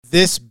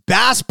This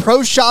Bass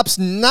Pro Shops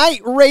night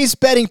race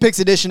betting picks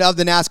edition of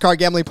the NASCAR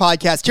Gambling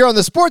Podcast here on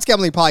the Sports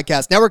Gambling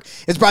Podcast Network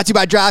is brought to you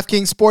by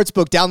DraftKings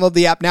Sportsbook. Download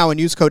the app now and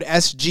use code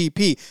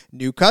SGP.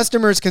 New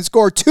customers can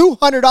score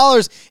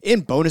 $200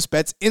 in bonus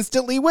bets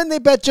instantly when they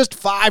bet just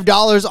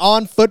 $5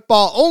 on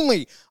football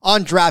only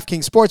on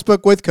DraftKings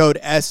Sportsbook with code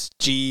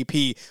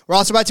SGP. We're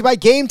also brought to you by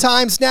Game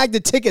Time. Snag the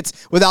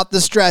tickets without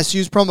the stress.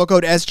 Use promo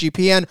code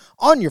SGPN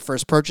on your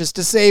first purchase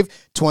to save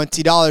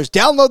 $20.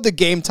 Download the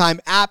Game Time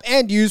app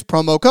and use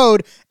promo code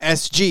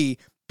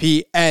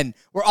SGPN.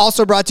 We're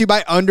also brought to you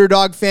by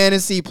Underdog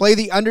Fantasy. Play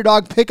the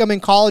Underdog Pick'em in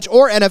college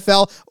or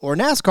NFL or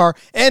NASCAR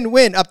and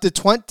win up to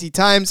 20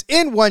 times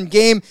in one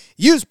game.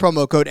 Use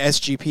promo code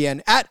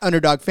SGPN at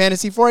Underdog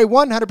Fantasy for a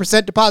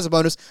 100% deposit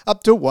bonus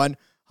up to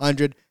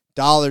 $100.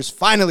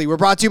 Finally, we're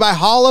brought to you by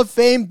Hall of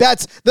Fame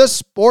Bets, the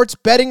sports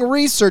betting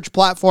research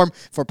platform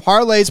for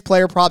parlays,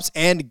 player props,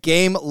 and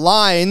game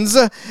lines.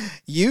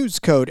 Use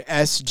code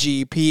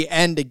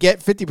SGPN to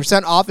get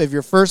 50% off of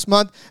your first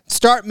month.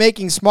 Start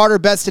making smarter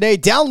bets today.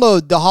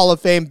 Download the Hall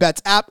of Fame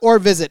Bets app or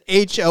visit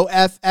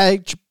HOFBets.com.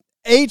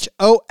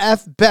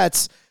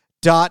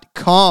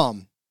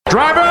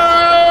 Driver,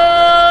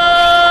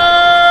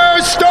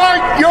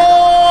 start your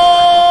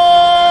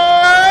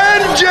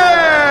engine!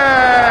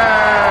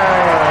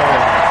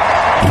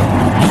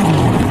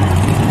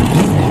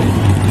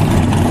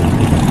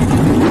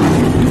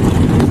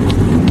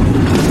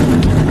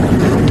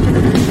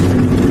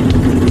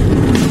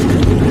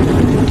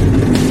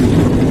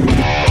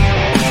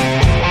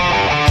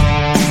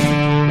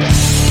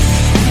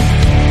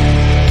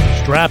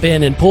 Strap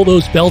in and pull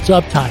those belts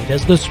up tight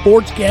as the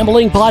Sports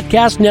Gambling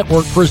Podcast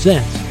Network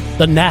presents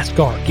the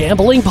NASCAR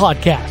Gambling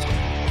Podcast.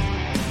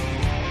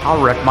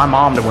 I'll wreck my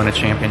mom to win a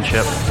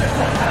championship.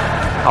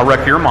 I'll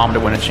wreck your mom to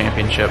win a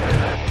championship.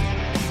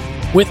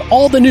 With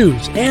all the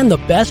news and the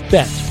best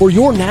bets for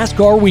your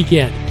NASCAR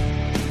weekend.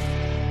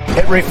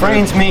 It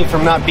refrains me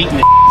from not beating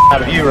the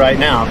out of you right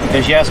now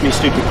because you ask me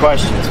stupid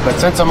questions. But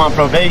since I'm on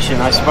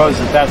probation, I suppose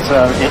that's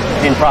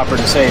improper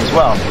to say as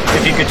well.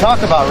 If you could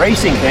talk about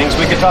racing things,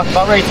 we could talk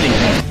about racing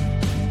things.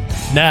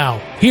 Now,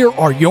 here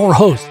are your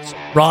hosts,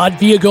 Rod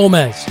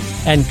Villagomez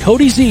and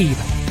Cody Zeeb.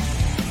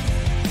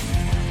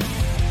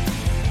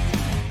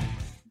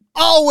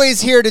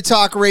 Always here to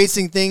talk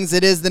racing things.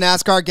 It is the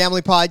NASCAR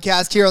Gambling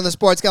Podcast here on the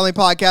Sports Gambling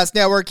Podcast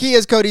Network. He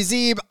is Cody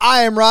Zeeb.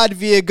 I am Rod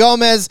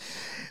Villagomez.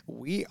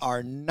 We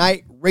are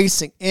night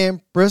racing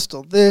in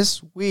Bristol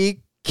this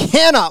week.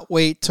 Cannot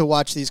wait to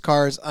watch these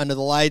cars under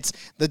the lights.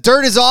 The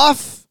dirt is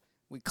off.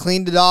 We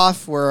cleaned it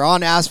off. We're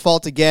on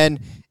asphalt again,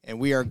 and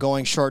we are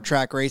going short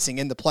track racing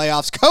in the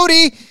playoffs.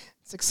 Cody,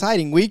 it's an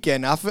exciting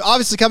weekend.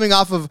 Obviously coming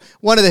off of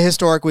one of the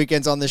historic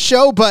weekends on the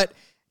show, but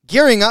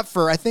gearing up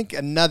for, I think,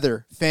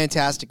 another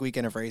fantastic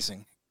weekend of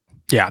racing.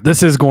 Yeah,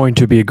 this is going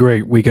to be a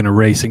great weekend of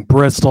racing.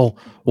 Bristol,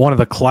 one of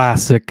the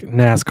classic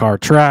NASCAR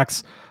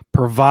tracks,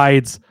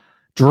 provides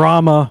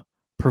drama,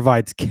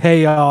 provides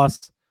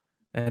chaos,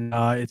 and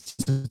it's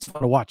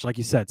fun to watch. Like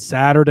you said,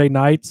 Saturday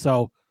night,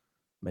 so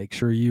make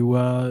sure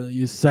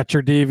you set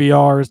your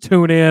DVRs,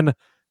 tune in.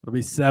 It'll be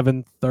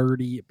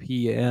 7:30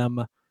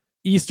 p.m.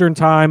 Eastern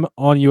time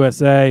on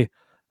USA.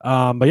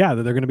 But yeah,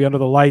 they're going to be under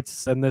the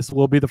lights, and this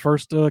will be the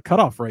first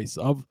cutoff race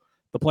of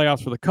the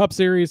playoffs for the Cup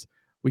Series.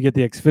 We get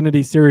the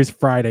Xfinity Series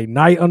Friday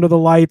night under the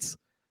lights,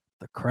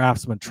 the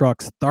Craftsman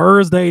Trucks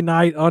Thursday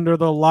night under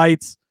the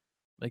lights.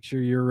 Make sure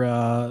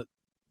you're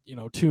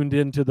tuned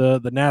into the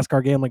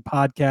NASCAR Gambling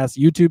Podcast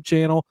YouTube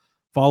channel.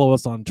 Follow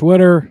us on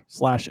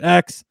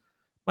Twitter/X.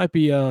 Might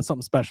be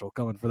something special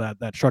coming for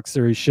that Truck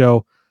Series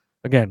show.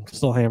 Again,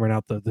 still hammering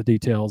out the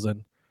details,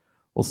 and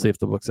we'll see if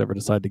the books ever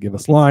decide to give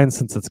us lines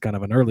since it's kind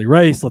of an early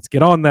race. Let's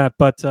get on that,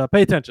 but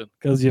pay attention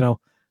because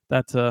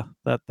that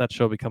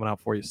show will be coming out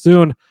for you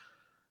soon.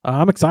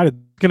 I'm excited.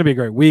 It's going to be a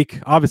great week.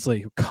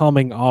 Obviously,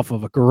 coming off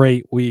of a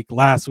great week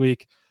last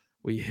week.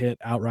 We hit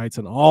outrights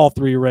in all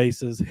three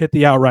races, hit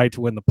the outright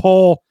to win the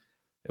pole.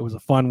 It was a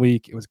fun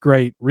week. It was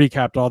great.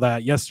 Recapped all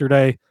that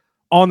yesterday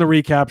on the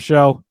recap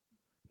show.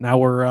 Now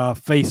we're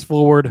face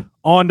forward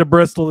on to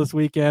Bristol this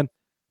weekend.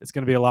 It's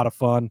going to be a lot of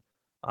fun.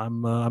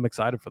 I'm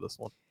excited for this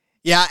one.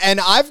 Yeah, and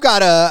I've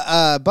got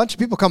a bunch of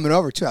people coming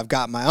over, too. I've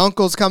got my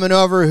uncles coming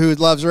over who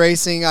loves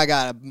racing. I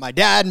got my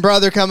dad and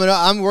brother coming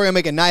over. We're going to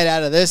make a night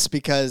out of this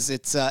because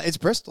it's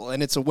Bristol,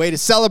 and it's a way to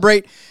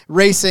celebrate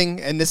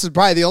racing, and this is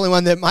probably the only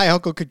one that my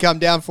uncle could come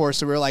down for.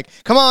 So we were like,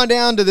 come on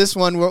down to this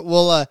one.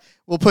 We'll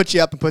put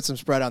you up and put some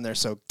spread on there.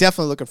 So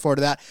definitely looking forward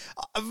to that.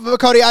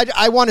 Cody,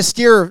 I want to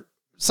steer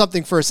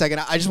something for a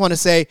second. I just want to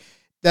say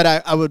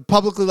that I would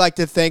publicly like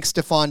to thank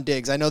Stephon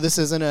Diggs. I know this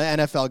isn't an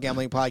NFL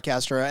gambling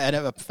podcast or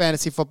a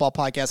fantasy football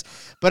podcast,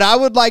 but I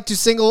would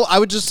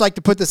just like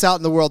to put this out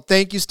in the world.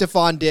 Thank you,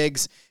 Stephon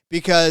Diggs,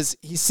 because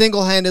he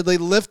single-handedly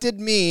lifted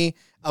me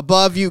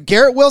above you.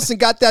 Garrett Wilson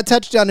got that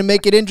touchdown to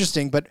make it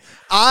interesting, but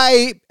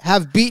I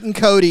have beaten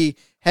Cody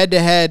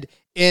head-to-head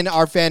in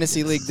our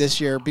fantasy league this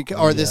year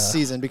this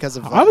season because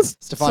of I was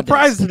Stephon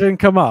surprised Diggs. It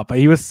didn't come up.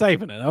 He was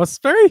saving it. I was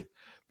very,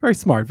 very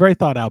smart, very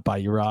thought out by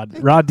you, Rod.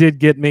 Rod did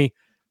get me.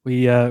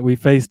 We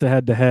faced a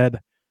head-to-head,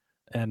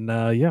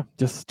 And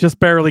just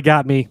barely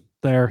got me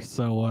there.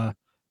 So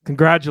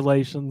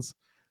congratulations.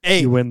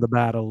 Hey, You win the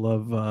battle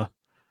of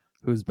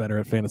who's better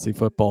at fantasy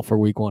football for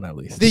week 1 at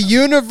least. the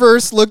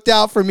universe looked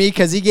out for me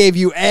because he gave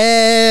you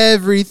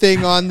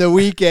everything on the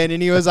weekend,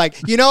 and he was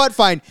like, you know what?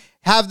 Fine.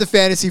 Have the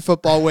fantasy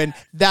football win.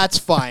 That's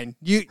fine.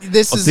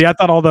 See, I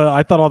thought all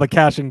the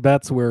cashing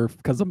bets were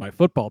because of my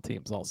football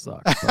teams all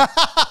suck.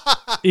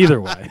 Either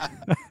way.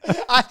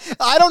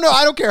 I don't know.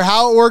 I don't care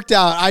how it worked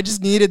out. I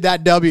just needed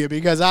that W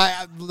because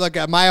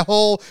my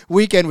whole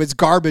weekend was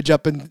garbage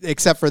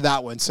except for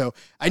that one. So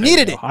I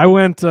needed it. I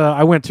went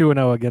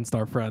 2-0 against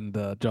our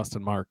friend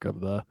Justin Mark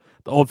of the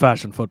Old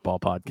Fashioned Football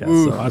Podcast.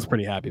 Oof. So I was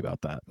pretty happy about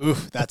that.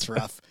 Oof, that's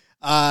rough.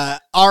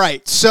 All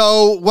right.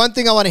 So one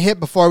thing I want to hit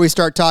before we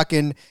start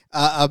talking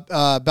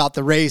about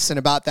the race and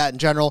about that in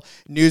general,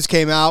 news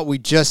came out. We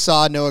just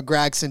saw Noah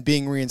Gragson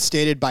being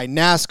reinstated by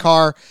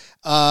NASCAR.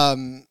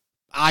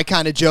 I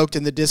kind of joked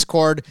in the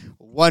Discord,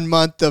 1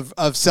 month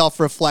of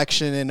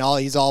self-reflection and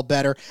he's all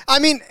better. I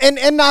mean,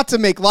 and not to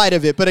make light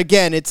of it, but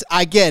again,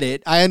 I get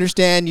it. I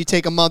understand you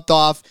take a month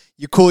off,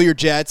 you cool your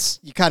jets,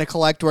 you kind of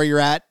collect where you're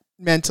at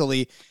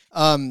mentally.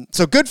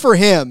 So good for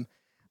him,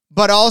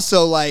 but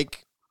also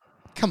like,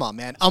 come on,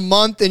 man. A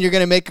month and you're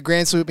going to make a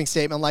grand sweeping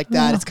statement like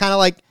that. It's kind of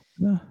like...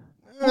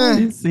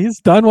 He's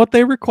done what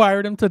they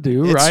required him to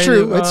do, it's right?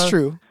 True. It's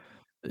true.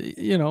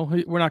 You know,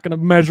 we're not going to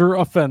measure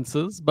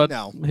offenses, but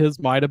No. his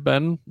might have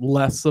been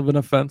less of an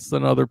offense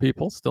than other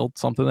people. Still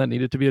something that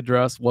needed to be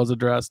addressed, was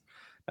addressed.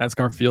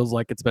 NASCAR feels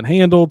like it's been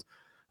handled.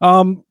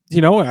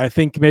 I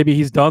think maybe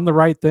he's done the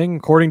right thing.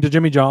 According to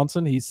Jimmy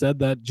Johnson,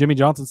 Jimmy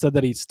Johnson said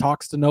that he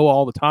talks to Noah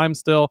all the time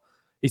still.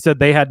 He said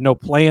they had no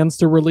plans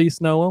to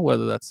release Noah,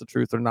 whether that's the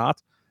truth or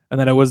not, and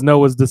that it was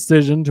Noah's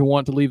decision to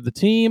want to leave the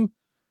team.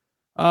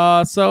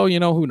 So,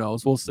 who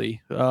knows? We'll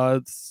see.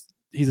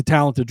 He's a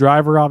talented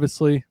driver,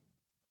 obviously.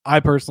 I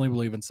personally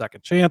believe in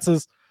second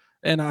chances,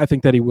 and I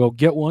think that he will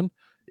get one.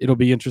 It'll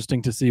be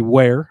interesting to see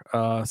where.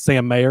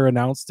 Sam Mayer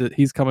announced that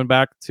he's coming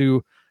back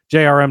to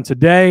JRM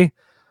today.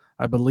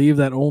 I believe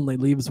that only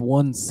leaves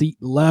one seat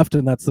left,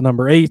 and that's the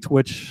number 8,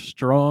 which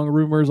strong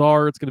rumors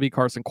are it's going to be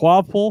Carson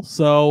Kvapil.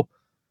 So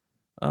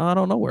I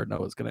don't know where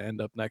Noah's going to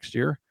end up next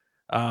year.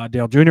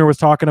 Dale Jr. was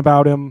talking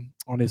about him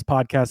on his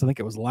podcast. I think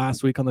it was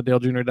last week on the Dale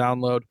Jr.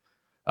 Download.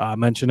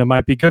 Mentioned it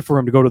might be good for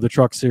him to go to the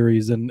Truck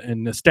Series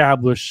and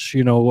establish,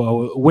 a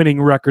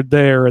winning record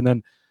there and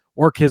then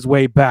work his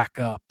way back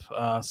up.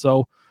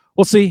 So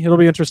we'll see. It'll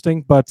be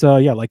interesting. But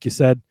like you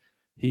said,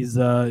 he's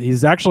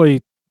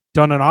actually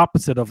done an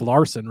opposite of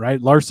Larson,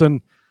 right?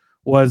 Larson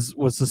was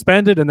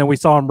suspended, and then we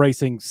saw him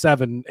racing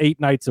 7-8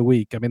 nights a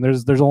week. I mean,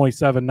 there's only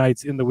 7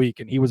 nights in the week,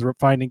 and he was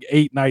finding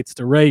 8 nights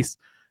to race.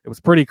 It was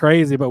pretty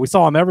crazy, but we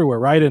saw him everywhere,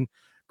 right? And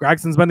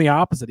Gragson's been the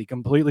opposite. He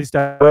completely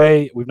stepped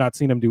away. We've not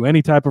seen him do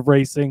any type of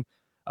racing.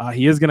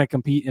 He is going to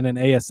compete in an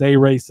ASA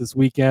race this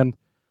weekend.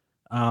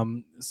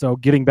 So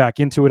getting back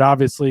into it,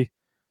 obviously,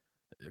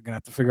 you're going to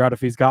have to figure out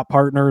if he's got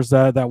partners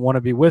that want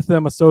to be with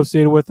him,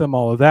 associated with him,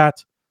 all of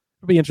that.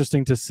 It'll be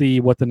interesting to see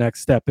what the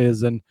next step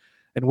is and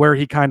where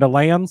he kind of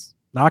lands.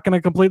 Not going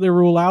to completely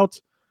rule out.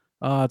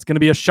 It's going to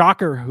be a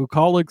shocker who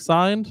Kaulig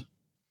signed.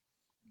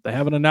 They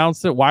haven't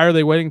announced it. Why are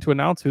they waiting to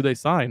announce who they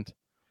signed?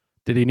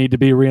 Did he need to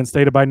be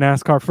reinstated by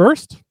NASCAR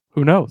first?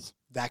 Who knows?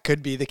 That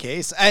could be the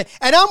case. And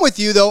I'm with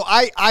you, though.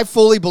 I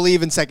fully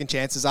believe in second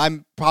chances.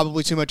 I'm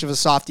probably too much of a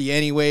softie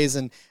anyways,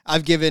 and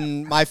I've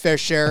given my fair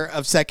share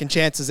of second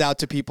chances out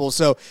to people.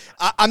 So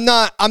I'm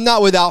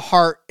not without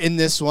heart in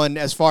this one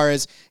as far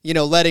as,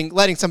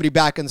 letting somebody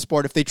back in the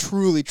sport if they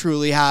truly,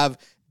 truly have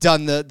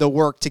done the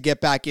work to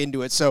get back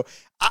into it. So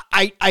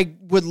I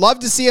would love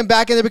to see him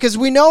back in there because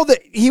we know that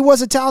he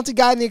was a talented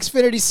guy in the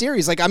Xfinity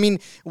Series.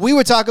 We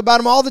would talk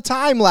about him all the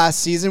time last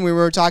season. We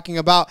were talking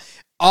about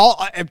all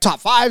top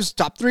 5s,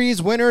 top 3s,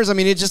 winners. I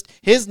mean,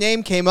 his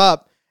name came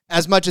up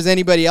as much as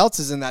anybody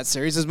else's in that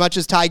series, as much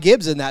as Ty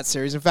Gibbs in that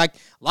series. In fact,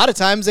 a lot of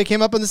times they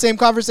came up in the same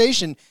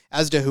conversation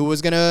as to who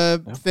was going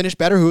to finish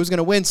better, who was going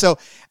to win. So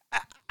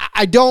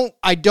I don't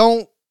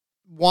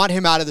want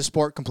him out of the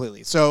sport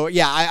completely. So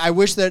yeah, I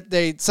wish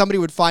that somebody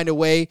would find a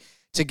way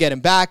to get him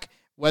back.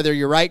 Whether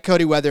you're right,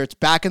 Cody, whether it's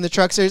back in the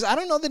Truck Series, I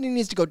don't know that he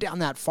needs to go down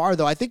that far,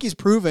 though. I think he's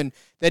proven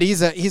that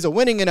he's a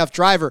winning enough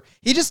driver.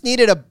 He just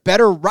needed a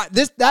better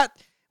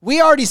we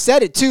already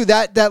said it too.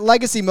 That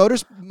Legacy Motor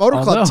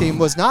Club team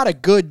was not a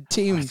good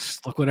team.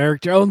 Look what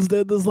Eric Jones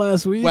did this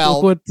last week.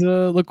 Well,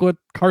 look what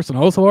Carson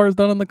Oswald has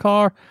done in the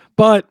car.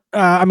 But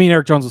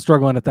Eric Jones was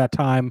struggling at that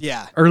time.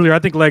 Yeah. Earlier, I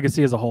think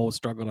Legacy as a whole was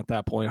struggling at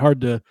that point.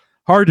 Hard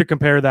to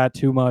compare that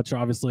too much.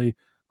 Obviously,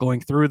 going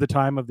through the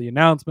time of the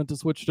announcement to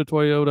switch to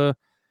Toyota.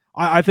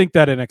 I think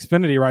that an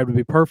Xfinity ride would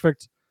be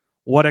perfect.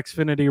 What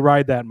Xfinity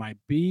ride that might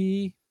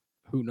be,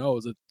 who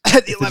knows? The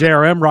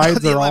JRM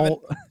rides are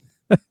all.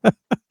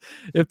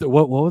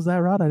 What was that,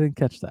 Rod? I didn't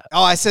catch that.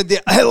 Oh, I said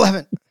the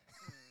 11.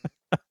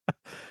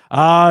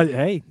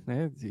 Hey,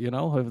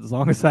 as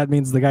long as that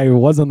means the guy who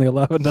was on the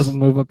 11 doesn't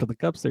move up to the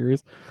Cup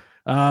Series,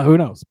 who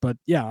knows? But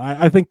yeah,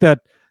 I think that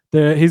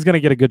he's going to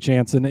get a good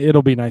chance, and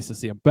it'll be nice to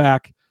see him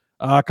back.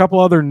 A couple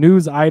other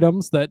news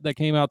items that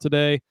came out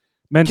today.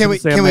 Can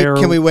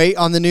we wait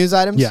on the news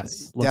items?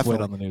 Yes, let's definitely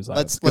wait on the news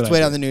items. Let's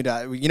wait on the news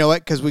items. You know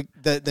what? Because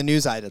the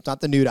news items,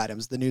 not the nude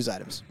items, the news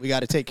items. We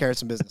got to take care of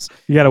some business.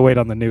 You got to wait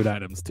on the nude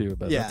items too,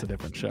 but that's a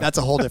different show. That's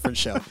a whole different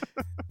show.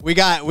 We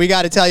got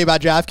to tell you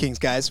about DraftKings,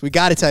 guys. We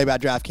got to tell you about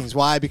DraftKings.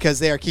 Why? Because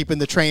they are keeping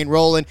the train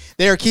rolling.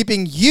 They are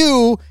keeping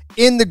you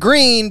in the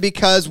green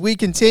because we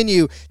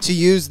continue to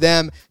use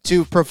them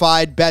to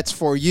provide bets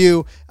for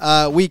you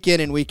week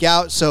in and week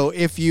out. So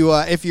if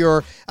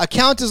your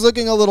account is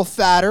looking a little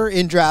fatter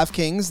in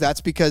DraftKings, that's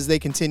because they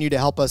continue to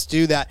help us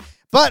do that.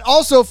 But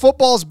also,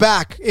 football's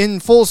back in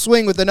full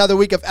swing with another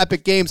week of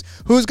epic games.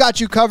 Who's got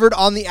you covered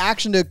on the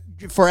action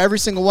for every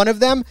single one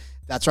of them?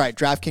 That's right,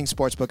 DraftKings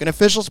Sportsbook, an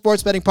official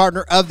sports betting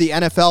partner of the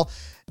NFL.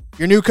 If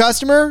you're a new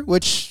customer,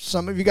 which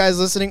some of you guys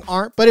listening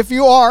aren't, but if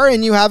you are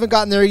and you haven't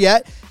gotten there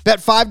yet, bet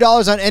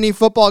 $5 on any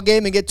football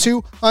game and get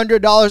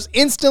 $200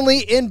 instantly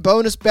in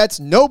bonus bets.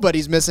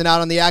 Nobody's missing out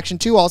on the action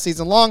too all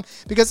season long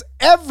because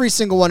every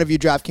single one of you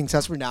DraftKings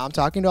customers, now I'm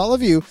talking to all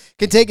of you,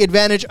 can take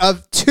advantage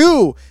of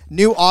 2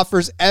 new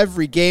offers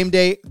every game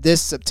day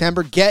this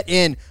September. Get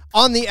in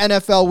on the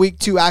NFL Week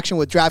 2 action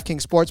with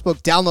DraftKings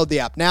Sportsbook. Download the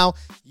app now.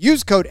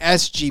 Use code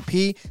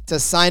SGP to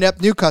sign up.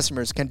 New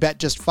customers can bet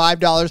just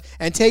 $5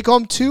 and take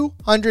home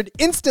 $200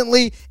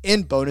 instantly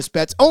in bonus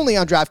bets only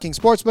on DraftKings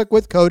Sportsbook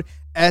with code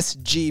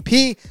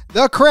SGP.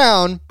 The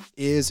crown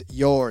is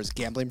yours.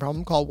 Gambling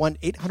problem? Call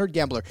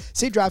 1-800-GAMBLER.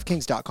 See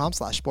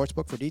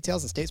DraftKings.com/sportsbook for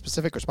details and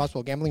state-specific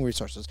responsible gambling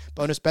resources.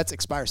 Bonus bets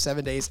expire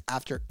 7 days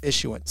after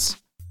issuance.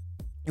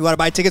 You want to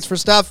buy tickets for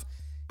stuff?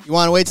 You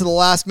want to wait till the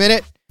last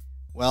minute?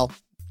 Well,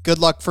 good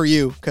luck for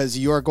you because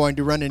you are going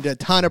to run into a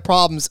ton of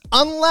problems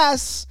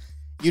unless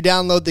you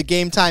download the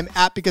Game Time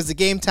app, because the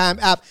Game Time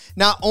app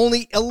not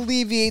only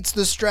alleviates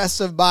the stress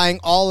of buying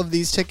all of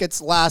these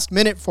tickets last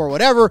minute for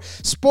whatever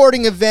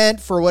sporting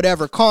event, for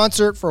whatever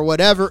concert, for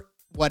whatever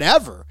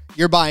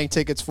you're buying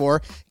tickets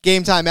for,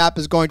 Game Time app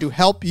is going to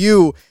help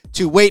you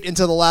to wait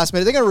until the last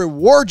minute. They're going to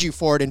reward you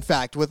for it, in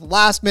fact, with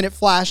last-minute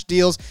flash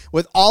deals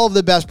with all of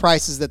the best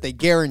prices that they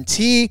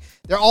guarantee.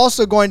 They're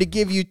also going to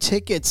give you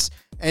tickets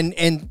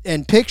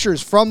and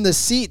pictures from the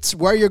seats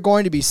where you're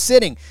going to be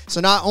sitting.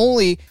 So not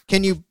only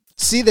can you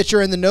see that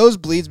you're in the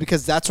nosebleeds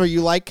because that's where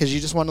you like, because you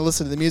just want to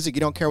listen to the music,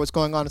 you don't care what's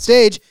going on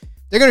stage,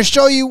 they're going to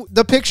show you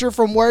the picture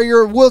from where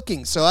you're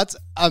looking. So that's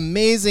an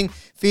amazing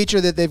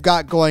feature that they've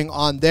got going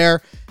on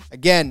there.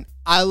 Again,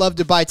 I love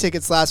to buy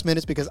tickets last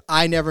minute because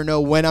I never know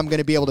when I'm going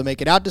to be able to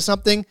make it out to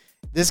something.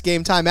 This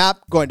Game Time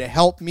app going to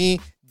help me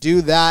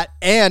do that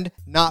and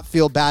not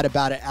feel bad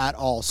about it at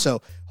all.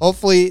 So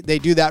hopefully they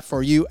do that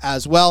for you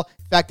as well.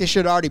 In fact, they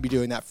should already be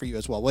doing that for you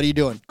as well. What are you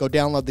doing? Go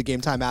download the Game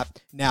Time app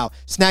now.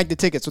 Snag the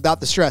tickets without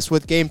the stress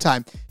with Game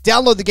Time.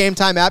 Download the Game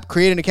Time app,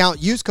 create an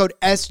account, use code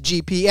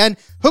SGPN,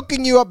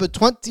 hooking you up with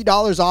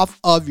 $20 off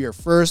of your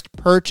first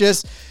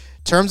purchase.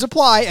 Terms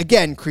apply.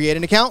 Again, create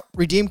an account,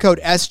 redeem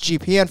code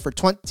SGPN for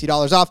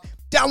 $20 off.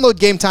 Download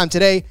Game Time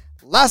today.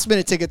 Last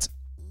minute tickets,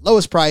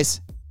 lowest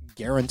price,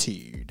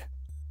 guaranteed.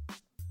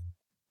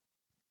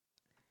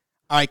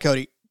 All right,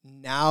 Cody.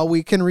 Now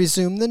we can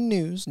resume the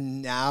news.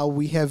 Now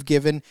we have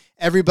given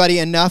everybody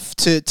enough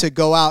to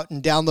go out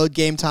and download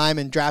Game Time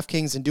and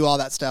DraftKings and do all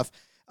that stuff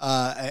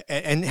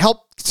and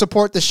help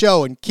support the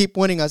show and keep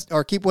winning us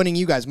or keep winning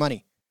you guys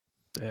money.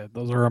 Yeah,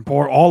 those are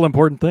all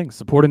important things.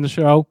 Supporting the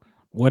show,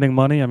 winning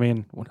money. I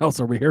mean, what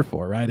else are we here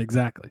for, right?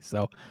 Exactly.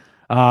 So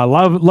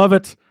love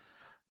it.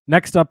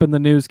 Next up in the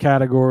news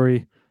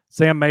category,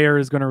 Sam Mayer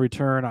is going to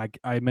return.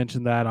 I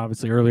mentioned that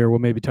obviously earlier. We'll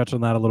maybe touch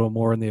on that a little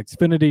more in the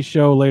Xfinity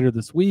show later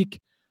this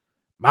week.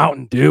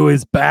 Mountain Dew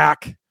is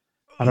back.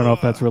 I don't know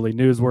if that's really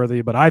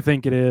newsworthy, but I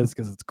think it is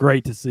because it's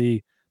great to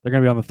see. They're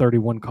going to be on the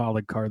 31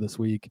 Colleague car this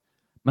week.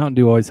 Mountain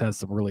Dew always has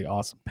some really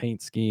awesome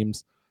paint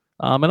schemes.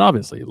 And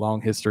obviously,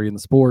 long history in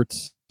the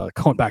sports,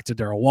 going back to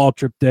Darrell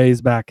Waltrip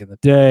days back in the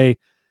day.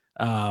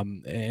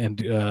 And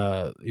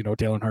Dale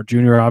Earnhardt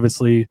Jr.,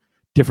 obviously,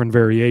 different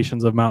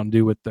variations of Mountain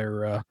Dew with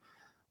their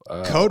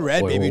Code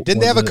Red, baby.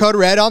 Didn't they have a Code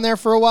Red on there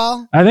for a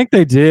while? I think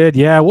they did.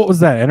 Yeah. What was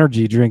that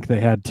energy drink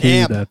they had too?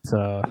 Amp.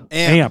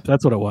 Amp.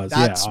 That's what it was.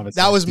 Obviously.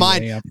 That was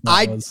mine. Amp,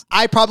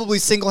 I probably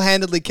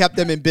single-handedly kept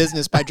them in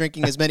business by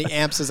drinking as many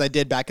amps as I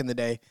did back in the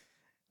day.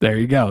 There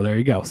you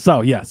go. So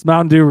yes,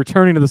 Mountain Dew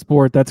returning to the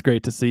sport. That's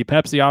great to see.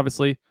 Pepsi,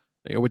 obviously,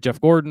 with Jeff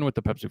Gordon with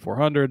the Pepsi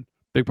 400,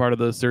 big part of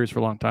the series for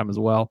a long time as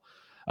well.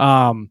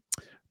 Bob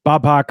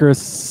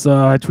Pockrass,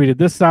 I tweeted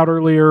this out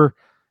earlier.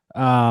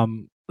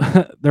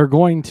 They're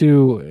going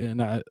to,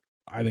 and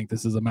I think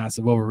this is a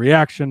massive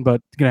overreaction, but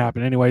it's going to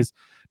happen anyways.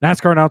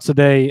 NASCAR announced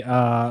today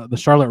the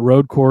Charlotte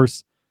Road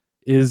Course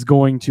is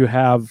going to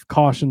have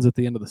cautions at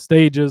the end of the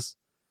stages.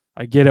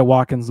 I get it.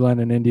 Watkins Glen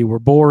and Indy were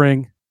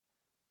boring.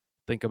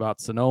 Think about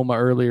Sonoma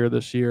earlier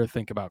this year.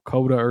 Think about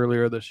COTA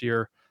earlier this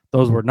year.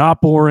 Those were not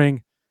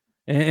boring.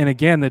 And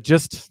again,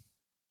 it's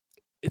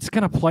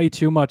going to play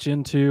too much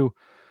into,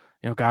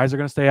 guys are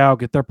going to stay out,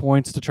 get their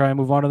points to try and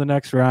move on to the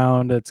next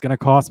round. It's going to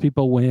cost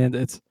people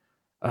wins.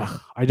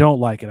 I don't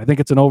like it. I think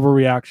it's an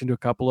overreaction to a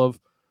couple of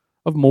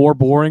of more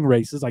boring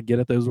races. I get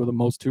it. Those were the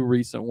most two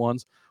recent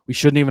ones. We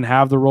shouldn't even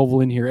have the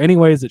Roval in here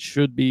anyways. It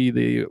should be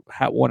the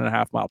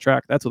 1.5 mile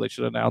track. That's what they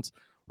should announce.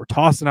 We're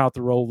tossing out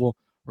the Roval.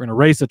 We're going to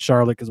race at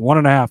Charlotte because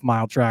 1.5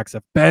 mile tracks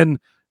have been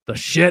the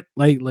shit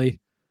lately.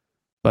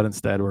 But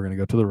instead, we're going to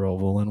go to the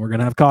Roval, and we're going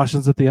to have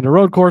cautions at the end of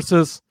road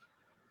courses.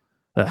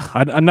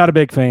 I'm not a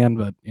big fan,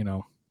 but,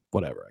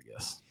 whatever, I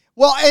guess.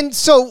 Well, and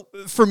so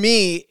for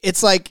me,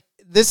 it's like,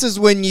 this is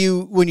when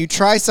you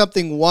try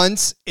something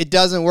once, it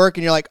doesn't work,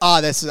 and you're like,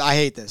 I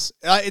hate this.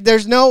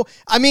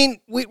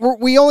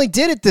 We only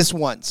did it this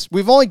once.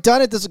 We've only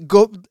done it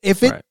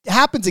if it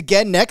happens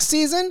again next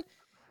season,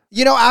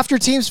 after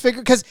teams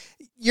figure, because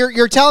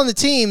you're telling the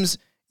teams,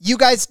 you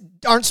guys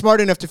aren't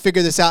smart enough to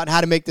figure this out and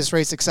how to make this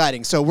race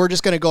exciting. So we're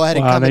just going to go ahead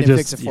and come in and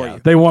fix it for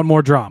you. They want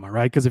more drama,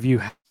 right? Because if you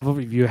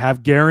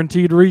have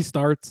guaranteed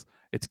restarts,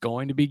 it's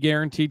going to be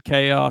guaranteed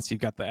chaos.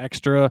 You've got the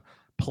extra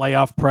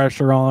playoff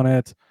pressure on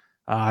it.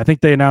 I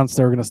think they announced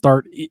they're going to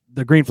start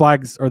the green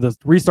flags, or the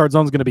restart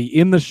zone is going to be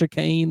in the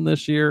chicane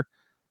this year.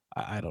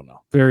 I don't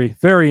know. Very,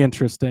 very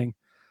interesting.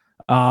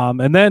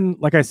 And then,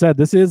 like I said,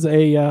 this is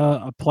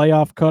a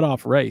playoff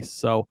cutoff race.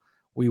 So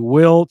we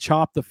will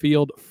chop the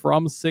field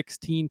from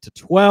 16 to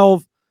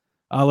 12.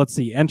 Let's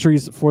see.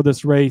 Entries for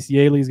this race.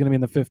 Yaley is going to be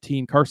in the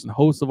 15. Carson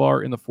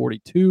Hocevar in the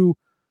 42.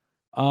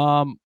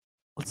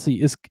 Let's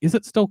see. Is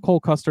it still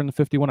Cole Custer in the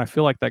 51? I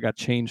feel like that got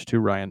changed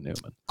to Ryan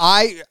Newman.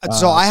 I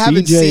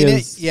haven't seen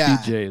it. Yeah.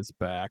 CJ is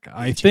back.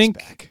 I think.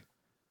 Back.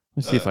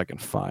 Let me see if I can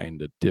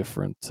find a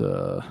different.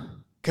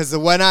 Because the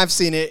one I've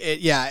seen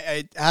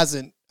it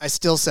hasn't. I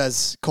still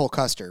says Cole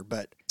Custer,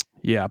 but.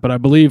 Yeah, but I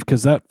believe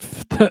because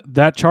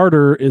that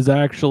charter is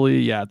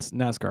actually, it's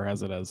NASCAR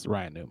has it as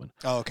Ryan Newman.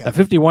 Oh, okay. That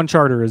 51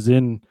 charter is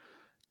in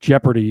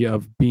jeopardy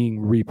of being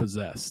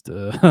repossessed.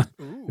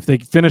 If they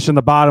finish in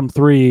the bottom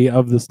 3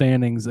 of the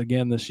standings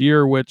again this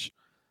year, which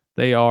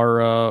they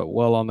are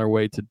well on their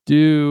way to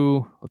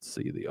do. Let's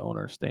see the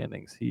owner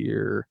standings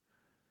here.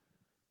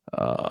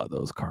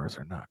 Those cars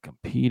are not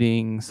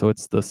competing. So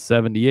it's the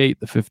 78,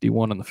 the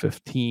 51, and the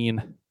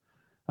 15.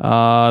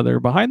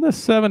 They're behind the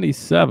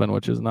 77,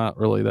 which is not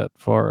really that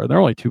far. They're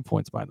only 2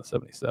 points behind the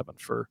 77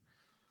 for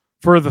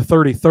the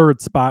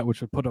 33rd spot,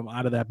 which would put them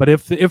out of that. But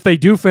if they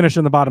do finish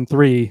in the bottom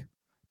 3,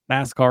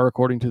 NASCAR,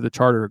 according to the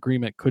charter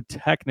agreement, could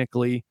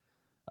technically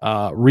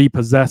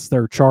repossess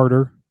their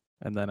charter.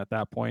 And then at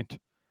that point,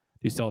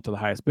 you sell it to the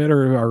highest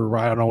bidder, or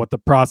I don't know what the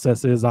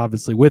process is,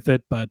 obviously, with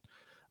it. But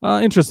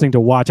interesting to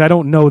watch. I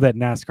don't know that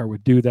NASCAR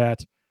would do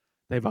that.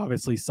 They've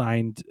obviously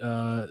signed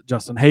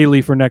Justin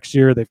Haley for next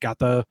year. They've got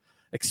the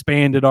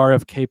expanded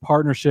RFK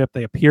partnership.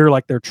 They appear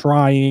like they're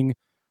trying,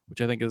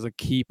 which I think is a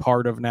key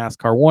part of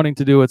NASCAR wanting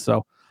to do it. So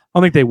I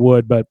don't think they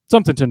would, but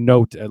something to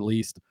note at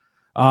least.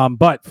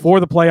 But for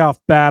the playoff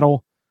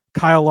battle,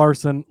 Kyle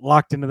Larson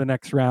locked into the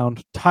next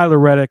round. Tyler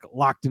Reddick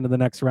locked into the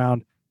next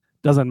round.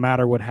 Doesn't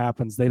matter what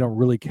happens. They don't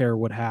really care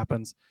what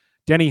happens.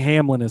 Denny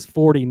Hamlin is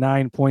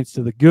 49 points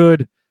to the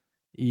good.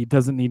 He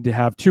doesn't need to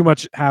have too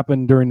much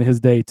happen during his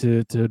day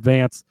to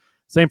advance.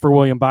 Same for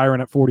William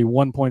Byron at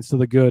 41 points to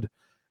the good.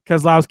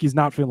 Keselowski's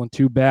not feeling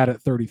too bad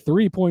at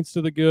 33 points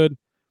to the good.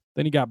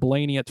 Then you got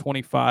Blaney at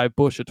 25,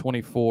 Busch at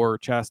 24,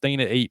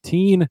 Chastain at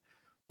 18,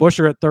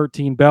 Buescher at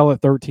 13, Bell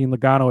at 13,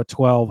 Logano at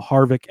 12,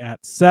 Harvick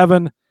at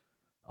 7.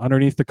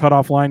 Underneath the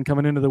cutoff line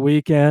coming into the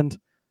weekend,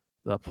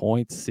 the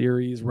points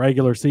series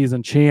regular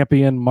season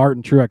champion,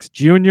 Martin Truex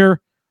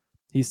Jr.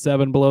 He's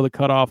 7 below the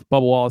cutoff.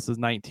 Bubba Wallace is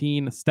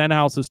 19.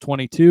 Stenhouse is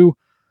 22.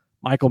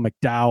 Michael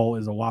McDowell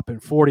is a whopping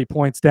 40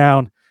 points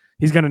down.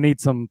 He's going to need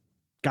some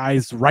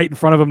guys right in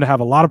front of him to have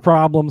a lot of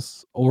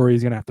problems, or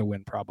he's going to have to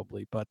win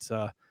probably. But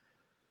the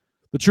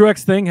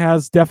Truex thing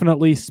has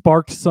definitely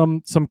sparked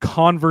some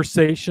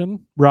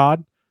conversation,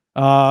 Rod.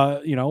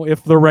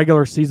 If the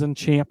regular season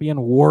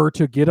champion were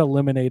to get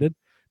eliminated.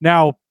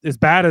 Now, as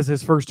bad as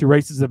his first 2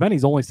 races have been,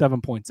 he's only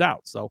 7 points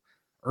out. So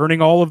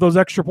earning all of those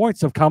extra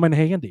points have come in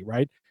handy,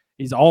 right?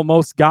 He's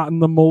almost gotten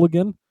the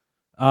mulligan.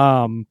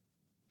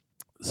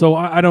 So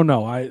I don't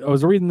know. I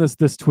was reading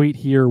this tweet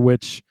here,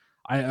 which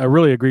I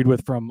really agreed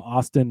with, from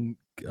Austin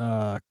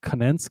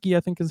Konensky, I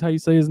think is how you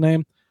say his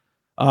name.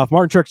 If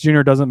Martin Truex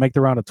Jr. doesn't make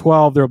the round of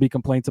 12, there will be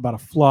complaints about a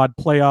flawed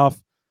playoff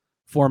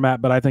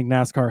format, but I think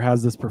NASCAR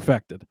has this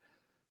perfected.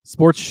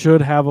 Sports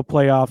should have a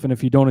playoff, and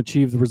if you don't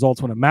achieve the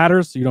results when it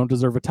matters, you don't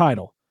deserve a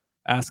title.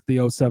 Ask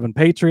the 07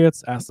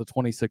 Patriots, ask the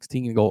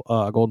 2016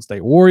 Golden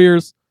State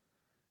Warriors.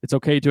 It's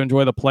okay to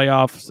enjoy the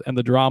playoffs and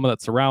the drama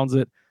that surrounds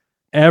it.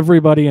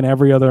 Everybody in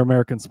every other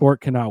American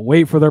sport cannot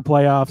wait for their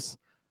playoffs.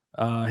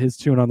 His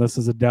tune on this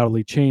has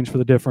undoubtedly changed for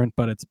the different,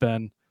 but it's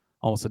been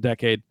almost a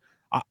decade.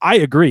 I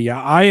agree.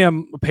 I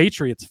am a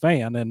Patriots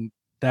fan, and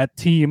that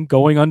team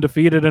going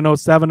undefeated in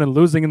 07 and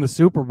losing in the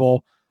Super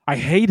Bowl, I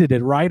hated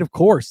it, right? Of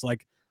course.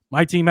 Like,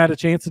 my team had a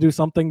chance to do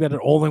something that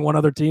only one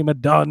other team had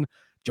done.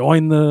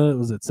 Join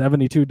the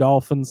 72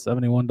 Dolphins,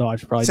 71 Dolphins. I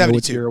should probably know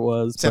which year it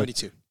was.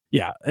 72.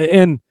 Yeah,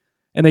 and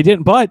they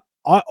didn't. But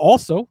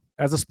also,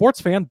 as a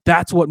sports fan,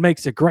 that's what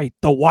makes it great.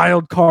 The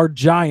wild card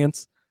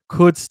Giants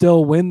could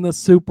still win the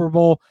Super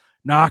Bowl,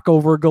 knock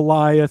over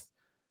Goliath.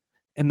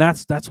 And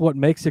that's what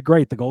makes it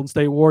great. The Golden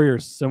State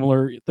Warriors,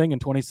 similar thing in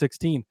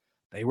 2016.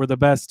 They were the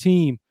best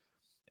team.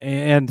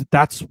 And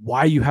that's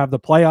why you have the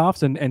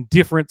playoffs, and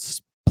different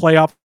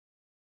playoffs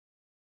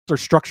are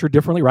structured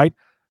differently, right?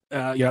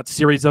 You got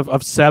series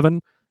of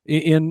 7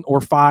 in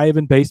or 5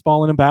 in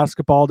baseball and in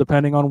basketball,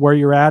 depending on where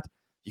you're at.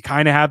 You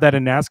kind of have that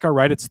in NASCAR,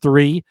 right? It's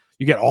 3.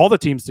 You get all the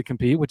teams to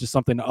compete, which is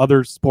something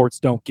other sports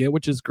don't get,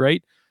 which is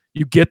great.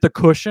 You get the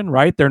cushion,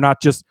 right?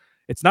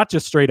 It's not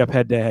just straight up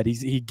head to head.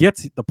 He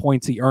gets the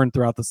points he earned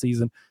throughout the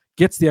season,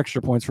 gets the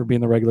extra points for being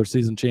the regular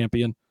season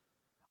champion.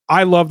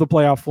 I love the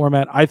playoff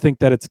format. I think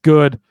that it's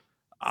good.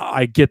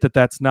 I get that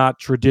that's not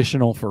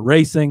traditional for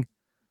racing,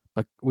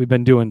 but we've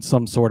been doing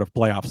some sort of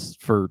playoffs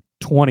for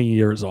 20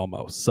 years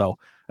almost. So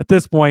at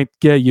this point,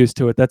 get used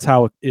to it. That's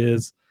how it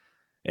is.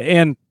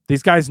 And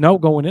these guys know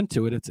going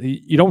into it,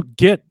 you don't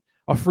get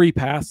a free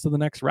pass to the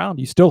next round.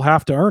 You still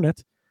have to earn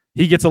it.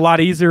 He gets a lot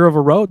easier of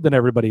a road than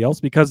everybody else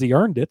because he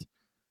earned it.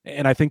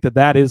 And I think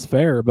that is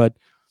fair. But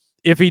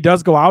if he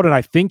does go out, and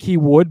I think he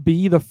would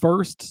be the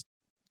first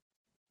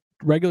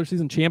regular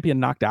season champion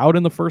knocked out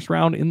in the first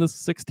round in the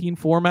 16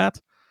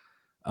 format,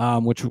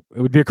 which it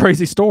would be a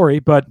crazy story,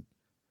 but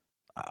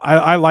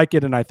I like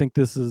it, and I think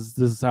this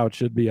is how it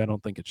should be. I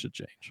don't think it should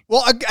change.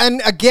 Well,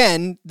 and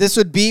again, this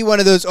would be one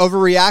of those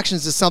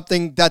overreactions to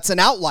something that's an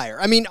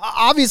outlier. I mean,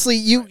 obviously,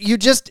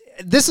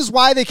 this is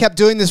why they kept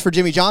doing this for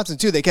Jimmy Johnson,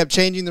 too. They kept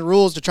changing the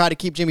rules to try to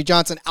keep Jimmy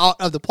Johnson out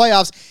of the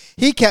playoffs.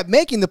 He kept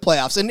making the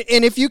playoffs. And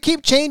if you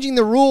keep changing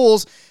the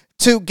rules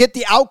to get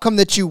the outcome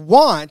that you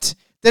want,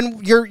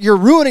 then you're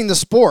ruining the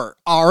sport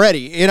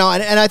already. And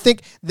I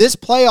think this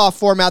playoff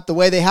format, the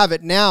way they have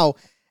it now,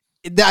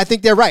 I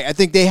think they're right. I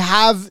think they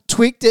have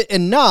tweaked it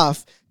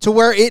enough to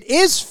where it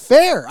is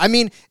fair. I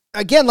mean,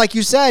 again, like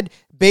you said,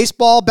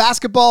 baseball,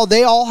 basketball,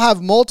 they all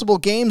have multiple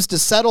games to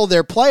settle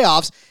their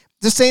playoffs.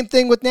 The same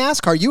thing with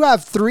NASCAR. You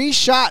have 3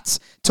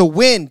 shots to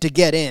win to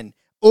get in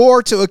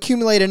or to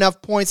accumulate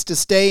enough points to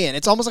stay in.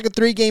 It's almost like a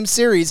 3-game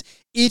series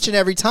each and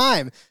every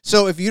time.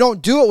 So if you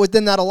don't do it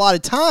within that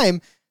allotted time,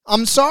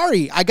 I'm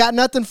sorry, I got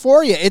nothing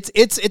for you.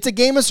 It's a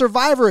game of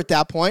Survivor at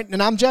that point,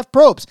 and I'm Jeff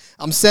Probst.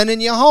 I'm sending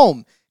you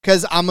home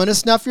because I'm going to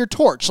snuff your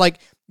torch. Like,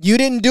 you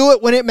didn't do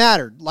it when it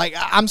mattered. Like,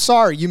 I'm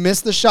sorry, you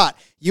missed the shot.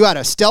 You had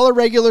a stellar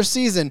regular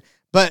season,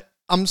 but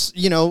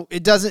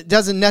it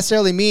doesn't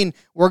necessarily mean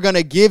we're going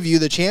to give you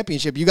the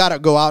championship. You got to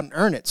go out and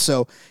earn it.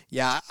 So,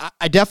 yeah,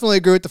 I definitely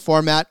agree with the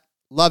format.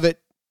 Love it.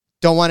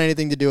 Don't want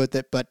anything to do with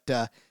it, but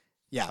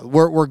yeah,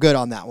 we're good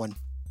on that one.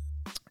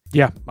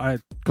 Yeah, I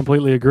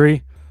completely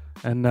agree.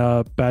 And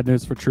bad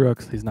news for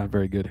Truex. He's not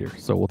very good here.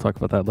 So we'll talk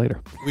about that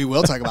later. We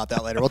will talk about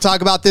that later. We'll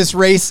talk about this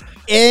race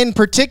in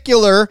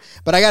particular,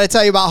 but I got to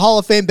tell you about Hall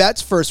of Fame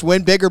Bets first.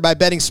 Win bigger by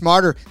betting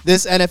smarter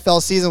this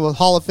NFL season with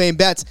Hall of Fame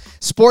Bets.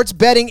 Sports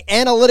betting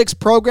analytics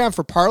program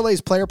for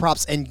parlays, player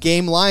props, and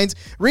game lines.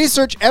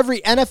 Research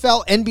every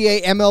NFL,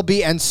 NBA,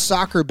 MLB, and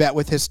soccer bet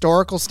with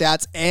historical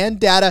stats and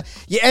data.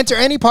 You enter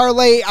any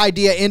parlay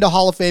idea into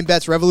Hall of Fame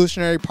Bets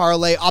revolutionary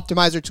parlay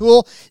optimizer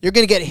tool. You're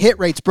going to get hit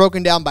rates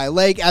broken down by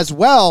leg as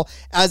well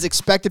as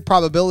expected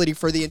probability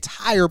for the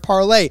entire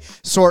parlay.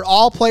 Sort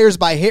all players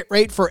by hit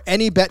rate for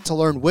any bet to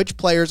learn which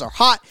players are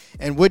hot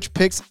and which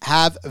picks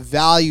have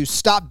value.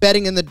 Stop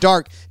betting in the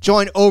dark.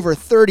 Join over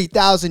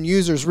 30,000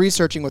 users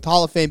researching with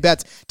Hall of Fame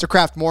Bets to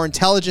craft more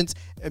intelligent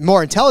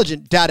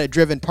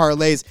data-driven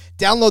parlays.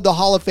 Download the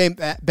Hall of Fame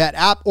Bet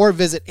app or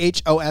visit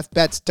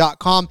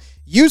hofbets.com.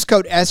 Use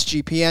code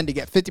SGPN to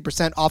get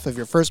 50% off of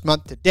your first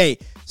month today.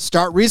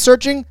 Start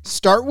researching,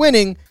 start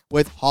winning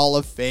with Hall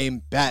of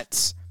Fame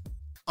Bets.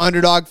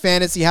 Underdog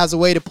Fantasy has a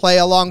way to play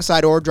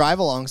alongside or drive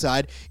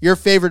alongside your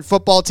favorite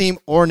football team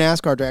or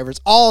NASCAR drivers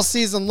all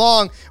season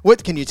long.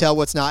 Can you tell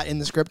what's not in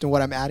the script and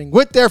what I'm adding?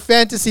 With their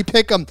fantasy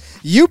pick'em,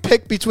 you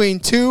pick between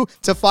 2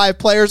 to 5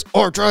 players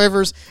or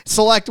drivers.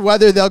 Select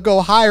whether they'll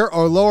go higher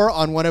or lower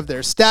on one of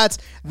their stats.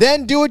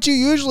 Then do what you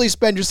usually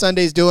spend your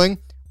Sundays doing,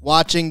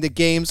 watching the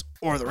games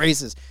or the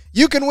races.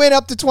 You can win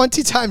up to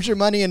 20 times your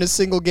money in a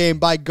single game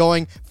by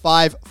going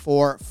 5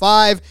 for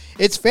 5.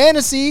 It's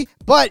fantasy,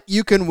 but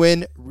you can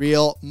win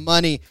real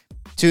money.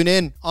 Tune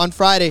in on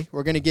Friday.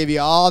 We're going to give you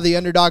all the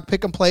underdog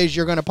pick and plays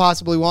you're going to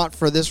possibly want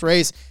for this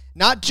race.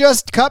 Not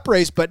just Cup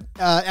race, but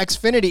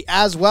Xfinity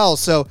as well.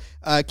 So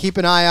keep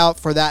an eye out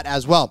for that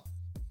as well.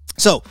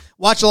 So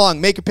watch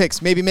along, make your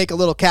picks, maybe make a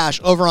little cash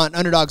over on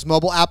Underdog's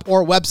mobile app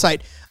or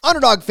website,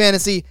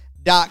 UnderdogFantasy.com.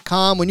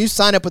 When you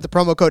sign up with the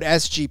promo code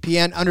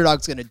SGPN,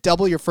 Underdog's going to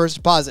double your first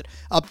deposit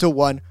up to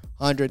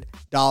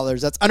 $100.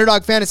 That's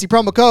Underdog Fantasy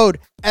promo code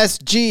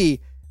SGPN.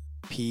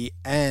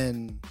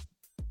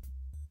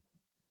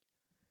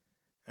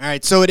 All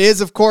right, so it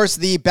is, of course,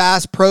 the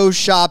Bass Pro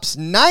Shops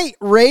night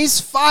race,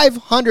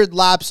 500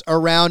 laps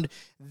around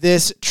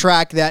this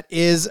track that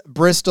is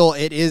Bristol.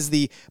 It is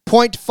the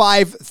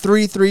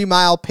 0.533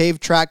 mile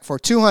paved track for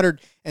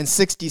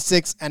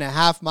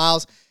 266.5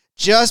 miles.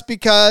 Just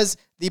because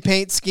the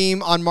paint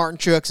scheme on Martin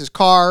Truex's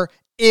car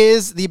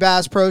is the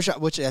Bass Pro Shop,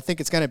 which I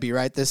think it's going to be,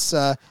 right, this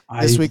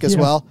week as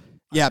well.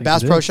 Yeah,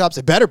 Bass Pro Shops,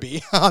 it better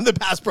be on the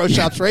Bass Pro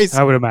Shops race.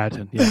 I would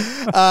imagine,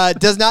 yeah.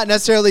 Does not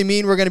necessarily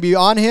mean we're going to be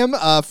on him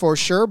for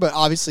sure, but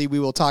obviously we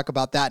will talk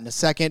about that in a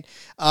second.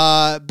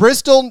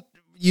 Bristol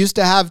used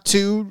to have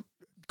 2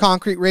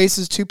 concrete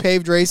races, 2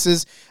 paved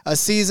races a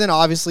season.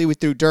 Obviously, we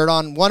threw dirt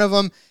on one of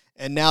them,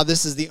 and now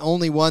this is the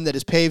only one that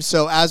is paved.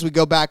 So as we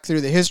go back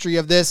through the history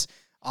of this,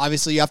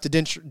 obviously you have to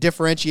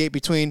differentiate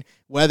between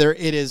whether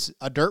it is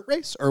a dirt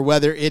race or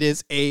whether it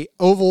is a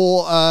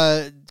oval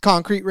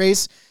concrete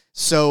race.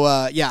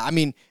 So, yeah, I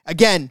mean,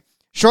 again,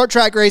 short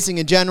track racing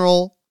in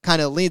general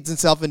kind of leads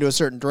itself into a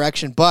certain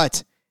direction,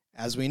 but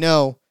as we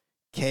know,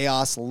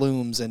 chaos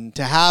looms. And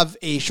to have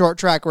a short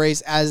track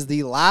race as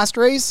the last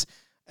race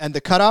and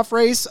the cutoff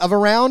race of a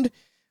round,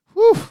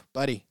 whew,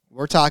 buddy,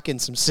 we're talking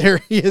some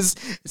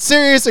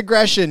serious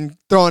aggression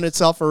throwing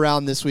itself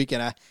around this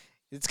weekend.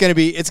 It's gonna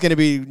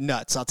be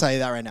nuts. I'll tell you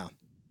that right now.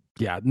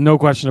 Yeah, no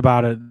question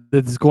about it.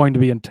 It's going to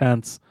be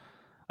intense,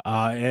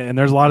 and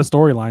there's a lot of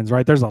storylines,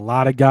 right? There's a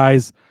lot of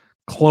guys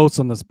close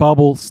on this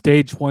bubble.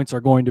 Stage points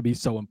are going to be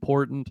so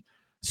important.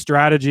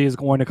 Strategy is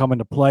going to come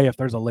into play. If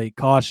there's a late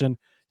caution,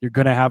 you're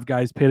going to have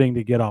guys pitting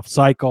to get off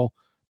cycle.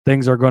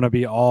 Things are going to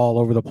be all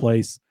over the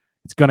place.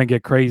 It's going to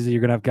get crazy.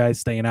 You're going to have guys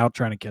staying out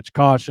trying to catch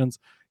cautions,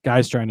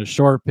 guys trying to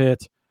short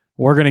pit.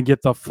 We're going to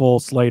get the full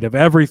slate of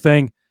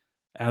everything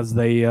as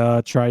they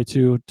try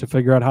to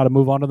figure out how to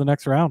move on to the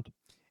next round.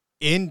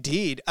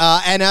 Indeed.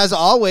 And as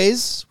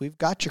always, we've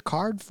got your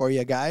card for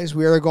you guys.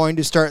 We are going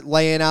to start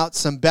laying out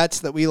some bets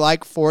that we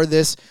like for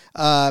this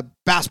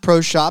Bass Pro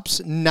Shops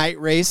night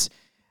race.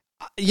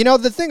 You know,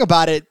 the thing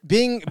about it,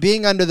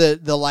 being under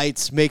the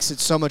lights makes it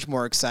so much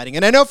more exciting.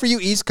 And I know for you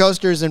East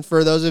Coasters and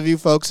for those of you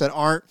folks that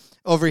aren't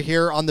over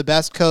here on the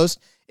Best Coast,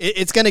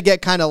 it's going to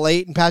get kind of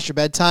late and past your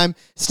bedtime.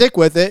 Stick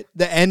with it.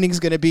 The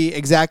ending's going to be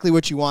exactly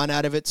what you want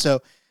out of it.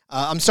 So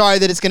I'm sorry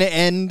that it's going to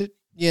end,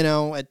 you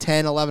know, at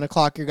 10, 11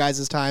 o'clock your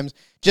guys' times.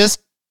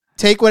 Just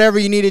take whatever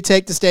you need to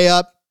take to stay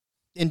up.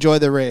 Enjoy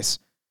the race.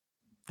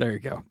 There you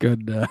go.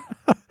 Good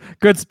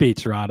good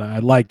speech, Rada. I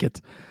like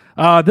it.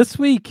 This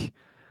week,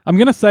 I'm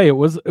going to say it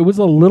was a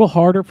little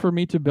harder for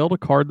me to build a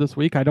card this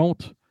week.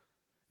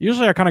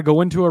 Usually I kind of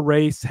go into a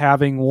race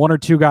having 1 or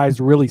 2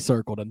 guys really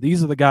circled, and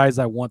these are the guys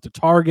I want to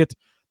target.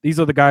 These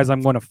are the guys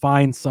I'm going to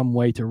find some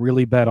way to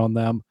really bet on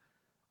them.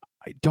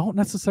 I don't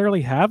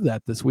necessarily have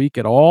that this week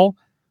at all.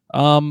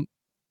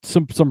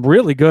 Some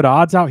really good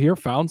odds out here.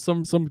 Found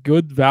some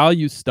good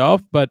value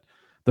stuff, but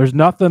there's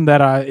nothing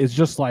that is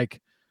just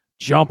like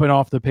jumping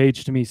off the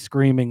page to me,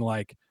 screaming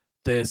like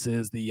this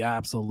is the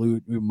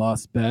absolute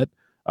must bet.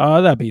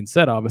 That being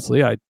said,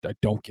 obviously, I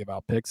don't give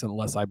out picks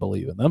unless I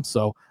believe in them.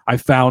 So I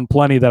found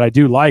plenty that I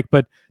do like,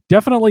 but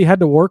definitely had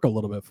to work a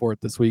little bit for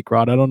it this week,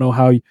 Rod. I don't know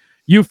how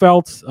you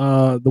felt.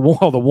 The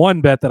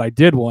one bet that I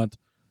did want,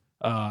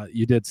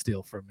 you did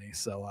steal from me.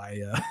 So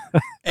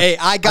hey,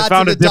 I got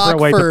I to the dock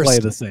first. To play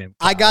the same.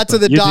 I got to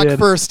the dock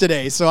first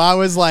today, so I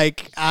was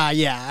like,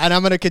 yeah, and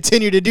I'm going to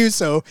continue to do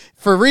so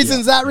for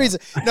reasons reason.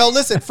 No,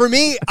 listen, for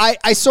me,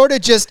 I sort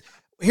of just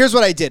here's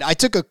what I did. I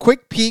took a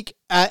quick peek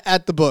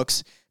at the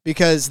books,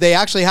 because they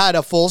actually had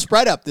a full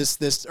spread up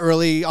this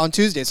early on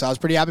Tuesday, so I was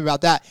pretty happy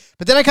about that.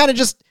 But then I kind of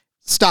just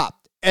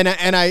stopped, and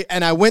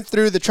I went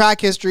through the track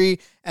history,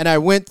 and I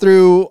went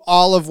through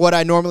all of what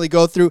I normally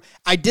go through.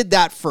 I did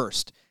that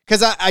first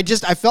because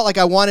I felt like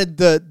I wanted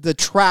the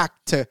track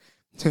to,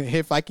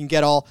 if I can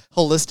get all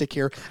holistic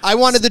here, I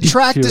wanted the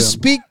track to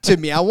speak to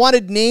me. I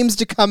wanted names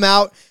to come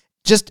out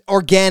just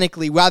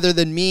organically rather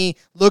than me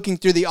looking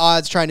through the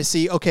odds trying to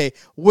see, okay,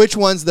 which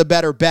one's the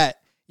better bet.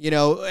 You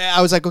know,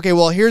 I was like, okay,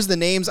 well, here's the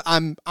names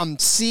I'm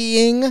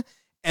seeing,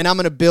 and I'm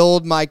going to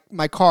build my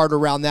card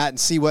around that and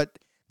see what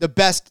the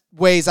best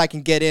ways I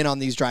can get in on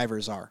these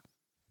drivers are.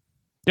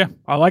 Yeah,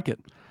 I like it.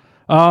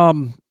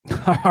 All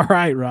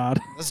right, Rod.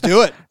 Let's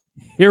do it.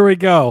 Here we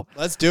go.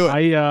 Let's do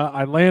it.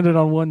 I landed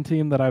on one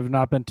team that I've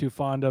not been too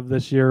fond of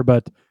this year,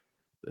 but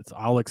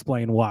I'll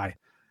explain why.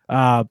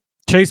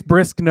 Chase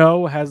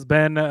Briscoe has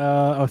been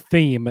a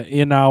theme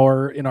in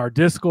our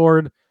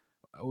Discord.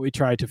 We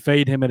try to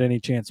fade him at any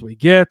chance we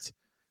get.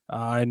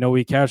 I know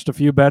we cashed a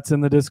few bets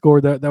in the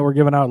Discord that were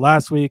given out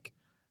last week.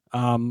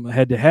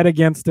 Head-to-head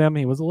against him.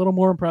 He was a little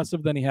more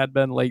impressive than he had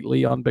been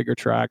lately on bigger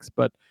tracks,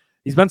 but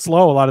he's been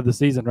slow a lot of the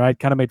season, right?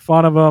 Kind of made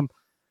fun of him.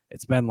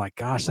 It's been like,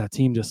 gosh, that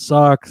team just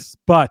sucks.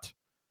 But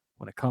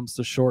when it comes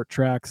to short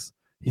tracks,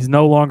 he's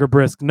no longer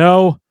brisk.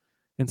 No.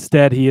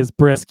 Instead, he is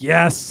brisk.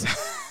 Yes.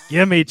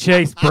 Give me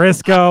Chase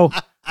Briscoe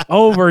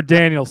over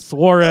Daniel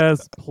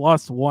Suarez,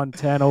 plus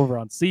 110 over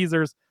on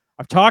Caesars.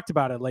 I've talked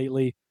about it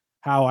lately,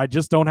 how I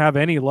just don't have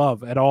any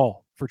love at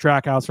all for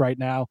Trackhouse right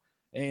now,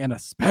 and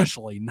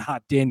especially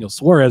not Daniel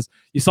Suarez.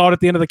 You saw it at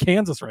the end of the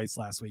Kansas race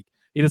last week.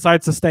 He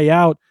decides to stay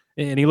out,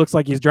 and he looks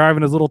like he's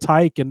driving his little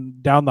Tyke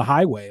and down the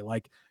highway.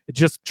 Like, it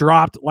just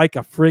dropped like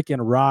a freaking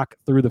rock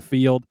through the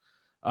field.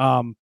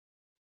 And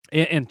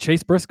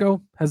Chase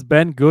Briscoe has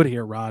been good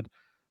here, Rod.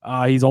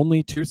 He's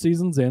only 2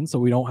 seasons in, so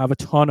we don't have a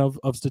ton of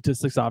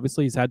statistics.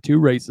 Obviously, he's had 2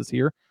 races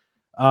here.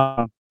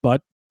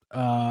 But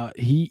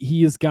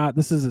he has got,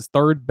 this is his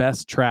 3rd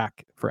best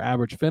track for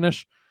average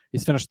finish.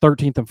 He's finished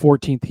 13th and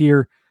 14th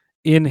here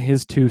in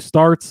his 2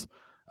 starts.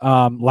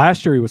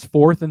 Last year, he was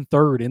 4th and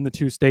 3rd in the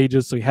 2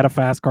 stages, so he had a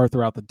fast car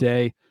throughout the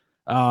day.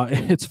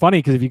 It's funny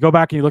because if you go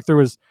back and you look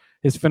through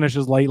his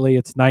finishes lately,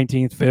 it's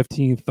 19th,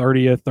 15th,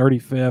 30th,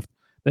 35th.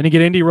 Then you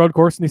get Indy Road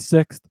Course and he's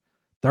 6th,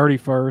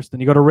 31st. Then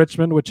you go to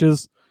Richmond, which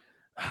is,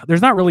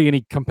 there's not really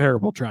any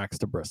comparable tracks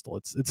to Bristol.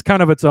 It's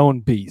kind of its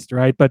own beast,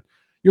 right? But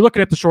you're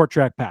looking at the short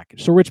track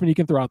package. So Richmond you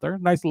can throw out there.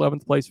 Nice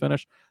 11th place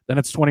finish. Then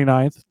it's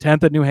 29th,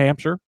 10th at New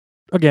Hampshire.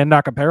 Again,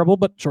 not comparable,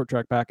 but short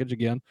track package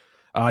again.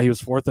 He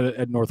was 4th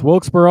at North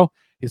Wilkesboro.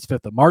 He was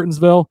 5th at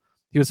Martinsville.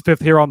 He was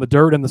 5th here on the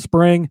dirt in the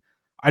spring.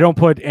 I don't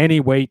put any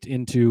weight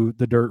into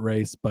the dirt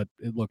race, but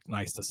it looked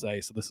nice to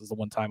say. So this is the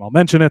one time I'll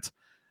mention it.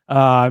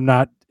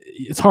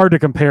 It's hard to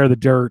compare the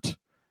dirt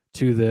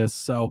to this.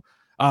 So,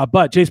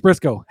 but Chase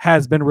Briscoe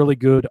has been really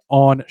good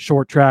on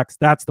short tracks.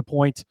 That's the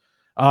point.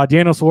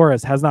 Daniel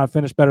Suarez has not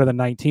finished better than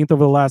 19th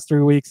over the last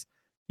 3 weeks.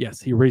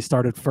 Yes, he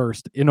restarted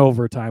first in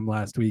overtime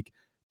last week.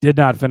 Did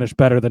not finish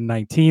better than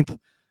 19th,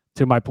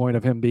 to my point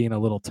of him being a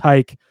little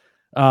tyke.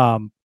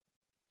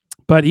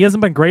 But he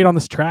hasn't been great on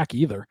this track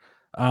either.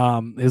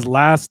 His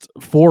last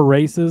 4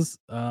 races,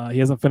 he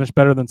hasn't finished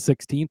better than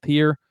 16th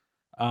here.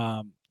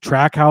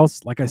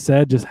 Trackhouse, like I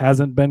said, just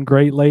hasn't been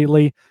great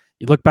lately.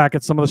 You look back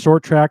at some of the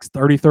short tracks,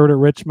 33rd at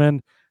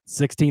Richmond,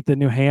 16th at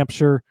New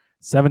Hampshire,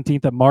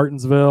 17th at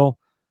Martinsville.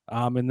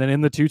 And then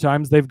in the 2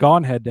 times they've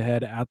gone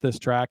head-to-head at this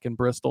track in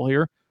Bristol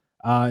here,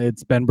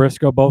 it's been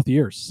Briscoe both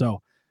years.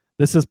 So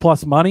this is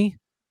plus money.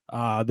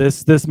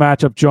 This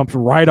matchup jumped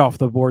right off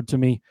the board to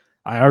me.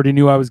 I already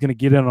knew I was going to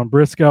get in on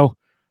Briscoe.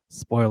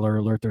 Spoiler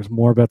alert, there's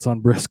more bets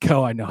on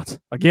Briscoe. I know it,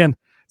 again,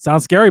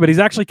 sounds scary, but he's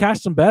actually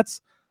cashed some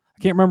bets.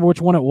 I can't remember which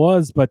one it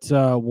was, but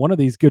one of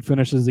these good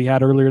finishes he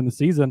had earlier in the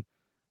season,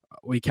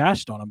 we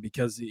cashed on him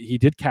because he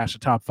did cash a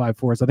top 5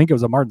 for us. I think it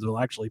was a Martinsville,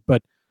 actually.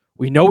 But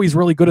we know he's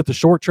really good at the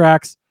short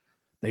tracks.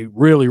 They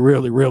really,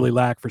 really, really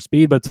lack for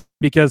speed. But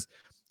because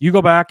you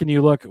go back and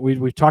you look,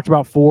 we've talked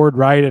about Ford,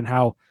 right, and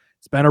how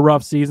it's been a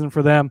rough season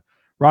for them.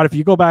 Rod, if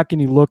you go back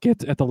and you look at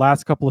the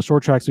last couple of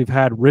short tracks we've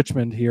had,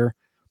 Richmond here,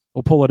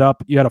 we'll pull it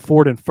up. You had a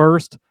Ford in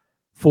 1st,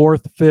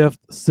 4th, 5th,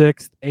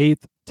 6th,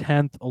 8th,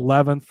 10th,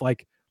 11th,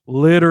 like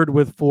littered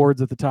with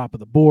Fords at the top of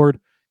the board.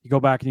 You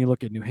go back and you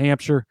look at New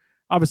Hampshire.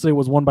 Obviously, it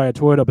was won by a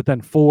Toyota, but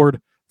then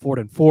Ford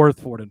in 4th,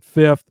 Ford in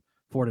 5th,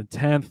 Ford in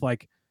 10th.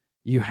 Like,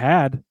 you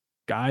had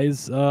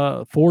guys,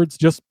 Fords,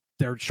 just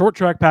their short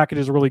track package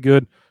is really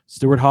good.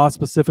 Stuart Haas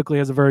specifically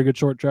has a very good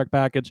short track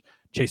package.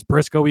 Chase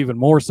Briscoe, even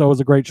more so, is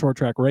a great short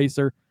track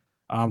racer.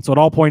 So it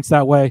all points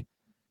that way.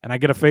 And I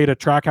get a fade a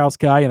Trackhouse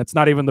guy, and it's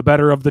not even the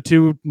better of the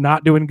 2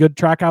 not doing good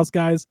Trackhouse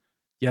guys.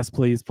 Yes,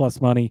 please, plus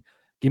money.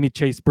 Give me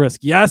Chase Briscoe.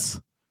 Yes,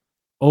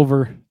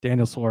 over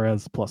Daniel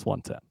Suarez, plus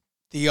 110.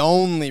 The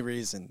only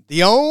reason,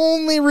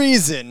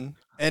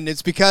 and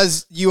it's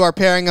because you are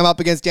pairing him up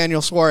against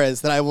Daniel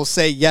Suarez, that I will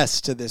say yes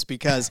to this,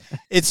 because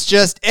it's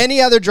just any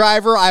other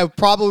driver, I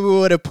probably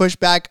would have pushed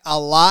back a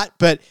lot,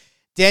 but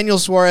Daniel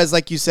Suarez,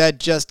 like you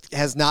said, just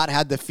has not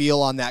had the feel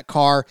on that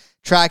car.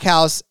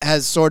 Trackhouse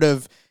has sort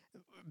of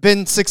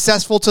been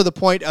successful to the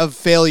point of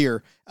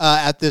failure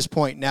at this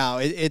point now.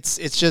 It's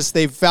just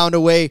they've found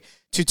a way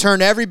to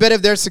turn every bit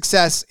of their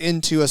success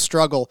into a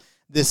struggle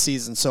this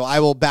season. So I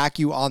will back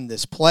you on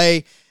this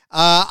play.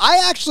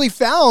 I actually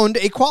found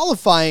a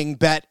qualifying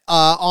bet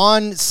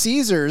on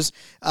Caesars.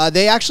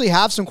 They actually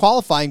have some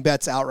qualifying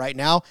bets out right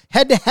now.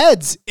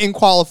 Head-to-heads in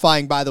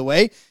qualifying, by the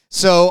way.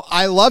 So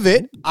I love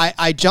it.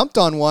 I jumped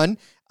on one,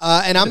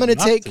 and I'm going to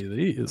take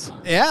these.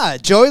 Yeah,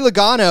 Joey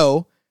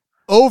Logano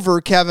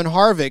over Kevin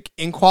Harvick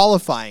in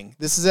qualifying.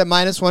 This is at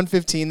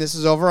 -115. This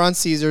is over on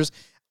Caesars.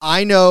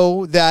 I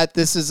know that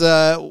this is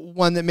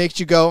one that makes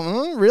you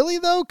go, really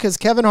though? Because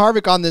Kevin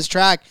Harvick on this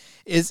track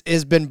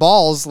has been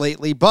balls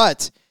lately.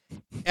 But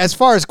as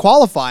far as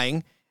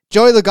qualifying,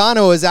 Joey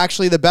Logano is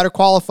actually the better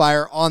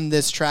qualifier on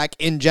this track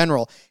in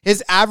general.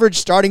 His average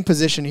starting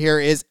position here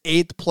is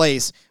 8th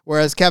place,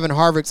 whereas Kevin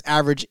Harvick's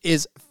average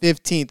is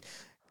 15th.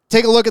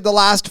 Take a look at the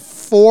last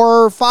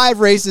 4 or 5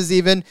 races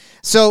even.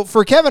 So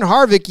for Kevin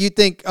Harvick, you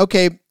think,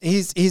 okay,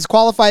 he's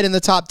qualified in the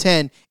top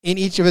 10 in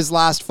each of his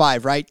last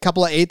 5, right?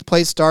 Couple of 8th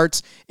place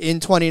starts in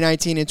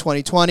 2019 and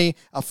 2020,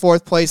 a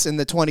 4th place in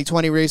the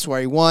 2020 race where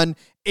he won,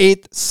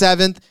 8th,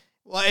 7th.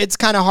 Well, it's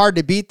kind of hard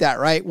to beat that,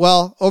 right?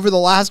 Well, over the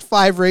last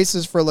 5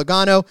 races for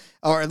Logano,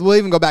 or we'll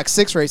even go back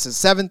 6 races,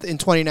 7th in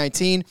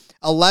 2019,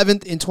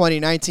 11th in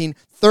 2019,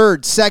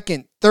 3rd,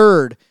 2nd,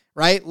 3rd,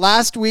 right?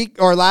 Last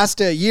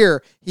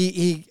year,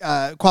 he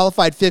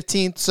qualified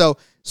 15th, so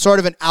sort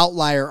of an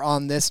outlier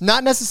on this.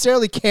 Not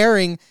necessarily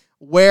caring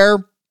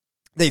where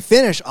they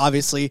finish,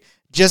 obviously,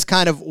 just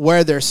kind of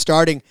where they're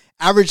starting.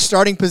 Average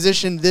starting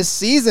position this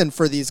season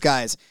for these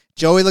guys.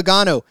 Joey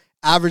Logano,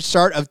 average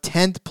start of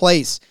 10th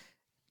place.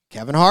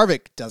 Kevin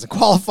Harvick doesn't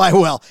qualify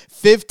well.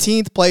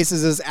 15th place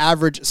is his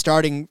average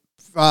starting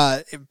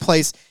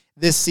place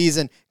this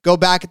season. Go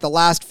back at the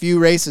last few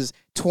races.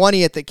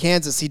 20th at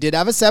Kansas. He did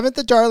have a 7th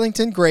at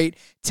Darlington. Great.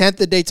 10th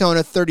at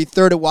Daytona.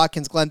 33rd at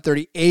Watkins Glen.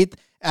 38th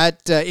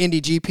at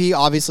Indy GP.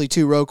 Obviously,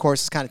 2 road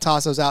courses kind of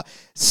toss those out.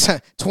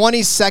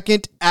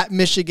 22nd at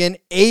Michigan,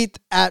 8th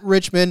at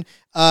Richmond.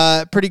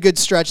 Pretty good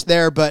stretch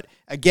there, but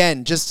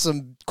again, just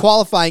some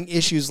qualifying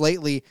issues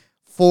lately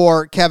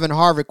for Kevin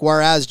Harvick,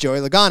 whereas Joey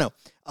Logano,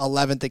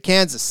 11th at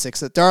Kansas,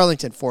 6th at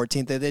Darlington,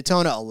 14th at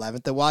Daytona,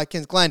 11th at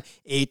Watkins Glen,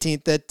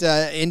 18th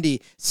at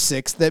Indy,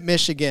 6th at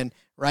Michigan,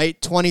 right?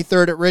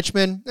 23rd at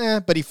Richmond,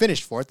 but he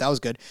finished 4th. That was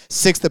good.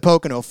 6th at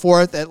Pocono,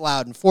 4th at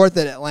Loudon, 4th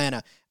at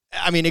Atlanta.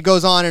 I mean, it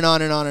goes on and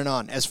on and on and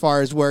on as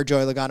far as where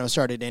Joey Logano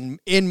started. And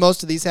in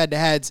most of these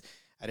head-to-heads,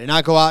 I did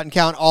not go out and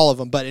count all of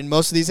them, but in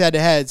most of these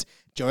head-to-heads,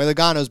 Joey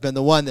Logano's been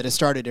the one that has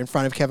started in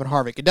front of Kevin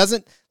Harvick. It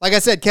doesn't, like I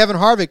said, Kevin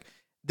Harvick,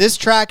 this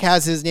track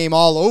has his name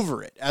all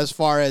over it as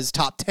far as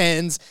top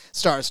 10s,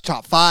 starts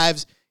top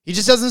 5s. He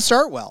just doesn't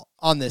start well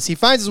on this. He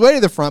finds his way to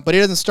the front, but he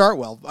doesn't start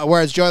well,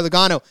 whereas Joey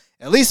Logano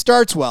at least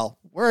starts well.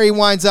 Where he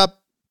winds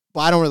up,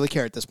 well, I don't really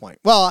care at this point.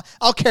 Well,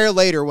 I'll care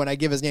later when I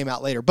give his name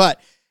out later, but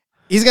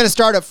he's going to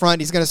start up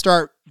front. He's going to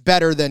start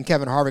better than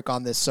Kevin Harvick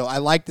on this, so I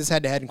like this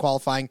head-to-head in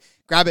qualifying.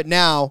 Grab it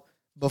now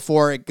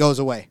before it goes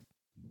away.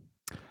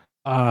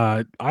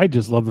 I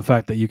just love the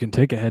fact that you can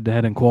take a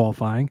head-to-head in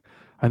qualifying.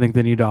 I think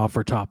they need to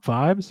offer top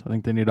 5s. I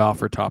think they need to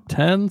offer top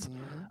 10s.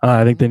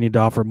 I think they need to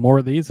offer more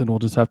of these, and we'll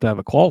just have to have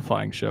a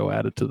qualifying show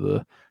added to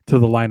the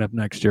lineup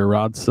next year,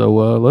 Rod. So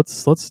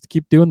let's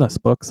keep doing this,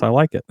 Books. I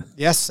like it.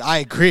 Yes, I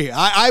agree.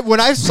 I when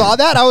I saw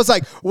that, I was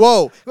like,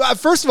 whoa.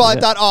 First of all, I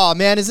thought, oh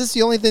man, is this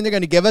the only thing they're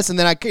going to give us? And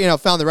then I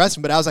found the rest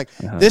of them, but I was like,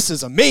 this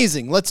is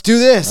amazing. Let's do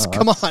this.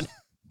 Come on.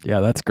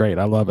 Yeah, that's great.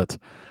 I love it.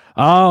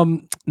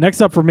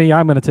 Next up for me,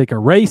 I'm going to take a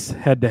race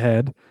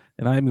head-to-head,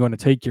 and I'm going to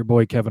take your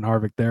boy Kevin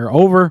Harvick there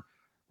over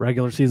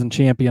regular season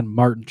champion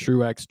Martin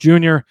Truex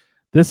Jr.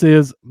 This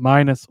is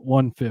minus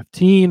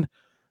 115.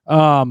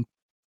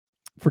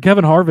 For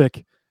Kevin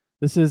Harvick,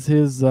 this is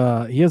his,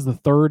 he has the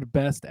 3rd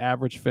best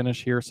average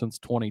finish here since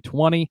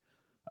 2020.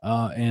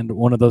 And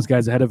one of those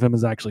guys ahead of him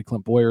is actually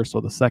Clint Bowyer. So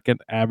the 2nd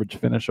average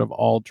finish of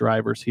all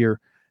drivers here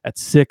at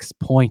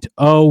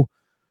 6.0.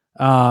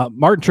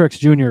 Martin Truex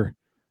Jr.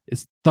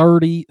 is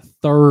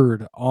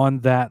 33rd on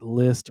that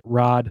list,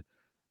 Rod.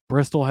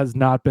 Bristol has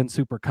not been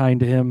super kind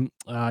to him.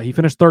 He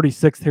finished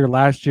 36th here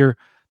last year.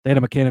 They had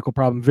a mechanical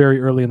problem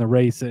very early in the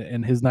race,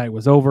 and his night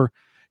was over.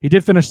 He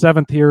did finish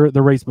 7th here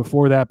the race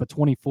before that, but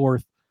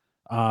 24th.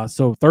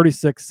 So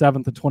 36th,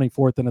 7th, and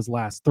 24th in his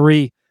last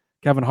 3.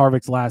 Kevin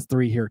Harvick's last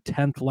 3 here,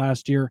 10th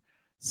last year.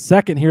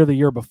 2nd here the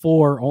year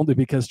before, only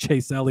because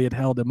Chase Elliott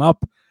held him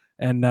up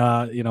and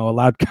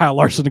allowed Kyle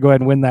Larson to go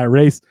ahead and win that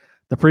race.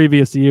 The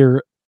previous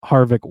year,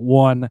 Harvick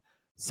won.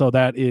 So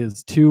that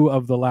is 2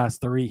 of the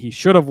last 3 he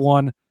should have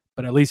won,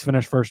 but at least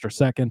finished 1st or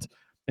 2nd.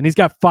 And he's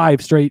got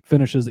 5 straight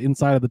finishes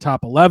inside of the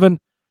top 11.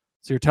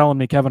 So you're telling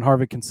me Kevin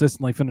Harvick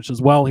consistently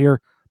finishes well here.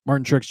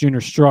 Martin Truex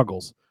Jr.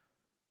 struggles.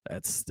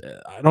 I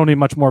don't need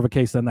much more of a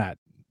case than that.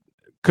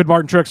 Could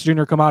Martin Truex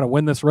Jr. come out and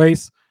win this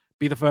race?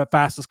 Be the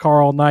fastest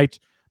car all night?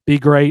 Be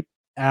great?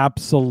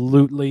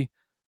 Absolutely.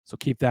 So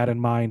keep that in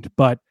mind.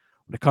 But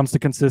when it comes to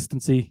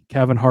consistency,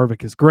 Kevin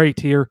Harvick is great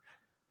here.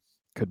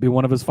 Could be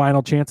one of his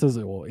final chances.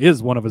 Well,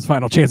 is one of his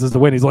final chances to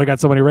win. He's only got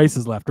so many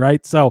races left,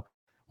 right? So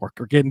we're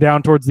getting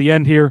down towards the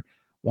end here.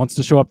 Wants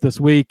to show up this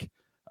week.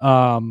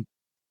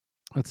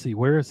 Let's see,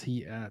 where is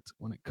he at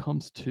when it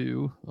comes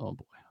to? Oh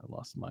boy,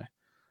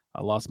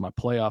 I lost my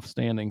playoff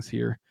standings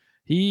here.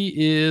 He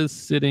is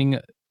sitting.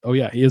 Oh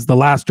yeah, he is the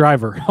last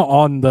driver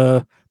on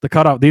the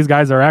cutoff. These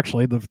guys are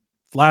actually the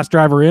last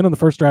driver in and the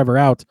first driver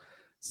out.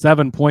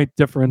 7-point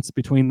difference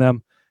between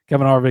them.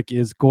 Kevin Harvick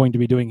is going to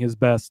be doing his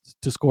best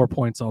to score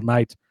points all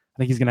night. I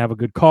think he's going to have a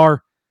good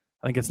car.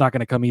 I think it's not going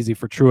to come easy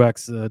for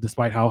Truex,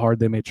 despite how hard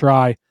they may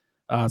try.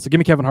 So give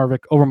me Kevin Harvick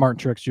over Martin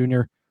Truex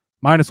Jr.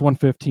 minus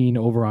 115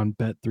 over on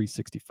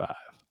Bet365.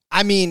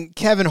 I mean,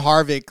 Kevin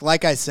Harvick,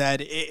 like I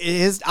said,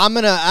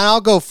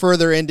 I'll go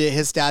further into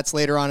his stats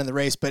later on in the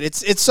race, but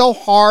it's so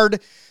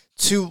hard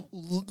to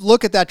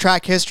look at that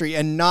track history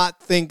and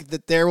not think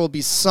that there will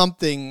be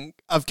something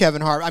of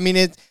Kevin Harvick. I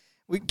mean,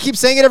 we keep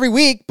saying it every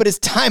week, but his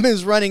time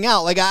is running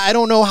out. Like, I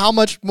don't know how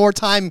much more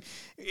time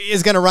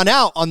is going to run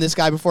out on this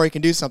guy before he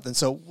can do something.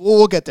 So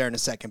we'll get there in a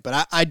second.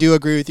 But I do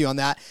agree with you on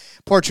that.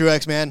 Poor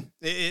Truex, man.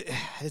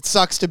 It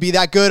sucks to be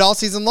that good all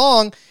season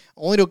long,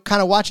 only to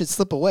kind of watch it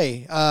slip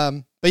away.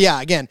 But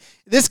yeah, again,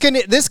 this can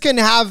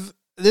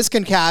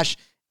cash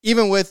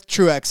even with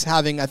Truex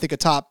having, I think, a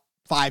top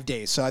 5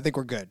 days. So I think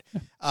we're good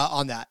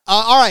on that.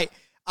 All right.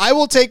 I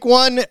will take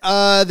one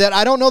that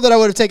I don't know that I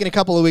would have taken a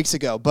couple of weeks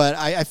ago, but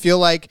I feel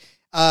like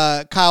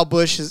Kyle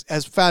Busch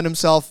has found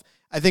himself,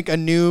 I think, a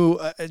new,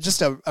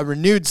 just a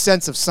renewed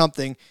sense of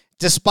something,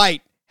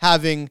 despite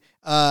having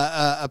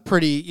a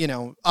pretty,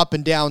 up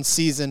and down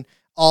season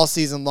all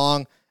season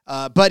long.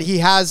 But he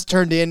has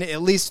turned in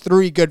at least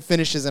 3 good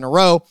finishes in a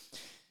row.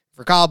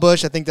 For Kyle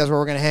Busch, I think that's where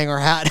we're going to hang our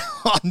hat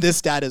on this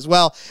stat as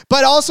well.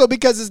 But also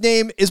because his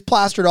name is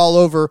plastered all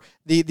over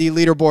the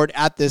leaderboard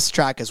at this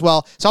track as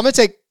well. So I'm going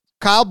to take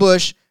Kyle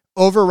Busch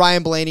over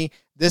Ryan Blaney.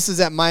 This is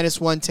at minus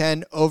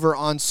 110 over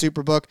on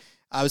Superbook.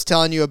 I was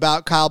telling you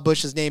about Kyle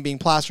Busch's name being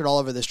plastered all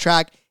over this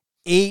track.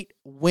 8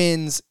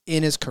 wins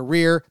in his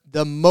career,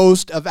 the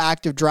most of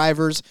active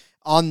drivers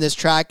on this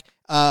track,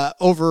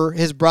 over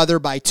his brother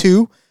by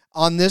 2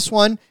 on this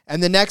one.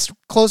 And the next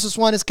closest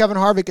one is Kevin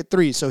Harvick at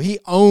 3. So he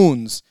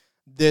owns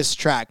this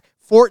track.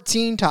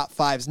 14 top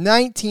 5s,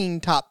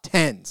 19 top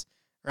 10s,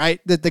 right?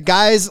 The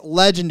guy's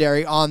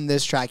legendary on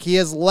this track. He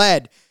has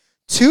led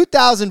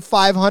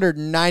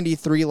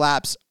 2,593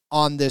 laps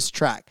on this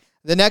track.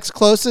 The next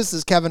closest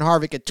is Kevin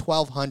Harvick at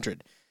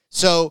 1,200.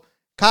 So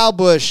Kyle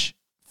Busch,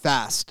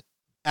 fast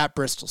at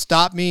Bristol.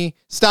 Stop me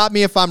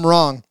if I'm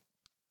wrong.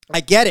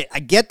 I get it. I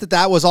get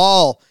that was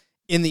all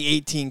in the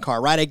 18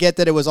 car, right? I get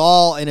that it was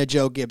all in a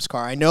Joe Gibbs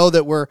car. I know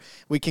that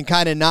we can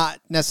kind of not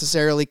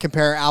necessarily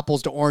compare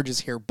apples to oranges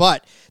here,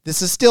 but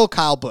this is still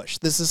Kyle Busch.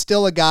 This is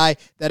still a guy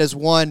that has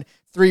won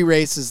 3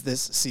 races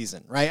this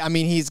season, right? I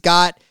mean, he's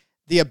got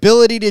the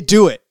ability to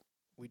do it.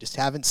 We just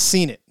haven't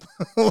seen it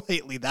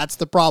lately. That's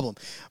the problem.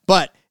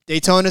 But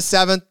Daytona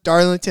 7th,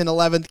 Darlington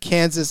 11th,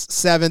 Kansas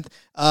 7th.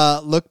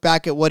 Look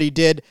back at what he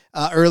did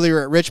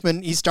earlier at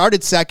Richmond. He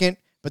started 2nd,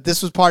 but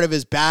this was part of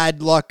his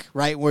bad luck,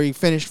 right, where he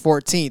finished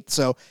 14th.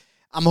 So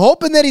I'm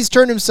hoping that he's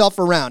turned himself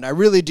around. I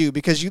really do,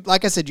 because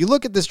like I said, you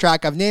look at this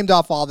track, I've named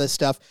off all this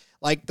stuff.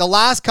 Like, the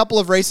last couple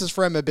of races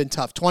for him have been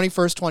tough.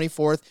 21st,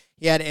 24th.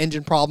 He had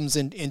engine problems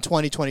in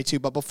 2022.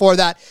 But before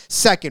that,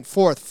 2nd,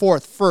 4th,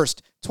 4th,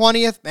 1st,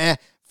 20th,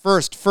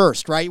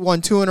 first, right?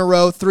 Won 2 in a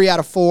row, 3 out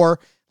of 4.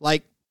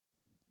 Like,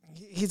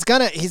 he's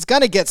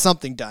gonna get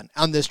something done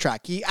on this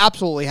track. He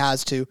absolutely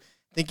has to.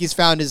 I think he's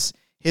found his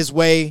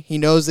way. He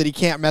knows that he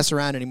can't mess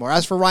around anymore.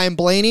 As for Ryan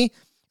Blaney,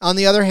 on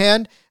the other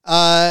hand,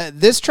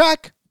 this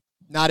track,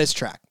 not his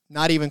track.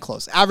 Not even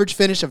close. Average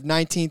finish of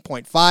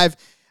 19.5.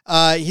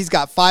 He's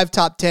got 5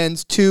 top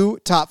 10s, 2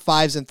 top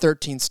 5s, and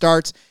 13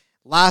 starts.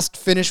 Last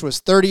finish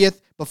was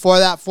 30th. Before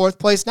that, 4th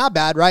place. Not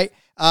bad, right?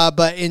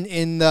 But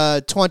in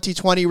the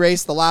 2020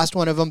 race, the last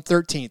one of them,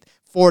 13th,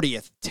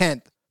 40th,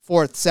 10th,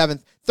 4th,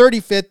 7th,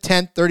 35th,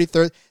 10th,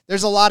 33rd.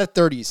 There's a lot of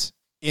 30s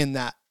in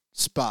that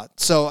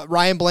spot. So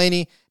Ryan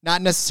Blaney,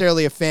 not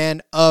necessarily a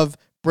fan of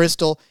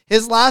Bristol.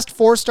 His last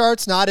 4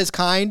 starts, not as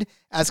kind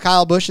as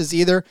Kyle Busch's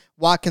either.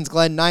 Watkins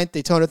Glen 9th,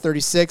 Daytona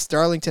 36th,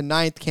 Darlington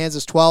 9th,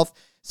 Kansas 12th.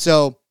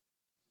 So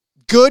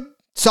good,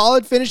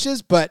 solid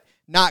finishes, but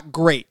not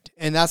great.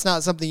 And that's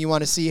not something you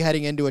want to see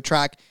heading into a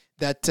track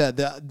that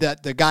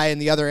the guy in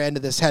the other end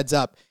of this heads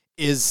up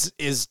is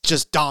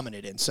just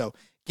dominant in. So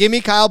give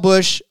me Kyle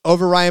Busch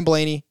over Ryan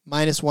Blaney,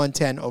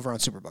 -110 over on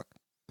Superbook.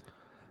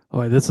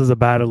 Oh, this is a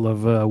battle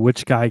of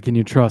which guy can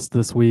you trust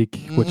this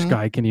week, which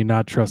guy can you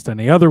not trust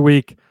any other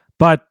week.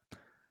 But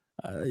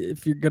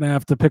if you're going to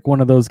have to pick one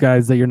of those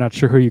guys that you're not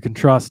sure who you can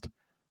trust,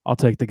 I'll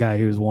take the guy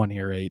who's won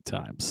here 8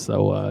 times.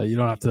 So you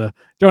don't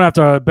have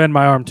to bend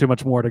my arm too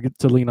much more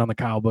to lean on the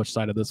Kyle Busch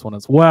side of this one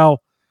as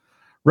well.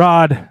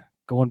 Rod,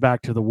 going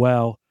back to the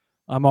well,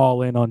 I'm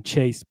all in on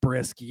Chase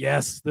Briscoe.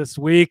 Yes, this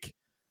week,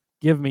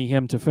 give me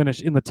him to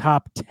finish in the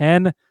top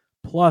 10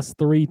 plus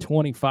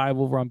 325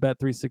 over on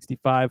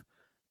Bet365.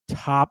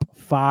 Top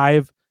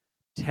 5,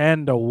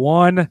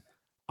 10-1.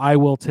 I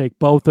will take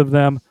both of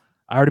them.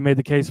 I already made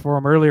the case for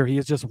him earlier. He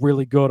is just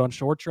really good on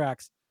short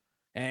tracks.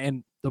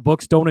 And the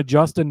books don't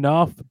adjust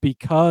enough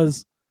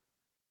because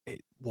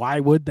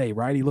why would they,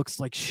 right? He looks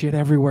like shit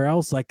everywhere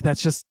else. Like,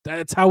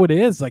 that's how it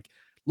is. Like,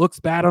 looks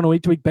bad on a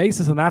week-to-week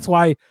basis. And that's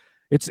why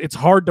it's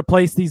hard to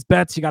place these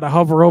bets. You got to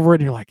hover over it.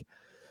 And you're like,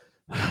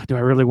 do I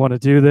really want to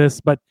do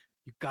this? But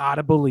you got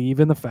to believe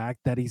in the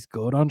fact that he's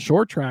good on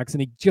short tracks. And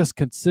he just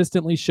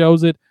consistently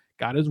shows it.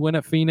 Got his win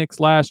at Phoenix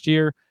last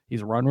year.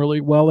 He's run really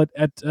well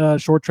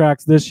at short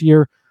tracks this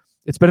year.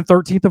 It's been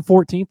 13th and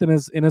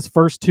 14th in his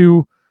first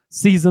 2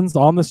 seasons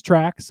on this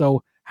track,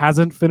 so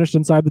hasn't finished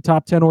inside the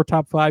top 10 or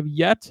top 5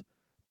 yet,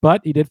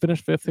 but he did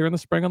finish 5th here in the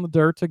spring on the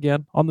dirt,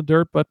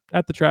 but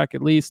at the track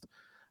at least.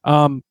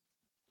 And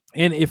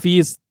if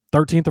he's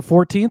 13th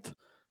or 14th,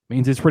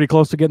 means he's pretty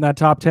close to getting that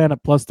top 10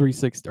 at plus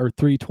 360 or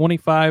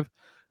 325.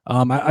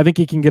 I think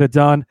he can get it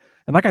done.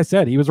 And like I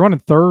said, he was running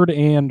 3rd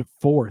and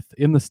 4th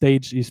in the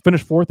stage. He's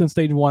finished 4th in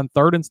stage 1,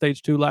 3rd in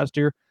stage 2 last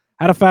year.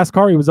 Had a fast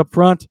car. He was up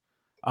front.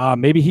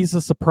 Maybe he's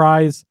a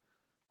surprise.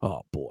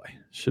 Oh boy,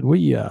 should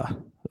we?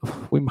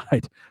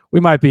 We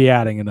might be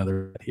adding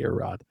another here,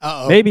 Rod.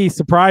 Uh-oh. Maybe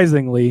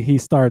surprisingly he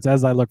starts.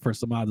 As I look for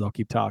some odds, I'll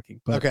keep talking.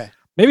 But okay.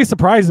 Maybe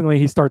surprisingly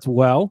he starts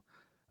well,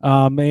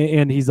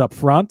 and he's up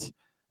front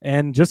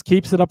and just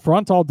keeps it up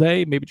front all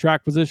day. Maybe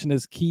track position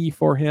is key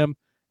for him,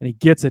 and he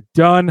gets it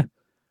done.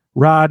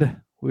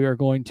 Rod, we are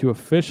going to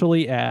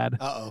officially add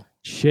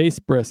Chase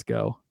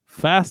Briscoe,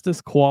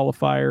 fastest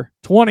qualifier,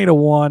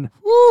 20-1.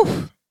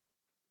 Woo!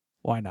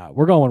 Why not?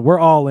 We're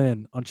all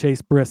in on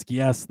Chase Briscoe,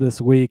 yes,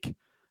 this week.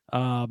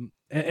 And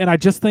I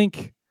just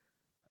think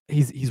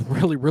he's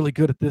really, really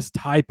good at this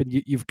type, and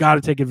you've got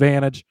to take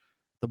advantage.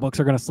 The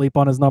books are going to sleep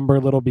on his number a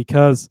little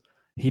because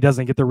he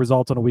doesn't get the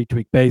results on a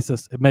week-to-week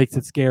basis. It makes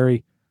it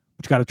scary,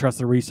 but you got to trust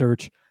the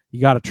research. You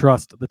got to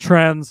trust the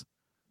trends.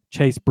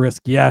 Chase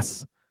Briscoe,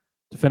 yes,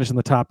 to finish in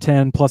the top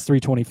 10 plus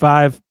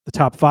 325, the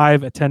top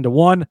 5 at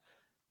 10-1,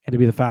 and to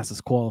be the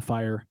fastest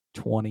qualifier,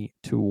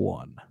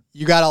 20-1.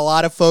 you got a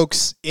lot of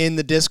folks in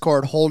the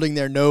Discord holding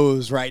their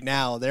nose right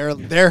now.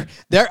 They're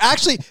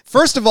actually,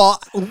 first of all,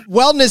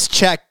 wellness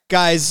check,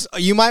 guys.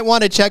 You might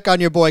want to check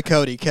on your boy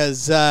Cody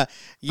because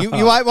you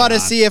might want to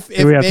see if we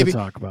have maybe to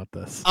talk about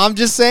this. I'm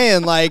just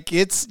saying, like,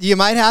 you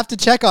might have to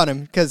check on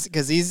him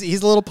because he's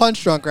a little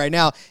punch drunk right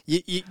now.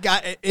 You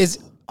got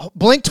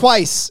blink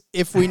twice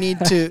if we need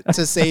to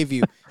save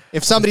you.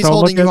 If somebody's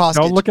holding you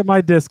hostage. Don't look at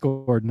my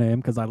Discord name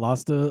because I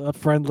lost a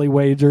friendly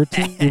wager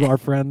to our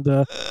friend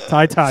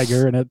Ty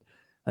Tiger, and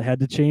I had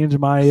to change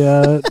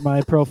my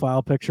my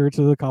profile picture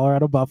to the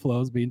Colorado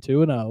Buffaloes being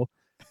 2-0,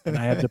 and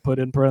I had to put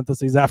in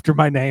parentheses after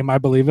my name, I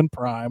believe in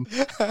Prime.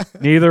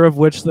 Neither of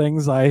which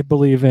things I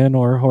believe in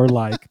or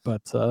like,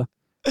 but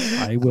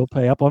I will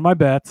pay up on my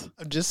bet.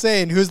 I'm just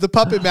saying, who's the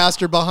puppet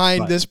master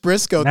behind this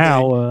Briscoe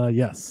now, thing?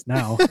 Yes.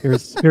 Now,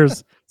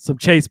 here's some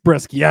Chase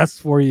Brisk yes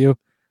for you.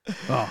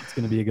 Oh, it's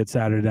going to be a good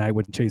Saturday night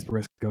when Chase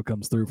Briscoe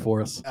comes through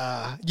for us.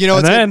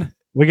 And then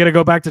we got to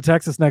go back to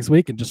Texas next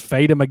week and just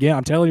fade him again.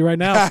 I'm telling you right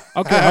now.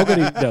 Okay, how good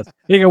he does.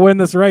 He can win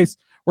this race.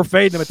 We're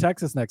fading him at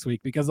Texas next week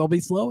because they'll be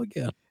slow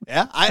again.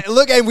 Yeah,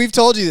 look, and we've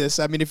told you this.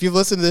 I mean, if you've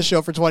listened to this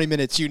show for 20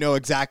 minutes, you know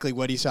exactly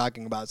what he's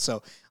talking about.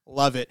 So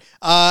love it.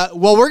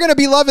 Well, we're going to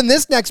be loving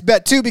this next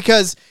bet too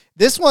because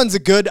this one's a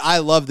good. I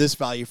love this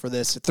value for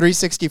this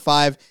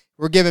 365.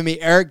 We're giving me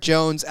Eric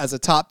Jones as a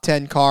top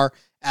 10 car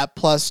at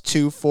plus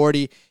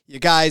 240. You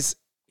guys,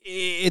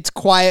 it's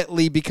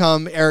quietly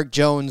become Eric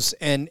Jones,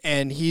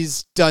 and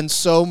he's done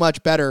so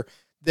much better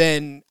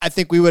than I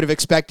think we would have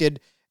expected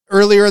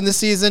earlier in the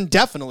season,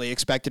 definitely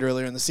expected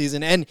earlier in the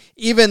season, and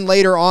even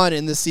later on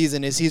in the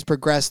season as he's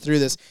progressed through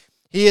this.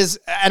 He is,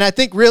 and I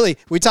think really,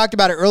 we talked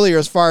about it earlier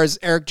as far as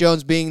Eric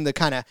Jones being the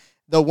kind of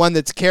the one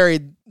that's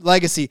carried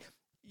legacy.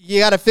 You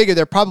got to figure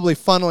they're probably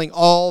funneling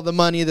all the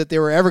money that they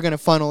were ever going to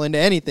funnel into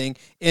anything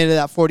into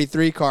that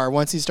 43 car.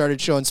 Once he started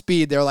showing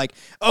speed, they're like,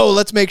 oh,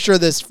 let's make sure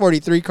this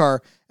 43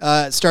 car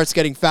starts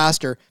getting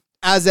faster,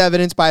 as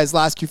evidenced by his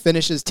last few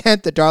finishes,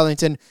 10th at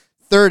Darlington,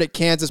 3rd at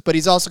Kansas, but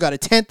he's also got a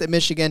 10th at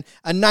Michigan,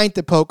 a 9th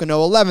at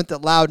Pocono, 11th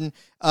at Loudon.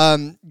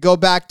 Go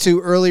back to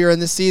earlier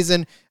in the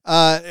season,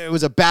 it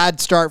was a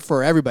bad start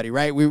for everybody,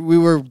 right? We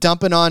were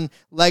dumping on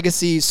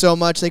Legacy so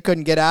much they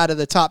couldn't get out of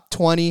the top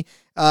 20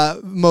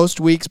 most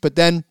weeks, but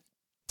then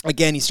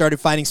again, he started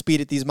finding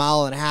speed at these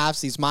mile and a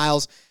halves, these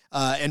miles,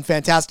 and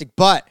fantastic.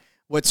 But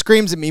what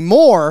screams at me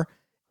more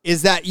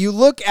is that you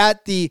look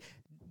at the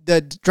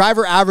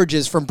driver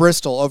averages from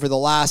Bristol over the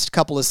last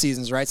couple of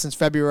seasons, right? Since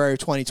February of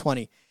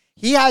 2020.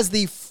 He has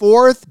the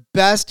 4th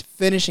best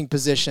finishing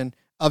position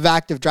of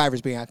active drivers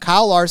behind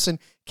Kyle Larson,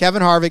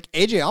 Kevin Harvick,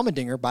 AJ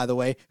Allmendinger, by the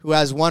way, who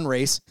has one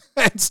race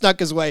and snuck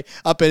his way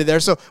up into there.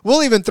 So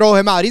we'll even throw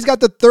him out. He's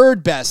got the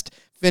 3rd best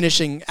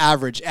finishing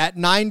average at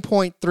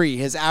 9.3.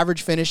 His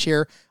average finish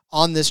here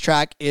on this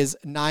track is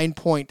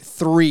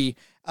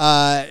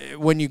 9.3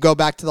 when you go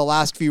back to the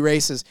last few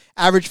races.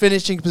 Average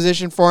finishing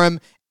position for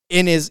him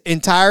in his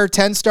entire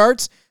 10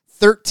 starts,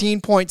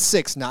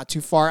 13.6, not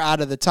too far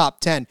out of the top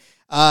 10.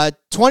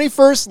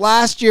 21st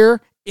last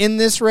year in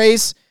this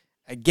race.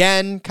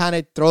 Again, kind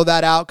of throw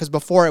that out because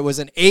before it was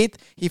an 8th.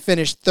 He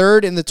finished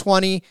 3rd in the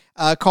 20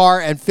 car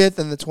and 5th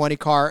in the 20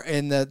 car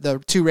in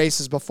the 2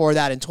 races before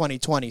that in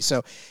 2020.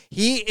 So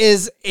he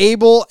is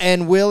able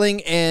and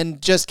willing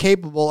and just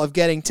capable of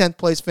getting 10th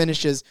place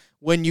finishes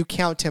when you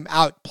count him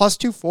out. Plus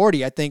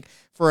 240, I think,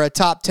 for a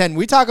top 10.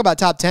 We talk about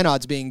top 10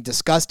 odds being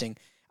disgusting.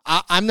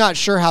 I'm not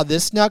sure how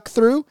this snuck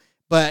through,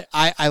 but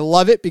I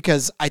love it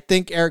because I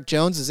think Eric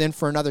Jones is in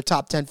for another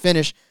top 10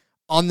 finish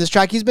on this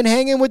track. He's been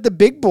hanging with the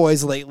big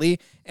boys lately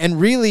and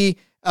really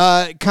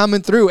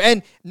coming through.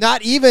 And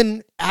not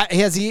even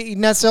has he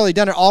necessarily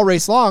done it all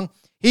race long.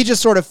 He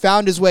just sort of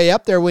found his way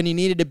up there when he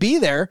needed to be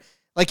there.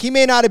 Like he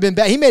may not have been,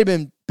 he may have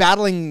been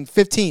battling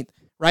 15th,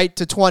 right,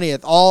 to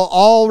 20th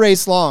all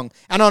race long.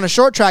 And on a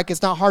short track,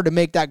 it's not hard to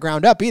make that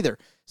ground up either.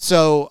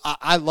 So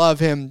I love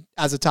him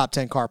as a top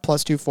 10 car.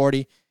 Plus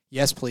 240.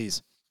 Yes,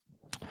 please.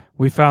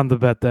 We found the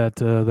bet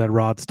that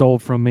Rod stole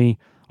from me.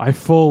 I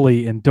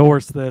fully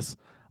endorse this.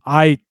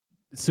 As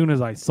soon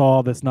as I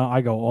saw this, now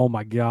I go, oh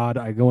my God.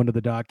 I go into the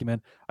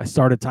document. I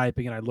started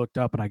typing and I looked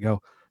up and I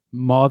go,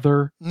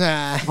 motherfucker.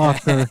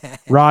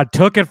 Rod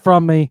took it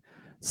from me.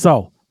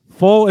 So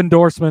full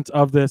endorsement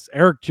of this.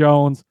 Eric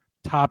Jones,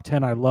 top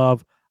 10. I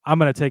love. I'm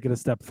going to take it a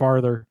step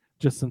farther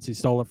just since he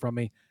stole it from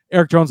me.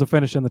 Eric Jones will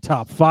finish in the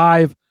top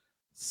 5,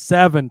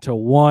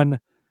 7-1.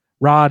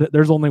 Rod,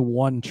 there's only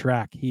one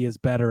track he is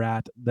better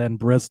at than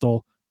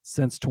Bristol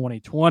since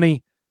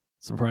 2020.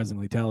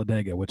 Surprisingly,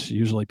 Talladega, which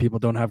usually people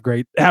don't have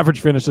great average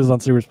finishes on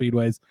super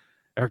speedways.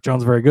 Eric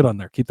Jones very good on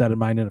there. Keep that in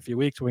mind in a few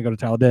weeks when we go to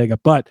Talladega.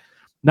 But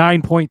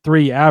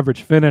 9.3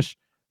 average finish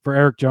for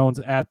Eric Jones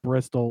at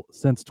Bristol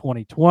since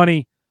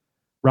 2020.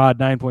 Rod,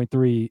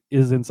 9.3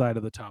 is inside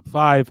of the top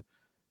 5,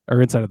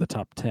 or inside of the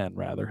top 10,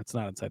 rather. It's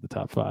not inside the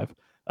top 5,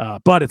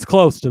 but it's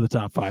close to the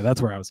top 5.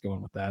 That's where I was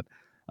going with that.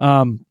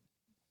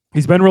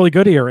 He's been really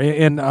good here,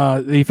 and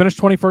he finished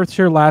 21st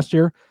here last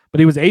year, but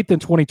he was 8th in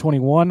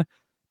 2021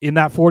 in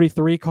that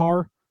 43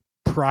 car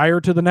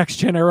prior to the Next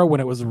Gen era when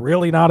it was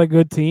really not a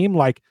good team.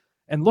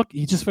 And look,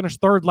 he just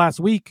finished third last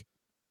week,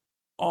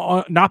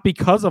 not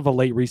because of a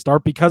late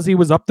restart, because he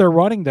was up there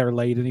running there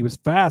late and he was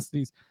fast.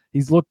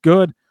 He's looked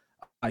good.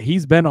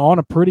 He's been on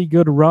a pretty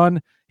good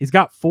run. He's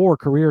got 4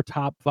 career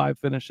top 5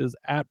 finishes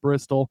at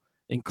Bristol,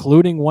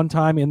 including one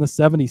time in the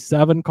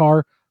 77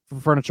 car for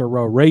Furniture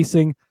Row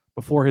Racing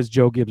before his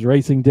Joe Gibbs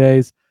Racing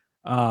days.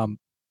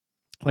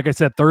 Like I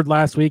said, third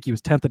last week. He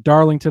was 10th at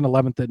Darlington,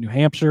 11th at New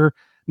Hampshire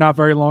not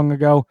very long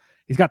ago.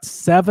 He's got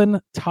 7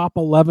 top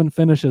 11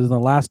 finishes in the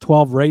last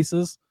 12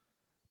 races.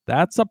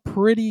 That's a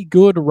pretty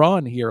good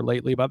run here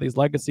lately by these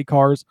legacy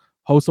cars.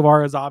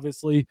 Hocevar is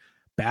obviously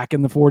back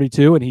in the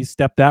 42, and he's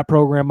stepped that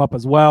program up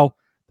as well.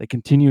 They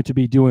continue to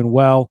be doing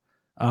well.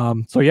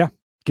 So yeah,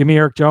 give me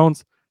Erik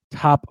Jones,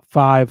 top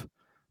 5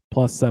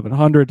 plus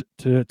 700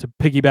 to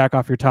piggyback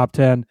off your top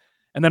 10.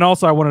 And then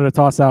also I wanted to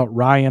toss out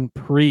Ryan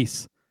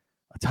Preece,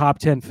 a top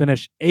 10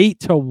 finish,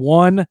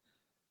 8-1.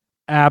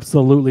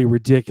 Absolutely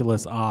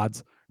ridiculous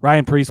odds.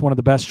 Ryan Preece, one of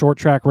the best short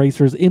track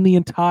racers in the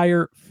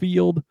entire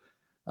field.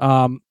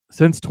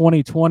 Since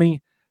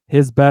 2020,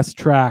 his best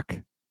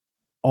track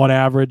on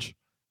average,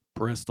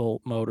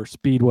 Bristol Motor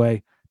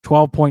Speedway,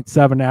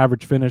 12.7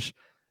 average finish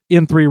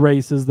in 3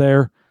 races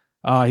there.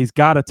 He's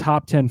got a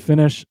top 10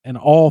 finish, and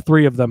all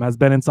 3 of them has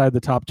been inside the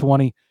top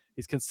 20.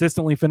 He's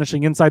consistently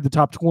finishing inside the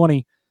top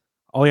 20.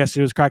 All he has to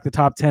do is crack the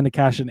top 10 to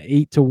cash an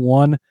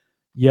 8-1.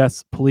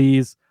 Yes,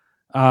 please.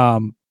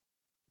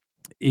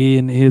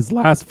 In his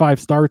last 5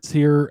 starts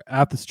here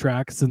at this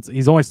track, since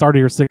he's only started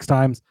here 6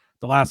 times,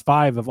 the last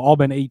 5 have all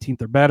been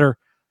 18th or better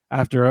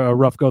after a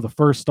rough go the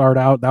first start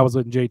out. That was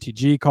in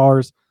JTG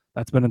cars.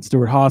 That's been in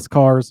Stewart-Haas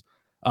cars.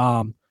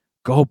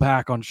 Go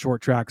back on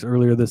short tracks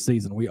earlier this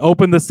season. We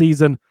opened the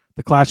season,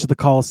 the Clash of the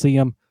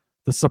Coliseum,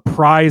 the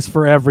surprise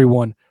for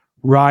everyone,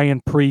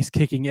 Ryan Preece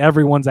kicking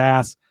everyone's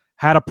ass,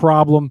 had a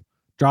problem,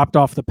 dropped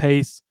off the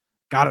pace,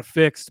 got it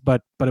fixed,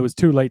 but it was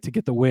too late to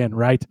get the win,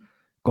 right?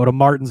 Go to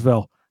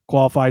Martinsville,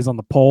 qualifies on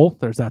the pole.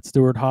 There's that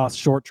Stewart-Haas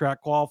short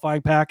track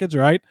qualifying package,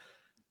 right?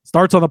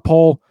 Starts on the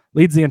pole,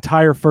 leads the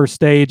entire first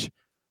stage,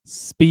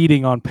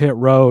 speeding on pit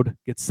road,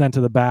 gets sent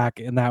to the back,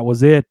 and that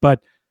was it.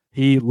 But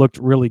he looked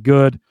really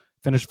good.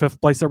 Finished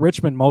 5th place at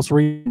Richmond most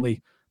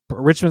recently.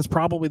 Richmond's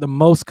probably the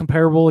most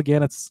comparable.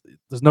 Again,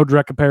 there's no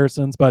direct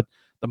comparisons, but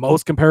the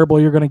most comparable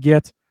you're going to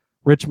get.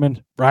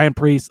 Richmond, Ryan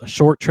Preece, a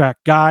short track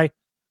guy.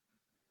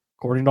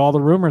 According to all the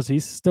rumors,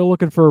 he's still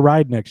looking for a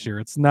ride next year.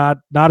 It's not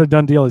a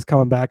done deal. He's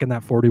coming back in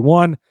that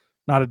 41.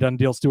 Not a done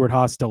deal.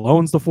 Stewart-Haas still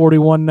owns the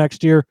 41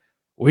 next year.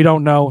 We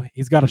don't know.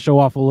 He's got to show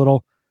off a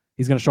little.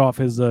 He's going to show off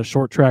his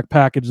short track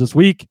package this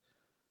week.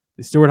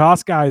 The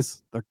Stewart-Haas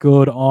guys, they're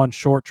good on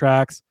short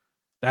tracks.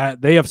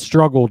 That they have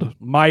struggled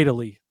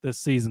mightily this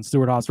season,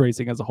 Stewart-Haas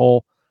Racing as a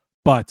whole,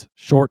 but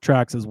short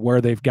tracks is where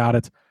they've got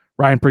it.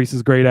 Ryan Preece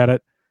is great at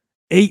it.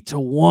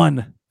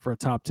 8-1 for a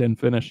top 10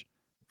 finish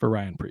for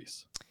Ryan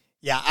Preece.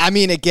 Yeah, I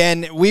mean,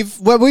 again, we've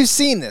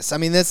seen this. I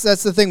mean, that's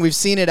the thing. We've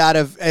seen it out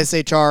of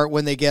SHR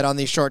when they get on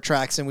these short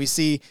tracks, and we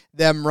see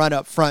them run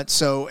up front.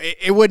 So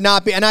it would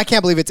not be, and I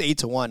can't believe it's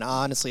 8-1.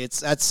 Honestly,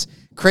 that's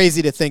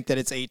crazy to think that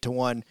it's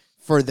 8-1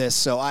 for this.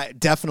 So I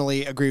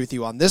definitely agree with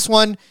you on this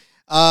one.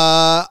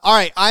 All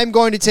right, I'm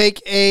going to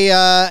take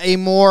a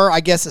more, I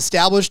guess,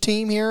 established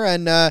team here,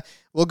 and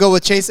we'll go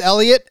with Chase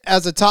Elliott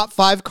as a top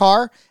 5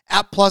 car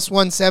at plus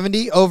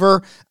 170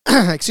 over,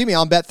 excuse me,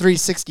 on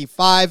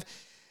Bet365.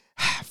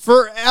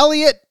 For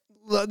Elliott,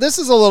 this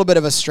is a little bit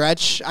of a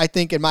stretch, I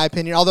think, in my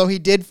opinion, although he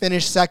did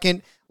finish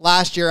 2nd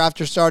last year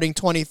after starting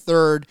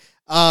 23rd.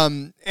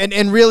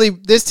 And really,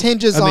 this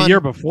hinges on... the year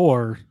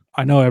before,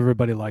 I know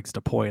everybody likes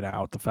to point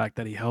out the fact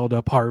that he held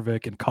up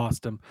Harvick and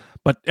cost him,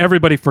 but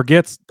everybody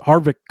forgets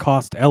Harvick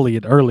cost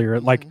Elliott earlier.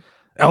 Like,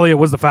 Elliott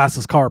was the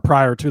fastest car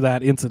prior to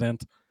that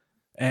incident,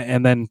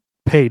 and then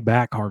paid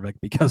back Harvick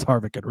because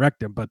Harvick had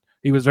wrecked him, but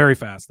he was very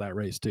fast that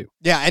race too.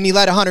 Yeah, and he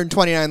led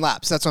 129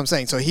 laps. That's what I'm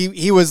saying. So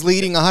he was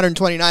leading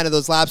 129 of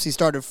those laps. He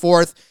started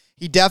 4th.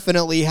 He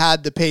definitely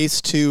had the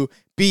pace to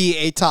be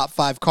a top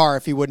 5 car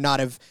if he would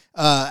not have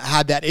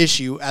had that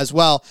issue as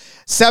well.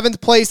 7th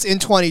place in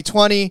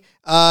 2020,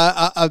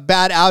 a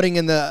bad outing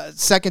in the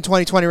second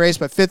 2020 race,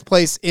 but 5th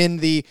place in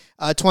the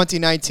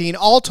 2019.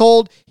 All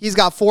told, he's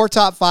got 4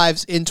 top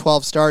 5s in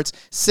 12 starts,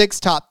 6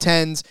 top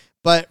 10s,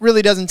 but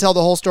really doesn't tell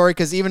the whole story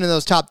because even in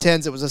those top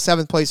 10s, it was a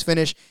 7th place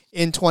finish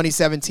in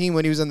 2017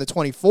 when he was in the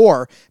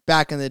 24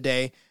 back in the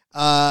day.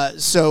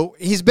 So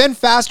he's been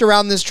fast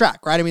around this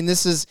track, right? I mean,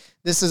 this is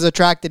a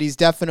track that he's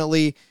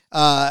definitely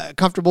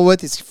comfortable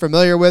with. He's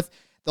familiar with.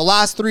 The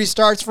last 3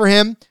 starts for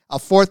him, a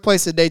 4th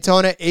place at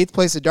Daytona, 8th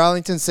place at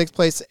Darlington, 6th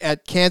place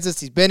at Kansas.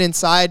 He's been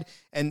inside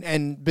and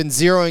been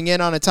zeroing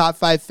in on a top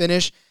 5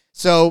 finish.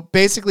 So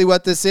basically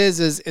what this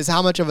is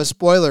how much of a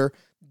spoiler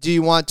do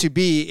you want to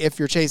be if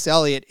you're Chase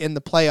Elliott in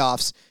the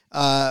playoffs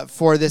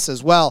for this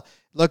as well?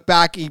 Look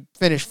back, he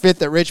finished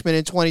 5th at Richmond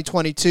in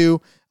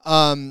 2022. A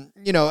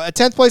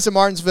 10th place at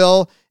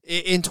Martinsville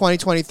in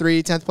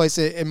 2023, 10th place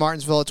in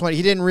Martinsville at 20.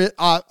 He didn't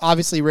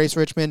obviously race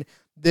Richmond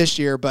this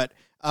year, but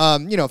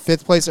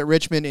Fifth place at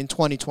Richmond in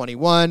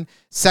 2021,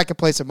 second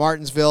place at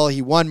Martinsville.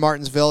 He won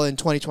Martinsville in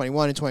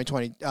 2021 and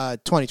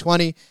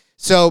 2020.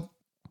 So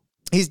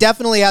he's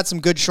definitely had some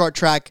good short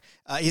track.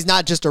 He's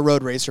not just a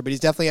road racer, but he's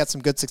definitely had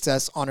some good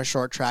success on a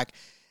short track.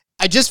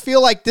 I just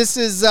feel like this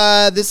is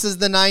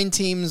the 9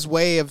 teams'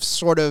 way of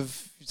sort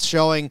of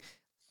showing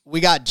we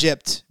got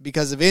gypped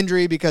because of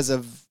injury, because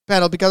of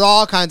penalty, because of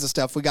all kinds of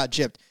stuff. We got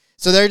gypped.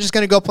 So they're just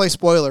going to go play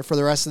spoiler for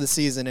the rest of the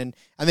season. And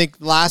I think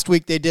last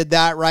week they did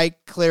that, right,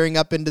 clearing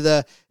up into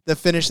the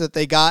finish that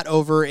they got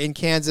over in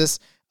Kansas.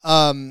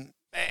 And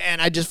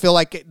I just feel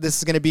like this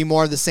is going to be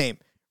more of the same,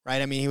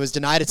 right? I mean, he was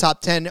denied a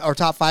top 10 or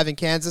top 5 in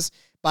Kansas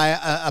by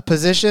a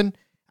position.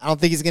 I don't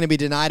think he's going to be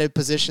denied a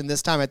position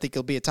this time. I think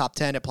he'll be a top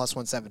 10 at plus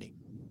 170.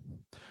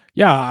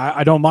 Yeah,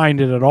 I don't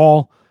mind it at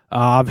all.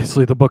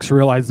 Obviously, the books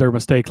realized their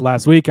mistake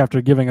last week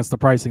after giving us the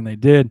pricing they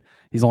did.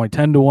 He's only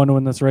 10-1 to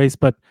win this race,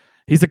 but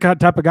he's the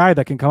type of guy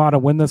that can come out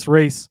and win this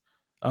race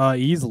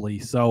easily.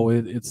 So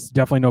it's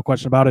definitely no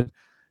question about it.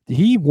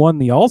 He won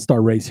the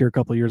All-Star race here a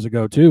couple of years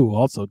ago too.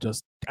 Also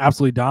just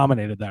absolutely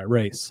dominated that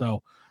race.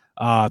 So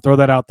throw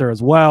that out there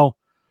as well.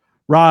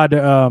 Rod,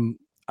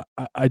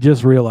 I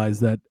just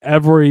realized that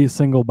every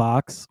single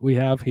box we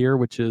have here,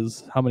 which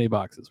is how many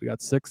boxes? We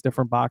got 6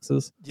 different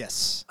boxes.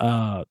 Yes.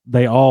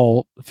 They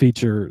all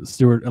feature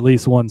at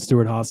least one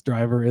Stewart-Haas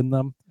driver in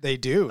them. They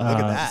do. Look at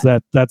that. So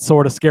that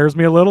sort of scares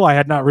me a little. I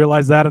had not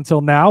realized that until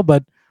now,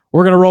 but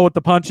we're going to roll with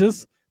the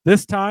punches.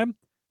 This time,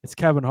 it's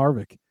Kevin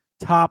Harvick.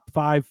 Top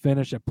 5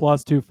 finish at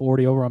plus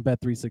 240 over on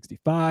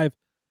Bet365.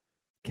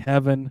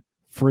 Kevin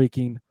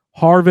freaking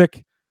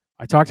Harvick.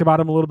 I talked about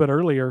him a little bit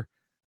earlier.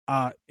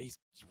 He's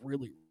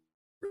really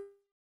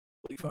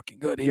fucking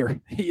good here.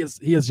 He is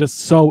just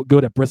so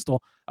good at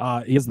Bristol.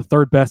 He is the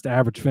 3rd best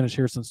average finish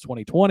here since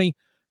 2020.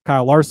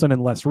 Kyle Larson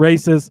in less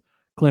races.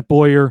 Clint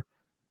Bowyer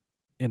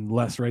in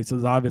less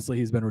races. Obviously,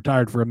 he's been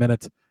retired for a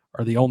minute.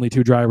 Are the only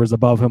 2 drivers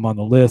above him on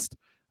the list.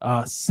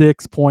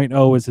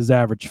 6.0 is his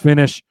average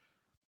finish.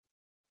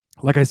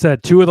 Like I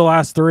said, 2 of the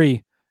last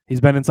 3,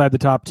 he's been inside the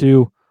top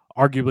 2.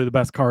 Arguably the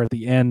best car at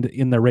the end.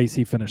 In the race,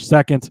 he finished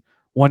 2nd.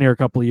 1 year a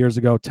couple of years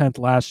ago, 10th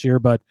last year.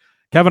 But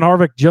Kevin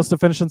Harvick just to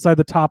finish inside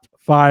the top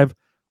 5,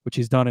 which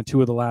he's done in 2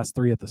 of the last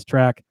 3 at this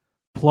track,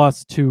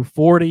 plus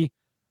 240.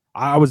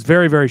 I was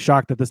very, very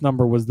shocked that this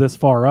number was this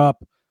far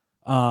up.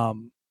 I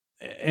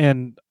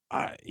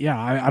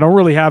don't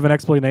really have an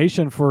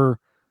explanation for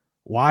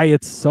why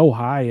it's so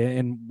high.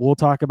 And we'll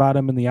talk about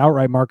him in the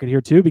outright market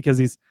here too, because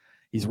he's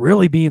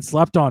really being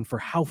slept on for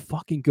how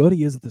fucking good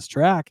he is at this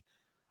track.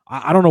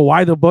 I don't know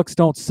why the books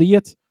don't see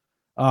it.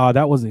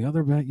 That was the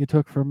other bet you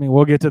took from me.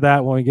 We'll get to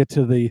that when we get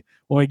to the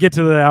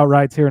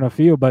outrights here in a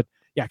few. But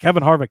yeah,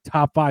 Kevin Harvick,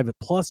 top 5 at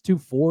plus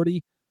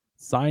 240.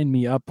 Sign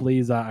me up,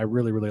 please. I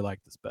really, really like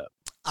this bet.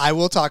 I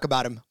will talk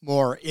about him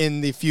more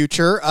in the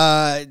future,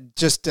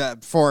 just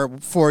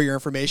for your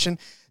information.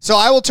 So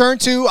I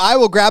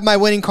will grab my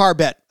winning car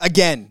bet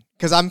again,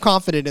 because I'm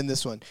confident in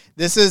this one.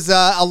 This is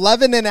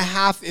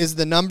 11.5 is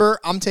the number.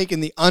 I'm taking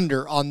the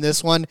under on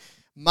this one.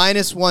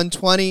 Minus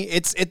 120.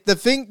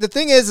 The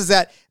thing is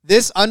that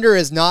this under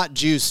is not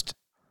juiced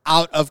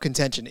out of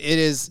contention. It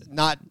is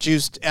not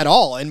juiced at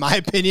all, in my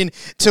opinion,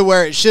 to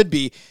where it should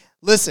be.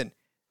 Listen,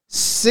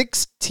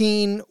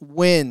 16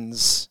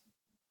 wins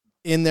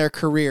in their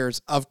careers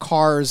of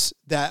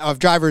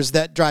drivers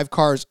that drive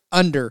cars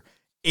under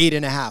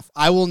 8.5.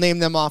 I will name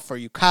them off for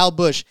you. Kyle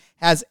Busch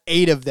has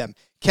 8 of them.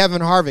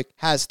 Kevin Harvick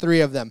has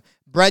 3 of them.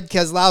 Brad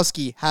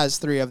Keselowski has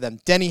 3 of them.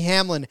 Denny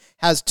Hamlin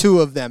has 2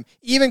 of them.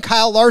 Even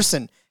Kyle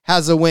Larson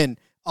has a win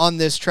on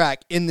this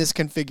track in this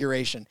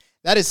configuration.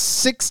 That is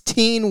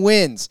 16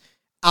 wins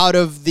out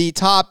of the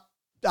top,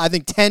 I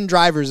think 10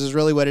 drivers is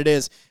really what it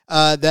is,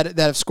 that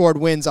have scored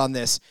wins on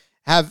this,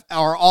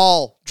 are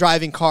all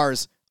driving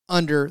cars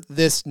under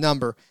this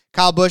number.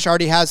 Kyle Busch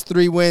already has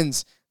 3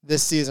 wins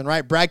this season,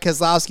 right? Brad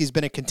Keselowski's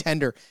been a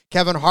contender.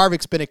 Kevin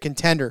Harvick's been a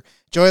contender.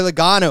 Joey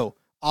Logano,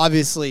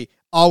 obviously,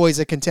 always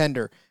a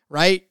contender,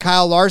 right?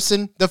 Kyle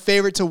Larson, the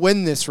favorite to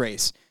win this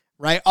race,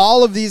 right?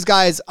 All of these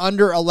guys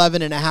under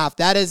 11.5.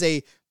 That is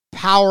a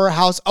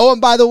powerhouse. Oh,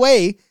 and by the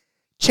way,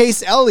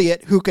 Chase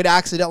Elliott, who could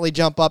accidentally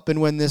jump up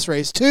and win this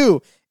race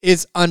too,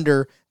 is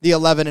under the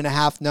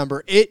 11.5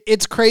 number.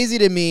 It's crazy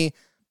to me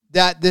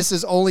that this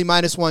is only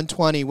minus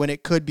 120 when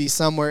it could be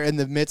somewhere in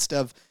the midst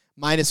of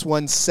minus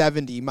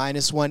 170,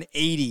 minus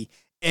 180.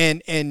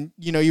 And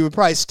you would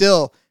probably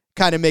still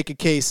kind of make a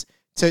case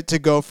to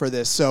go for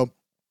this. So,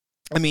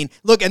 I mean,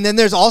 look, and then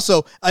there's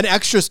also an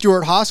extra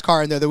Stewart-Haas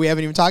car in there that we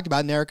haven't even talked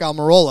about, Eric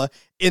Almirola,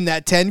 in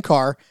that 10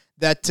 car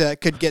that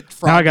could get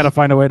from. Now I got to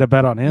find a way to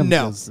bet on him.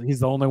 No. Because he's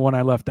the only one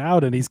I left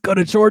out, and he's good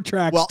at short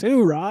tracks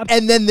too, Rod.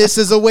 And then this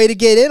is a way to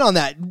get in on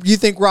that. You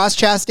think Ross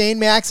Chastain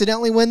may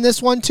accidentally win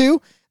this one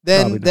too?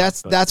 Then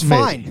that's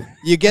fine.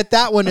 You get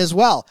that one as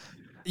well.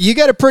 You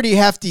get a pretty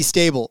hefty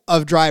stable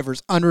of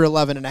drivers under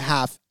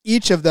 11.5,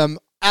 each of them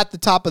at the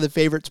top of the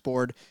favorites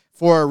board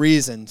for a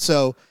reason.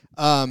 So,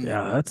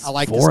 that's I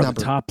like 4 this of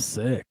number. the top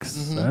 6.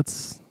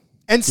 Mm-hmm.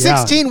 And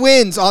 16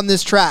 wins on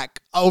this track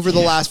over the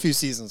last few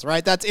seasons,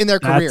 right? That's in their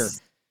career.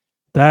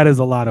 That is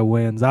a lot of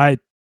wins.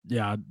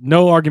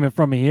 No argument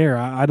from me here.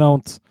 I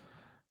don't.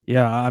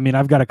 Yeah, I mean,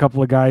 I've got a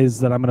couple of guys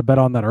that I'm going to bet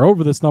on that are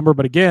over this number.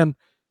 But again,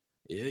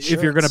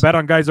 if you're going to bet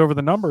on guys over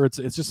the number, it's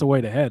just a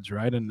way to hedge,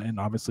 right? And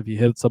obviously, if you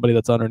hit somebody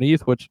that's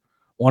underneath, which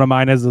one of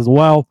mine is as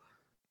well,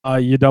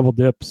 you double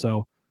dip.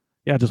 So,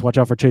 yeah, just watch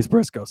out for Chase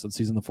Briscoe since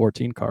he's in the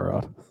 14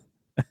 car.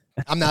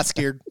 I'm not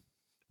scared.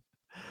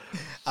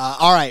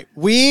 All right,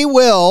 we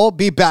will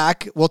be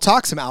back. We'll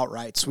talk some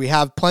outrights. We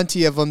have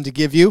plenty of them to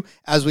give you,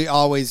 as we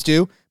always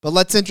do. But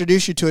let's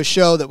introduce you to a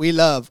show that we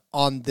love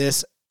on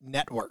this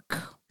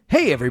network.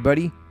 Hey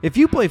everybody, if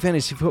you play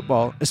fantasy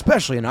football,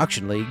 especially in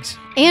auction leagues,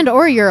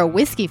 or you're a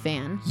whiskey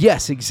fan.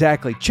 Yes,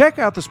 exactly. Check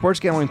out the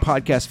Sports Gambling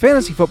Podcast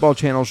Fantasy Football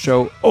Channel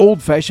show,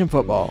 Old Fashioned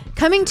Football.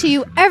 Coming to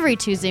you every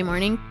Tuesday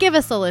morning, give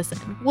us a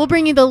listen. We'll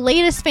bring you the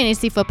latest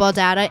fantasy football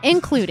data,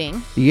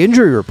 including the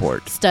injury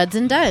report, studs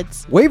and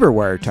duds, waiver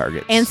wire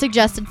targets, and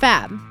suggested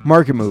fab.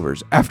 Market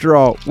movers. After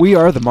all, we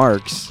are the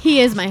Marks.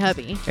 He is my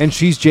hubby. And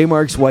she's J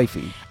Mark's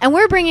wifey. And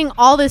we're bringing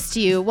all this to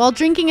you while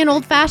drinking an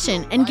old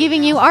fashioned and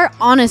giving you our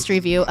honest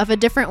review of a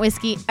different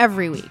whiskey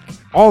every week.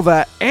 All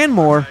that and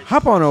more,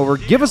 hop on over,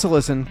 give us a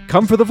listen,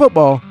 come for the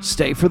football,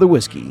 stay for the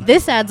whiskey.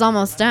 This ad's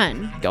almost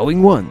done.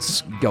 Going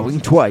once, going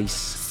twice.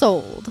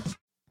 Sold.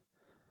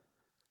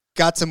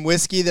 Got some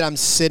whiskey that I'm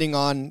sitting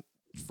on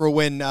for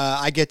when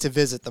I get to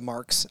visit the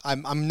Marks.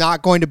 I'm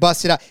not going to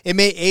bust it out. It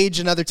may age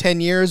another 10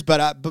 years, but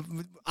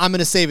I'm going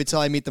to save it till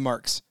I meet the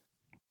Marks.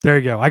 There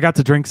you go. I got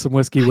to drink some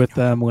whiskey with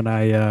them when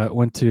I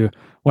went to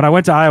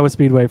Iowa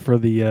Speedway for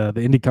the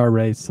IndyCar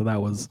race. So that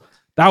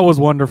was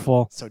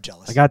wonderful. So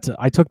jealous.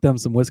 I took them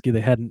some whiskey they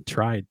hadn't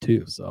tried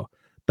too. So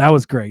that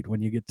was great when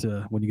you get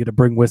to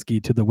bring whiskey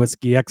to the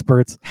whiskey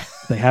experts.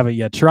 They haven't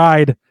yet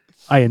tried.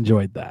 I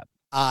enjoyed that.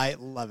 I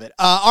love it.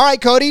 All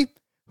right, Cody,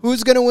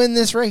 who's going to win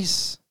this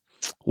race?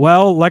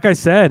 Well, like I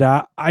said,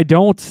 I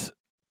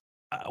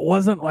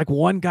wasn't like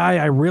one guy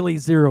I really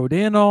zeroed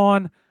in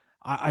on.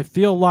 I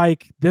feel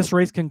like this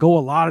race can go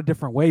a lot of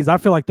different ways. I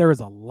feel like there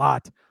is a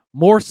lot,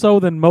 more so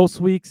than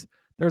most weeks.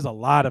 There's a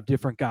lot of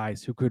different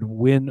guys who could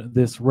win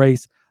this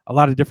race, a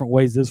lot of different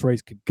ways this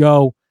race could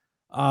go.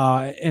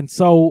 And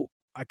so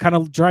I kind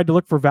of tried to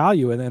look for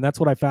value, and that's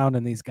what I found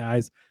in these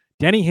guys.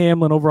 Denny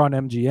Hamlin over on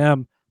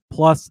MGM,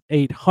 plus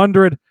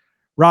 800.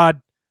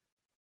 Rod,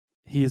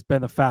 he has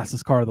been the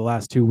fastest car of the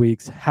last 2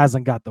 weeks,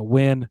 hasn't got the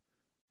win.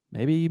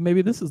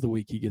 Maybe this is the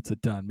week he gets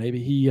it done.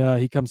 Maybe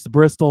he comes to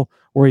Bristol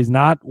where he's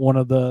not one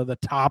of the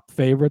top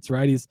favorites,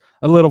 right? He's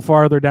a little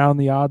farther down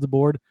the odds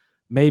board.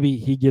 Maybe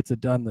he gets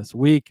it done this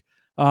week.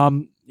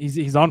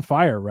 He's on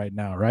fire right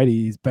now, right?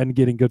 He's been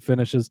getting good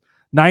finishes.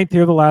 9th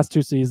here the last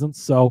 2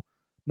 seasons, so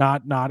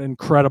not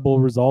incredible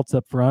results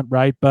up front,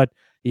 right? But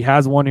he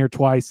has won here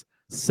twice.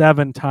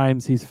 7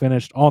 times he's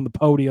finished on the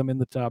podium in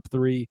the top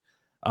 3.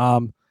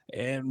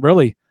 And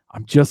really,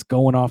 I'm just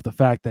going off the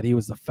fact that he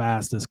was the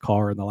fastest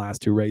car in the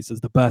last 2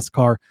 races, the best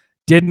car.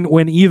 Didn't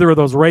win either of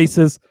those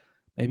races.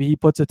 Maybe he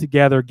puts it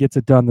together, gets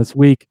it done this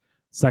week.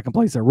 2nd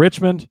place at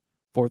Richmond,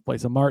 4th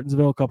place at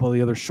Martinsville, a couple of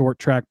the other short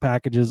track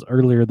packages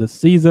earlier this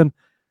season.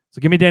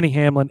 So give me Denny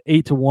Hamlin,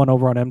 8-1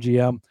 over on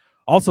MGM.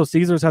 Also,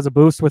 Caesars has a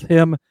boost with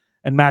him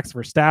and Max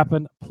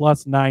Verstappen,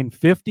 plus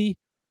 950.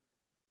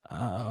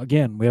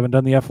 Again, we haven't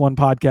done the F1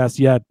 podcast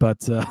yet,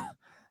 but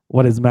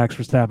what is Max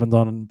Verstappen's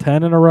on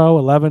 10 in a row,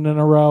 11 in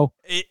a row?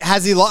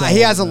 Has he lost? He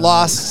hasn't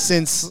lost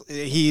since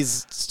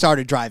he's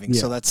started driving.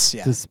 Yeah, so that's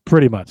just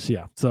pretty much,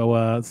 yeah.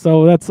 So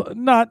that's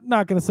not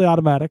going to say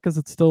automatic because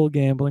it's still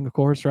gambling, of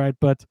course, right?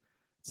 But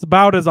it's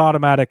about as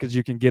automatic as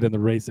you can get in the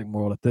racing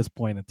world at this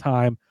point in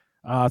time.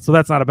 So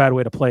that's not a bad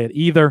way to play it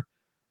either.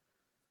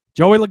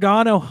 Joey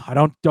Logano, I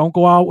don't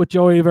go out with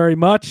Joey very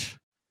much.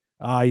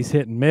 He's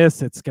hit and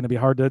miss. It's going to be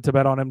hard to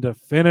bet on him to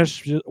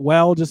finish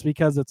well, just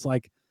because it's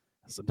like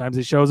sometimes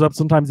he shows up,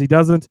 sometimes he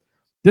doesn't.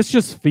 This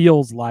just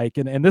feels like,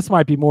 and this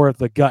might be more of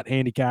the gut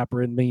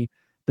handicapper in me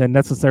than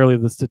necessarily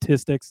the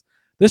statistics.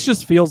 This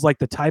just feels like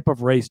the type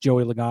of race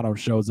Joey Logano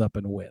shows up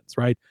and wins,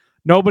 right?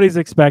 Nobody's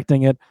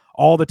expecting it.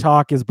 All the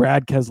talk is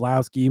Brad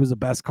Keselowski. He was the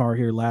best car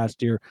here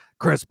last year.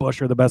 Chris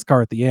Buescher, the best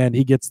car at the end.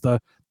 He gets the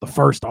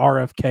first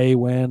RFK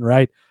win,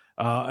 right?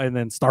 And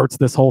then starts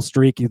this whole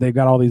streak. They've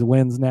got all these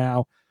wins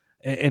now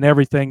and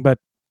everything. But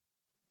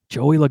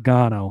Joey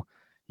Logano,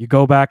 you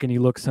go back and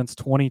you look since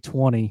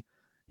 2020,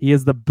 he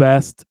is the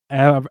best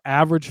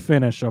average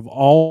finish of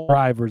all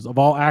drivers, of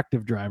all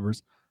active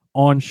drivers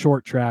on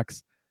short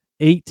tracks.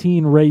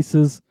 18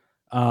 races.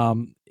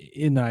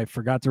 And I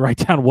forgot to write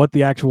down what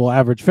the actual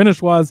average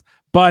finish was,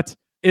 but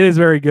it is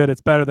very good.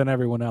 It's better than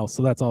everyone else,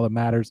 so that's all that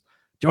matters.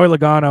 Joey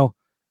Logano,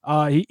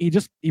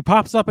 he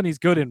pops up and he's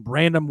good in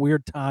random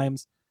weird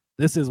times.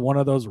 This is one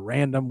of those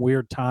random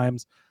weird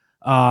times.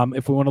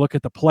 If we want to look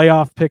at the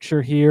playoff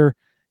picture here,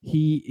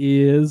 he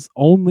is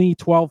only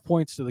 12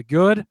 points to the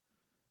good.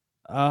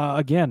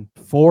 Again,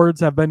 Fords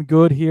have been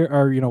good here,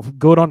 or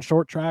good on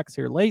short tracks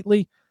here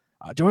lately.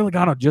 Joey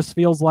Logano just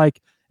feels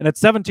like, and at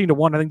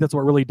 17-1, I think that's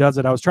what really does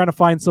it. I was trying to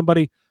find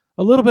somebody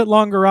a little bit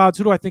longer odds.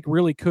 Who do I think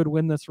really could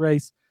win this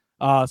race?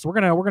 So we're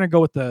gonna go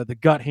with the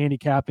gut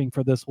handicapping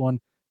for this one.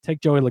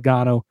 Take Joey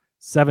Logano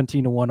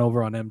 17-1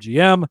 over on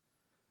MGM.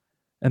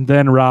 And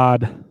then,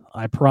 Rod,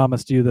 I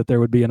promised you that there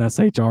would be an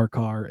SHR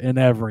car in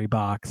every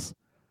box.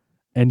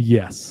 And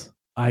yes,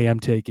 I am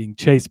taking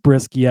Chase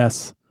Briscoe,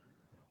 yes,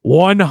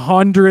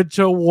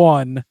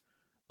 100-1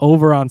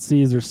 over on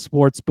Caesars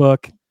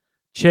Sportsbook.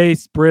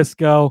 Chase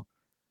Briscoe,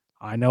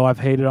 I know I've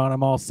hated on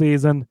him all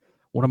season.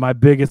 One of my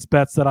biggest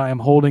bets that I am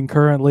holding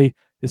currently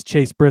is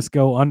Chase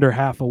Briscoe under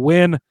half a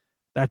win.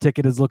 That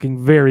ticket is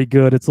looking very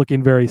good. It's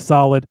looking very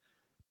solid.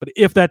 But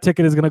if that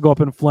ticket is going to go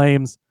up in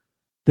flames,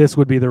 this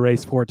would be the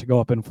race for it to go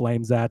up in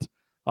flames at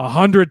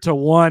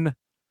 100-1.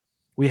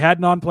 We had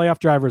non-playoff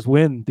drivers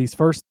win these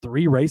first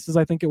 3 races,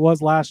 I think it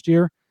was last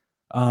year,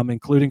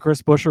 including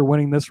Chris Buescher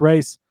winning this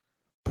race,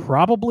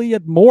 probably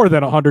at more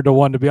than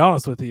 100-1, to be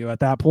honest with you,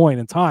 at that point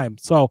in time.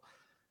 So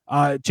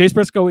Chase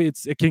Briscoe,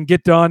 it can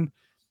get done.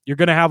 You're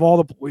going to have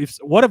all the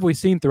 – what have we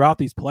seen throughout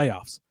these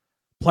playoffs?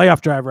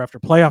 Playoff driver after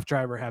playoff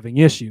driver having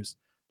issues.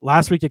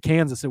 Last week at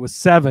Kansas, it was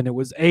 7, it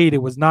was 8,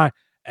 it was 9.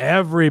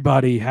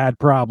 Everybody had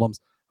problems.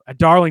 At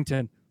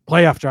Darlington,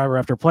 playoff driver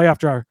after playoff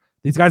driver.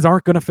 These guys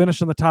aren't going to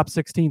finish in the top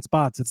 16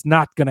 spots. It's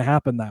not going to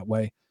happen that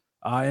way.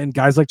 And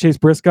guys like Chase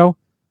Briscoe,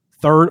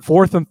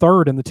 4th and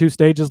 3rd in the 2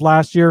 stages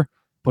last year,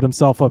 put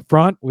himself up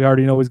front. We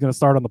already know he's going to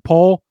start on the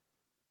pole.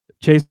 If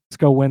Chase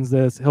Briscoe wins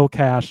this, he'll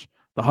cash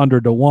the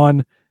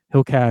 100-1.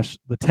 He'll cash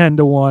the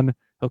 10-1.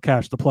 He'll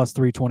cash the plus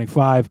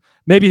 325.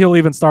 Maybe he'll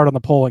even start on the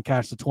pole and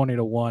cash the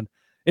 20-1.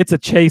 It's a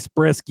Chase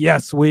Briscoe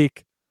yes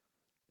week.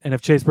 And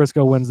if Chase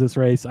Briscoe wins this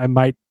race, I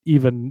might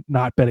even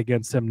not bet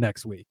against him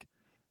next week,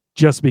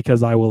 just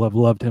because I will have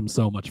loved him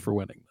so much for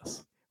winning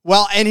this.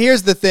 Well, and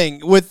here's the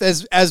thing. With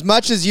as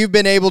much as you've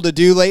been able to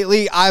do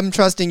lately, I'm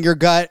trusting your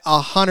gut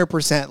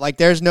 100%. Like,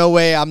 there's no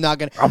way I'm not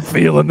going to. I'm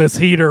feeling this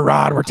heater,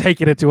 Rod. We're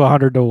taking it to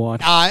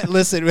 100-1.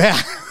 Listen,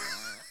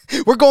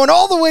 we're going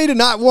all the way to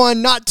not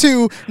 1, not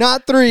 2,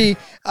 not 3.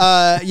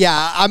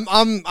 Yeah,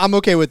 I'm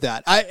okay with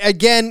that.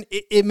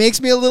 It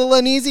makes me a little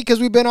uneasy because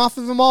we've been off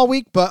of him all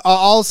week, but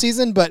all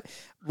season. But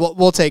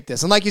we'll take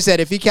this. And like you said,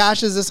 if he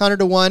cashes this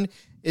 100-1,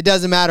 it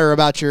doesn't matter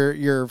about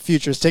your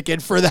futures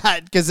ticket for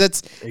that, because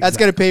that's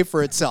going to pay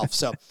for itself.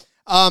 So,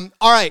 all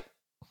right,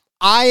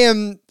 I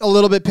am a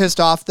little bit pissed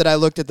off that I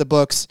looked at the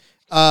books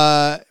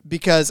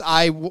because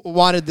I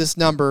wanted this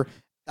number.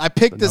 I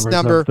picked this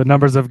number. The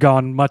numbers have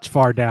gone much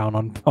far down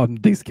on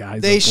these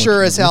guys. They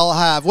sure as hell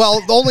have.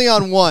 Well, only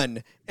on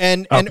one.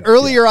 And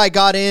earlier I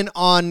got in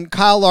on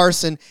Kyle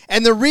Larson.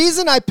 And the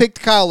reason I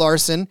picked Kyle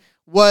Larson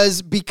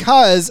was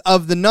because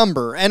of the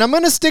number. And I'm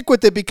going to stick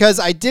with it because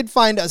I did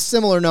find a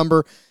similar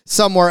number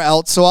somewhere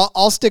else. So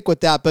I'll stick with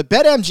that. But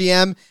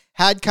BetMGM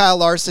had Kyle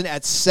Larson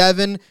at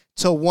 7-1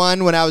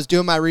 when I was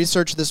doing my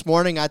research this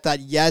morning. I thought,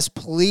 yes,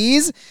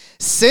 please.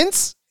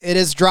 Since it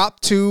has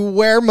dropped to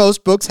where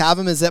most books have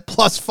him, is at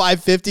plus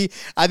 550.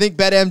 I think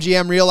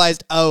BetMGM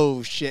realized,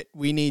 oh shit,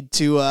 we need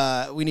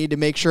to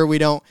make sure we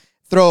don't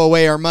throw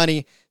away our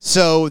money.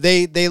 So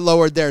they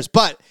lowered theirs.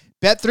 But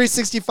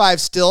Bet365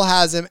 still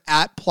has him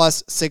at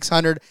plus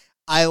 600.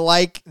 I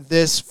like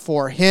this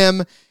for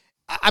him.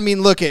 I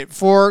mean,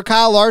 for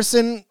Kyle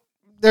Larson,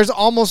 there's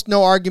almost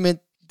no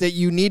argument that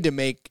you need to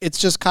make. It's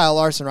just Kyle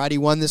Larson, right? He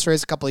won this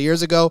race a couple of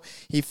years ago.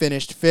 He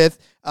finished 5th.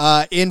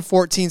 In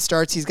 14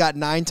 starts, he's got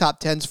 9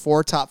 top 10s,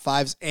 4 top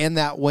 5s, and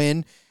that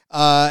win.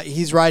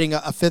 He's riding a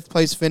 5th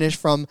place finish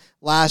from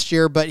last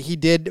year, but he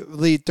did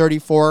lead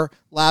 34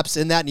 laps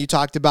in that, and you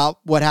talked about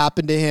what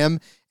happened to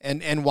him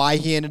and why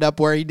he ended up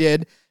where he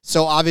did.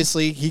 So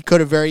obviously, he could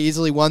have very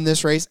easily won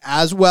this race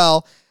as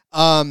well.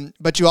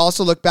 But you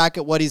also look back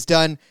at what he's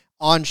done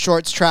on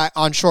short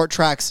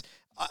tracks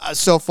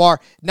so far.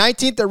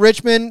 19th at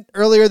Richmond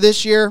earlier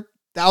this year.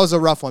 That was a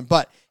rough one,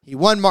 but he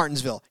won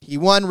Martinsville. He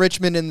won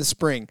Richmond in the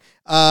spring.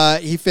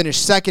 He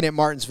finished 2nd at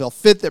Martinsville,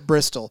 5th at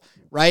Bristol,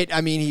 right?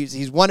 I mean,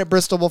 he's won at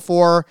Bristol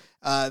before,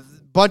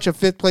 bunch of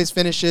 5th place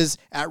finishes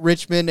at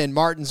Richmond and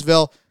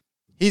Martinsville.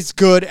 He's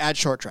good at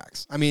short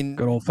tracks. I mean,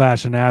 good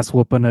old-fashioned ass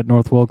whooping at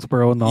North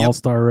Wilkesboro in the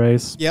All-Star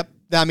race. Yep.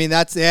 I mean,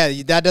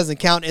 that doesn't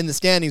count in the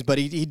standings, but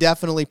he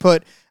definitely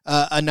put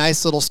a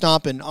nice little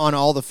stomping on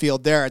all the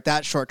field there at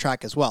that short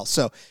track as well.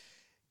 So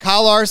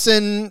Kyle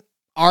Larson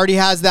already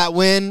has that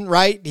win,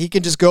 right? He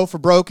can just go for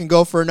broke and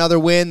go for another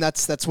win.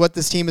 That's what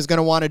this team is going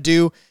to want to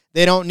do.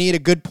 They don't need a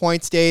good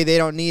points day. They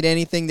don't need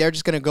anything. They're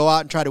just going to go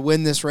out and try to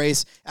win this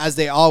race as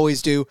they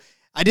always do.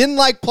 I didn't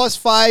like plus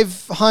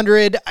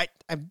 500.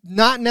 I'm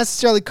not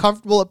necessarily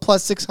comfortable at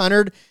plus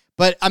 600,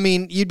 but I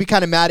mean, you'd be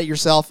kind of mad at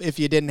yourself if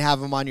you didn't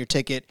have him on your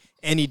ticket,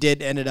 and he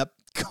ended up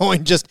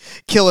going just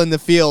killing the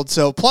field.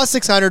 So plus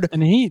 600,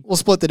 and we'll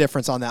split the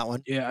difference on that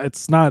one. Yeah,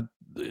 it's not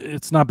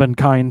been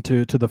kind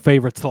to the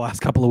favorites the last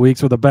couple of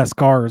weeks or the best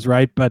cars,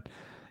 right? But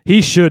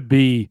he should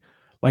be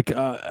like,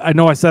 I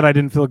know I said I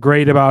didn't feel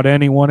great about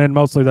anyone, and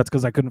mostly that's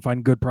because I couldn't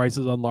find good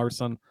prices on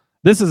Larson.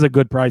 This is a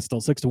good price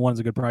still. 6-1 is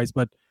a good price,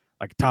 but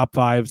like top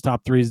 5s,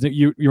 top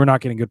 3s, you're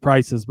not getting good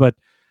prices, but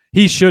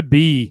he should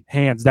be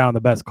hands down the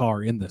best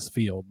car in this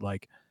field.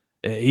 Like,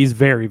 he's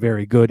very,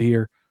 very good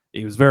here.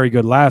 He was very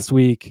good last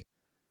week.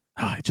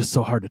 it's just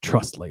so hard to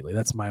trust lately.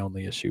 That's my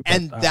only issue. But,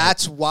 and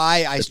that's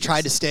why I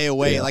tried to stay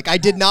away. Yeah. Like, I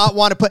did not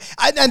want to put,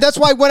 and that's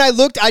why when I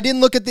looked, I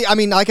didn't look at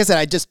like I said,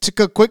 I just took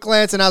a quick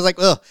glance and I was like,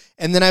 ugh.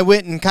 And then I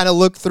went and kind of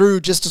looked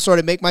through just to sort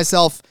of make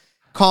myself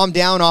calm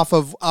down off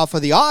of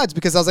the odds,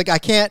 because I was like, I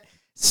can't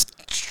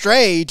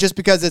stray just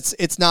because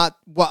it's not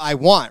what I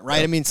want,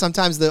 right? I mean,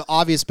 sometimes the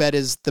obvious bet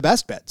is the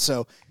best bet.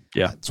 So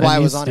yeah, that's why I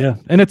was on it.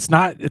 And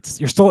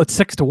you're still at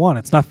 6-1.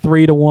 It's not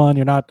 3-1.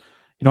 You don't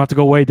have to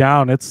go way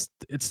down. It's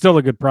still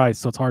a good price,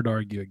 so it's hard to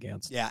argue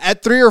against. Yeah,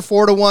 at 3 or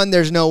 4-1,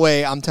 there's no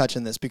way I'm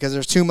touching this because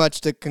there's too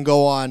much that can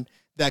go on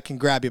that can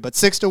grab you. But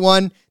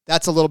 6-1,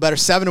 that's a little better.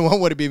 7-1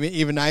 would be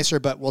even nicer,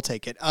 but we'll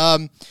take it.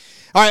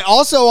 All right,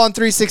 also on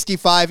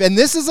 365, and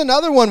this is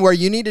another one where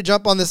you need to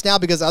jump on this now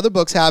because other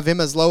books have him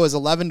as low as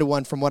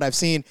 11-1 from what I've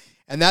seen,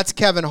 and that's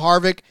Kevin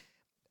Harvick.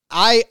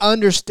 I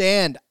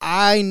understand,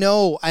 I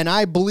know, and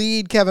I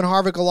bleed Kevin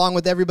Harvick along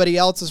with everybody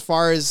else as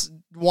far as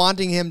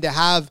wanting him to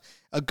have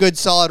a good,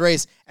 solid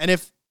race. And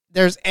if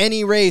there's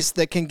any race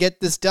that can get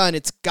this done,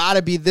 it's got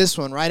to be this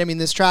one, right? I mean,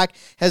 this track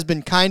has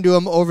been kind to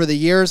him over the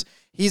years.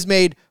 He's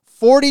made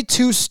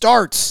 42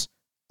 starts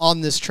on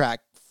this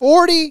track.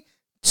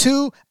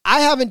 42.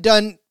 I haven't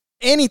done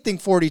anything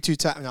 42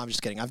 times. No, I'm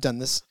just kidding. I've done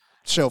this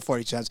show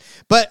 42 times.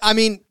 But, I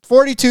mean,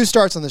 42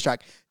 starts on this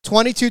track.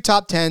 22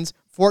 top 10s,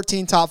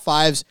 14 top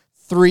 5s,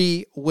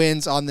 3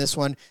 wins on this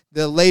one.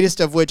 The latest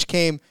of which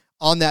came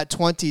on that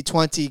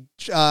 2020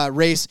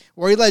 race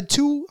where he led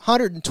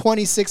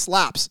 226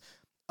 laps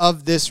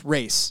of this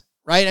race,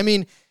 right? I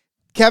mean,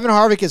 Kevin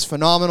Harvick is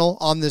phenomenal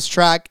on this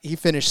track. He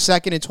finished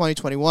second in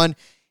 2021.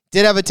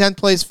 Did have a 10th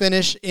place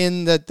finish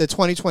in the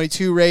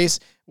 2022 race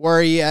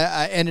where he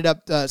ended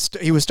up,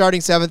 he was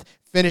starting 7th,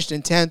 finished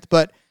in 10th.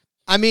 But,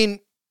 I mean,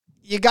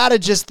 you got to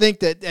just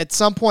think that at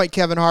some point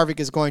Kevin Harvick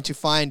is going to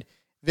find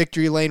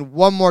victory lane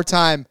one more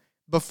time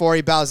before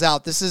he bows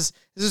out. This is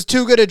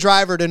too good a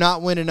driver to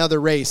not win another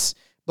race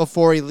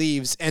before he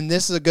leaves, and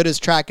this is as good a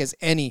track as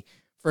any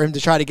for him to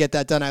try to get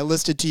that done. I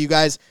listed to you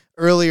guys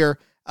earlier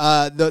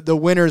the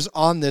winners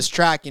on this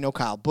track. You know,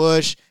 Kyle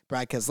Busch,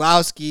 Brad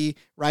Keselowski,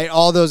 right?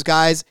 All those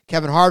guys.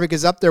 Kevin Harvick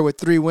is up there with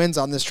 3 wins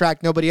on this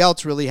track. Nobody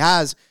else really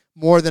has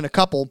more than a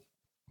couple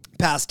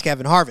past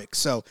Kevin Harvick.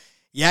 So,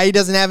 yeah, he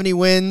doesn't have any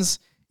wins.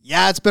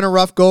 Yeah, it's been a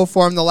rough go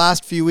for him the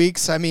last few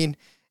weeks. I mean,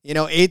 you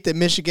know, 8th at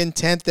Michigan,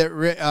 10th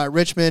at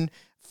Richmond,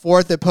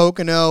 4th at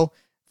Pocono,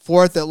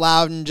 4th at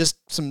Loudon. Just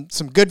some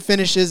good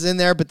finishes in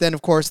there. But then,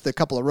 of course, the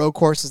couple of road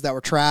courses that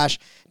were trash.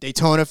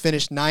 Daytona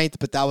finished 9th,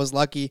 but that was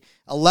lucky.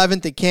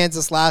 11th at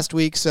Kansas last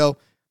week. So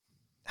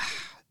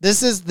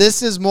this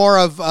is more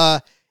of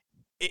at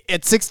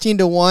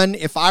 16-1.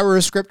 If I were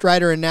a script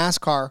writer in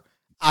NASCAR,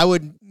 I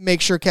would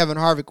make sure Kevin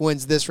Harvick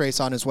wins this race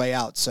on his way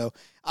out. So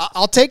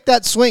I'll take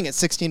that swing at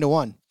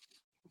 16-1.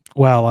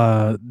 Well,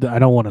 I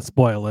don't want to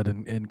spoil it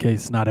in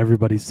case not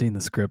everybody's seen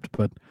the script,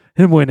 but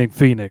him winning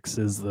Phoenix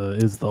is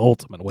the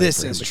ultimate way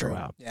for him to go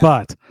out. Yeah.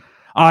 But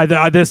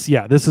this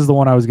is the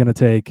one I was going to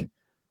take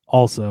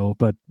also,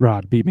 but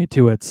Rod beat me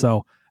to it.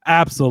 So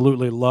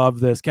absolutely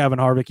love this. Kevin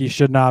Harvick, he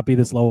should not be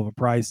this low of a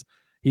price.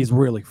 He's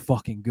really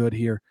fucking good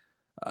here.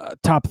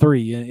 Top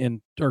 3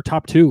 or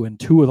top 2 in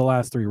 2 of the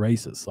last 3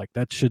 races. Like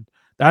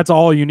that's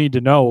all you need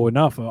to know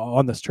enough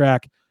on this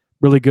track.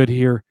 Really good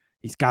here.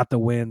 He's got the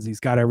wins.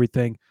 He's got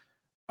everything.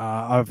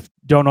 I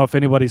don't know if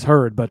anybody's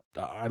heard, but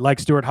I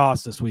like Stuart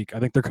Haas this week. I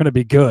think they're going to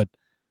be good,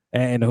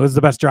 and who's the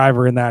best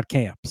driver in that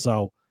camp?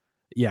 So,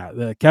 yeah,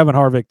 the Kevin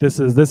Harvick. This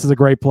is a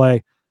great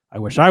play. I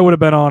wish I would have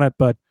been on it,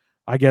 but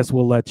I guess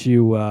we'll let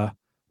you have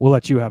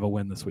a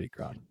win this week,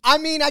 Rod. I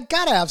mean, I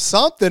gotta have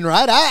something,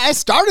 right? I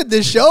started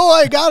this show.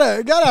 I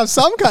gotta have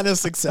some kind of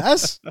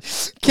success.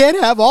 Can't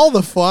have all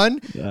the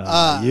fun.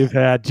 You've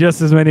had just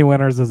as many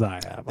winners as I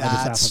have.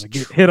 I just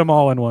happen to hit them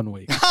all in one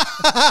week.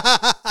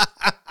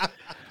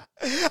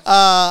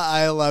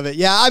 I love it.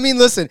 Yeah, I mean,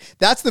 listen,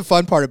 that's the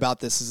fun part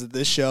about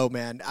this show,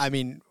 man. I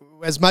mean,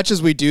 as much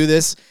as we do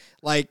this,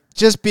 like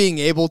just being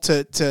able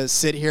to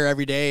sit here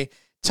every day,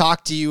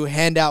 talk to you,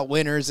 hand out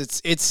winners.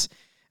 It's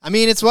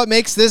what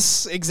makes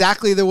this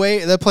exactly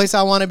the place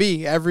I want to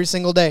be every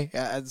single day.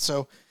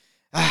 So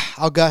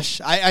I'll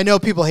gush. I know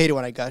people hate it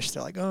when I gush.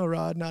 They're like, "Oh,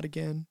 Rod, not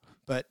again."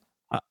 But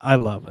I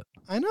love it.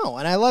 I know,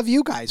 and I love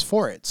you guys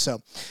for it.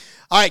 So,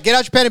 all right, get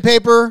out your pen and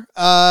paper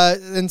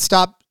and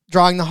stop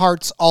drawing the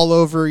hearts all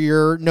over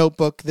your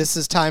notebook. This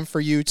is time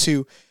for you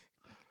to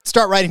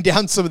start writing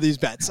down some of these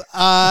bets.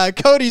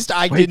 Cody,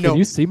 didn't know. Can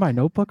you see my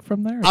notebook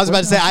from there? I was about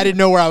to say I didn't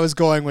know where I was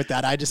going with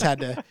that. I just had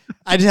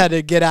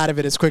to get out of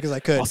it as quick as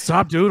I could. I'll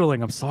stop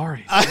doodling. I'm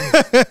sorry.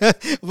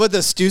 With the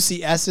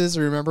Stussy S's.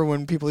 Remember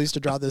when people used to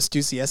draw the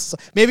Stussy S's?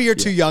 Maybe you're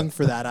too young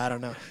for that. I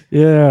don't know.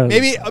 Yeah.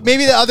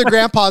 Maybe the other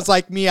grandpas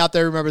like me out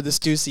there remember the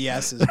Stussy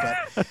S's.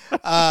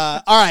 But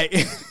all right,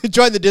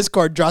 join the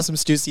Discord. Draw some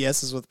Stussy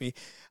S's with me.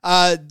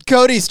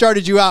 Cody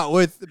started you out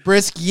with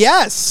brisk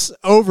yes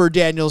over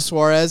Daniel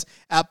Suarez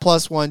at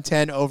plus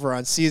 110 over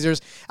on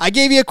Caesars. I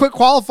gave you a quick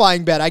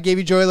qualifying bet. I gave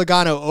you Joey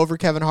Logano over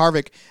Kevin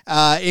Harvick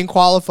in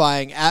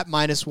qualifying at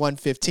minus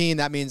 115.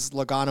 That means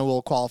Logano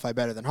will qualify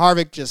better than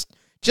Harvick,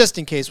 just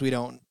in case we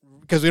don't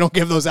because we don't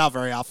give those out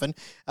very often,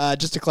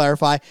 just to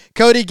clarify.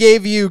 Cody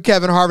gave you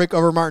Kevin Harvick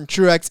over Martin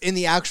Truex in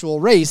the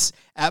actual race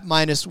at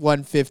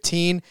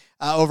 -115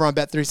 over on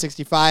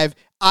Bet365.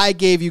 I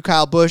gave you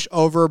Kyle Busch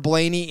over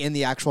Blaney in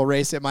the actual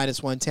race at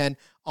 -110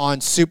 on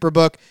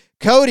Superbook.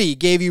 Cody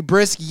gave you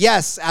Brisk,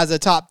 yes, as a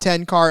top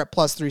 10 car at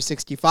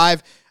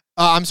 +365.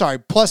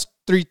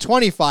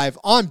 +325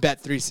 on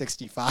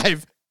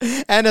Bet365.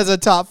 And as a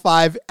top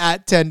 5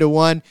 at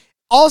 10-1.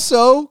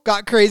 Also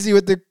got crazy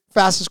with the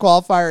fastest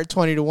qualifier at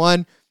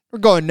 20-1. We're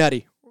going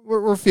nutty.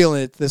 We're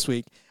feeling it this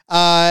week.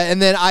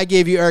 And then I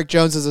gave you Eric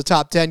Jones as a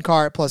top 10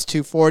 car at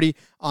 +240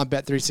 on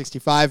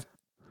Bet365.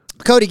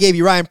 Cody gave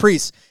you Ryan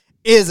Preece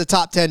is a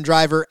top 10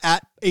 driver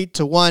at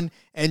 8-1,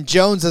 and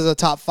Jones as a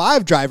top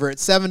 5 driver at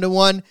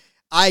 7-1.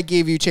 I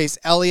gave you Chase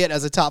Elliott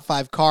as a top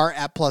 5 car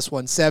at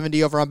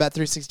 +170 over on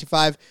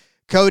Bet365.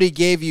 Cody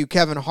gave you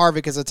Kevin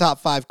Harvick as a top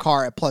 5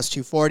 car at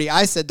 +240.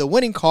 I said the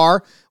winning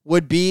car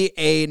would be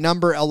a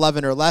number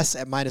 11 or less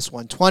at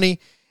 -120.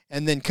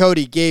 And then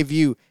Cody gave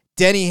you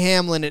Denny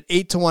Hamlin at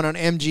 8-1 on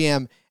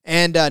MGM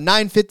and a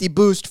 950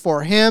 boost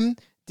for him.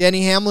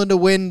 Denny Hamlin to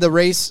win the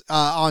race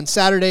on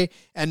Saturday,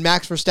 and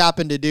Max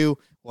Verstappen to do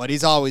what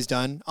he's always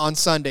done on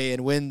Sunday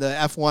and win the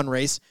F1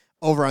 race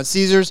over on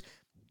Caesars.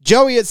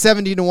 Joey at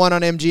 17-1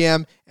 on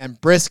MGM,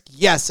 and Brisk,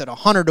 yes, at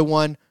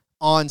 100-1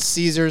 on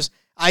Caesars.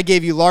 I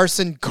gave you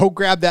Larson. Go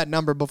grab that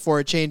number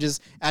before it changes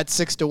at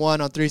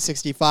 6-1 on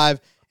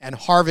 365, and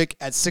Harvick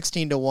at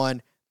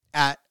 16-1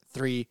 at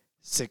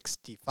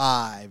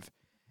 365.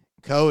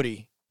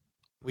 Cody,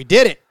 we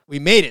did it. We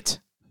made it.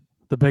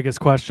 The biggest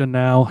question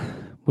now,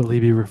 will he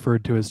be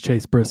referred to as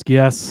Chase Brisk?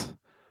 Yes.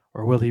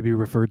 Or will he be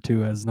referred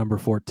to as number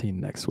 14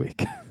 next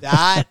week?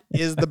 That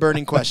is the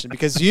burning question,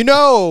 because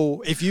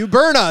if you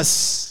burn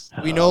us,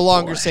 we no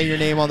longer say your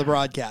name on the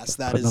broadcast.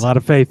 That is a lot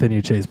of faith in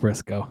you, Chase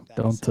Briscoe.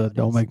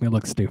 Don't make me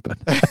look stupid.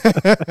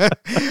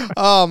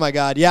 Oh my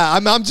God, yeah.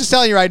 I'm just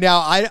telling you right now.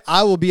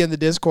 I will be in the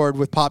Discord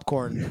with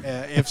popcorn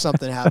if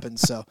something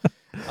happens. So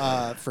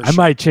for I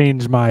might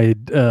change my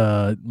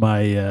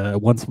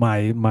once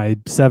my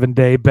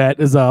 7-day bet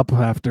is up.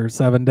 After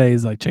 7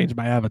 days, I change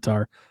my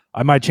avatar.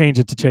 I might change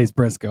it to Chase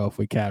Briscoe if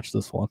we catch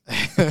this one.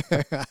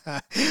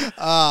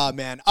 Oh,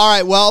 man. All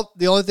right, well,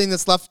 the only thing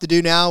that's left to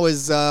do now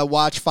is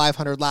watch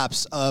 500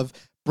 laps of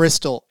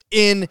Bristol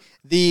in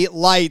the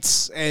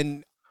lights.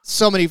 And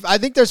so many, I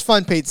think there's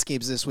fun paid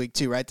schemes this week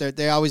too, right?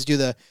 They always do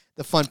the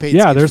fun paid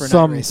schemes. Yeah, there's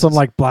for some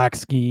like black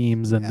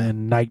schemes and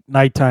then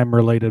nighttime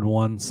related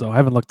ones. So I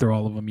haven't looked through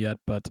all of them yet,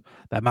 but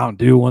that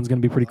Mountain Dew one's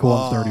going to be pretty cool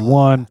on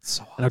 31.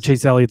 So awesome. I know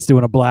Chase Elliott's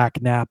doing a black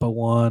Napa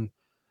one.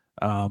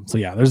 So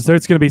yeah, there's going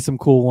to be some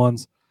cool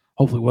ones.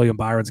 Hopefully William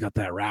Byron's got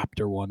that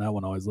Raptor one. That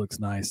one always looks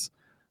nice.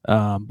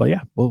 But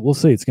yeah, we'll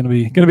see. It's going to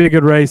be a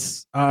good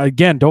race.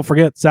 Again, don't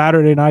forget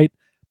Saturday night.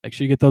 Make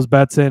sure you get those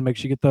bets in. Make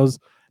sure you get those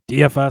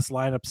DFS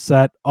lineups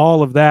set.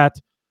 All of that.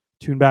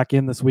 Tune back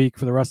in this week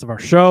for the rest of our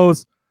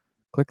shows.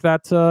 Click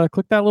that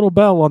little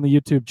bell on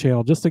the YouTube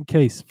channel just in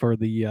case for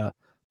the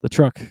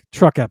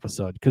truck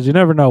episode, because you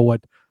never know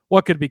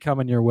what could be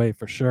coming your way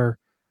for sure.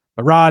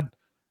 But Rod.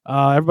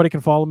 Everybody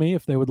can follow me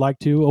if they would like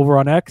to over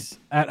on X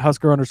at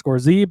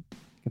Husker_Zeeb. You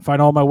can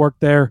find all my work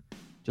there.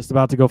 Just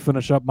about to go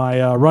finish up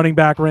my running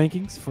back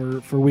rankings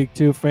for week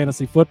 2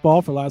 fantasy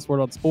football for Last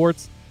Word on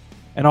Sports.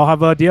 And I'll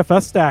have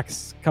DFS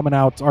stacks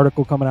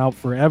article coming out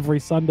for every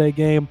Sunday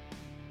game.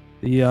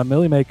 The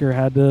Millie Maker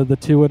had the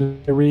 2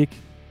 in a week.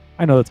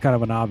 I know that's kind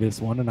of an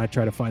obvious one, and I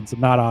try to find some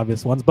not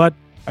obvious ones, but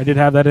I did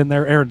have that in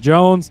there. Aaron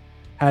Jones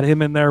had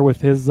him in there with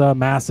his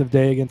massive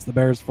day against the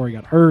Bears before he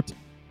got hurt.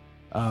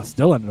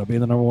 Still ended up being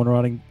the number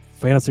 1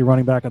 fantasy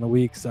running back on the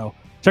week. So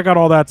check out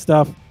all that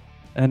stuff.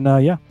 And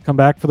come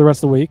back for the rest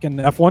of the week. And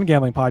F1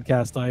 Gambling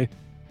Podcast,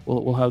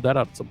 we'll have that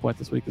out at some point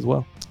this week as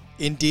well.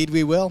 Indeed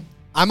we will.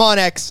 I'm on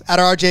X at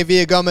RJ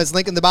Villagomez.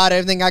 Link in the bio.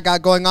 Everything I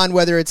got going on,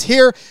 whether it's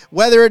here,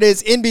 whether it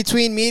is in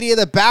between media,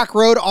 the back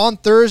road on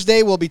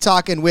Thursday. We'll be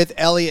talking with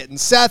Elliot and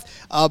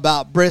Seth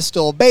about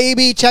Bristol,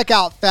 baby. Check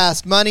out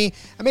Fast Money.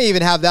 I may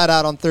even have that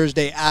out on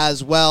Thursday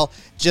as well,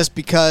 just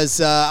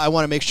because I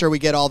want to make sure we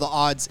get all the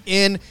odds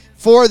in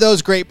for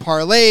those great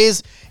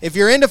parlays. If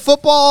you're into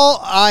football,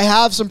 I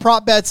have some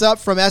prop bets up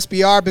from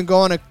SBR. I've been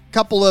going a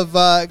couple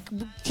of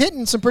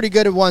hitting some pretty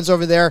good ones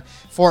over there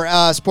for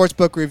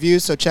Sportsbook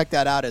reviews, so check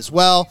that out as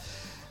well.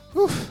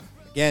 Whew.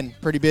 Again,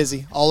 pretty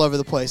busy all over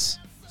the place.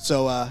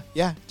 So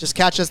just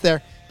catch us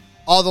there.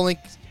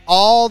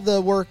 All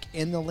the work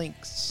in the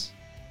links.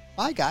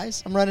 Bye,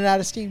 guys. I'm running out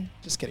of steam.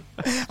 Just kidding.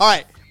 All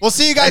right. We'll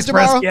see you guys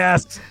tomorrow.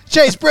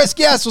 Chase Brisk,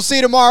 yes. We'll see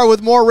you tomorrow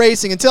with more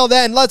racing. Until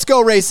then, let's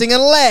go racing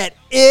and let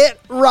it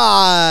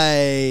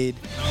ride.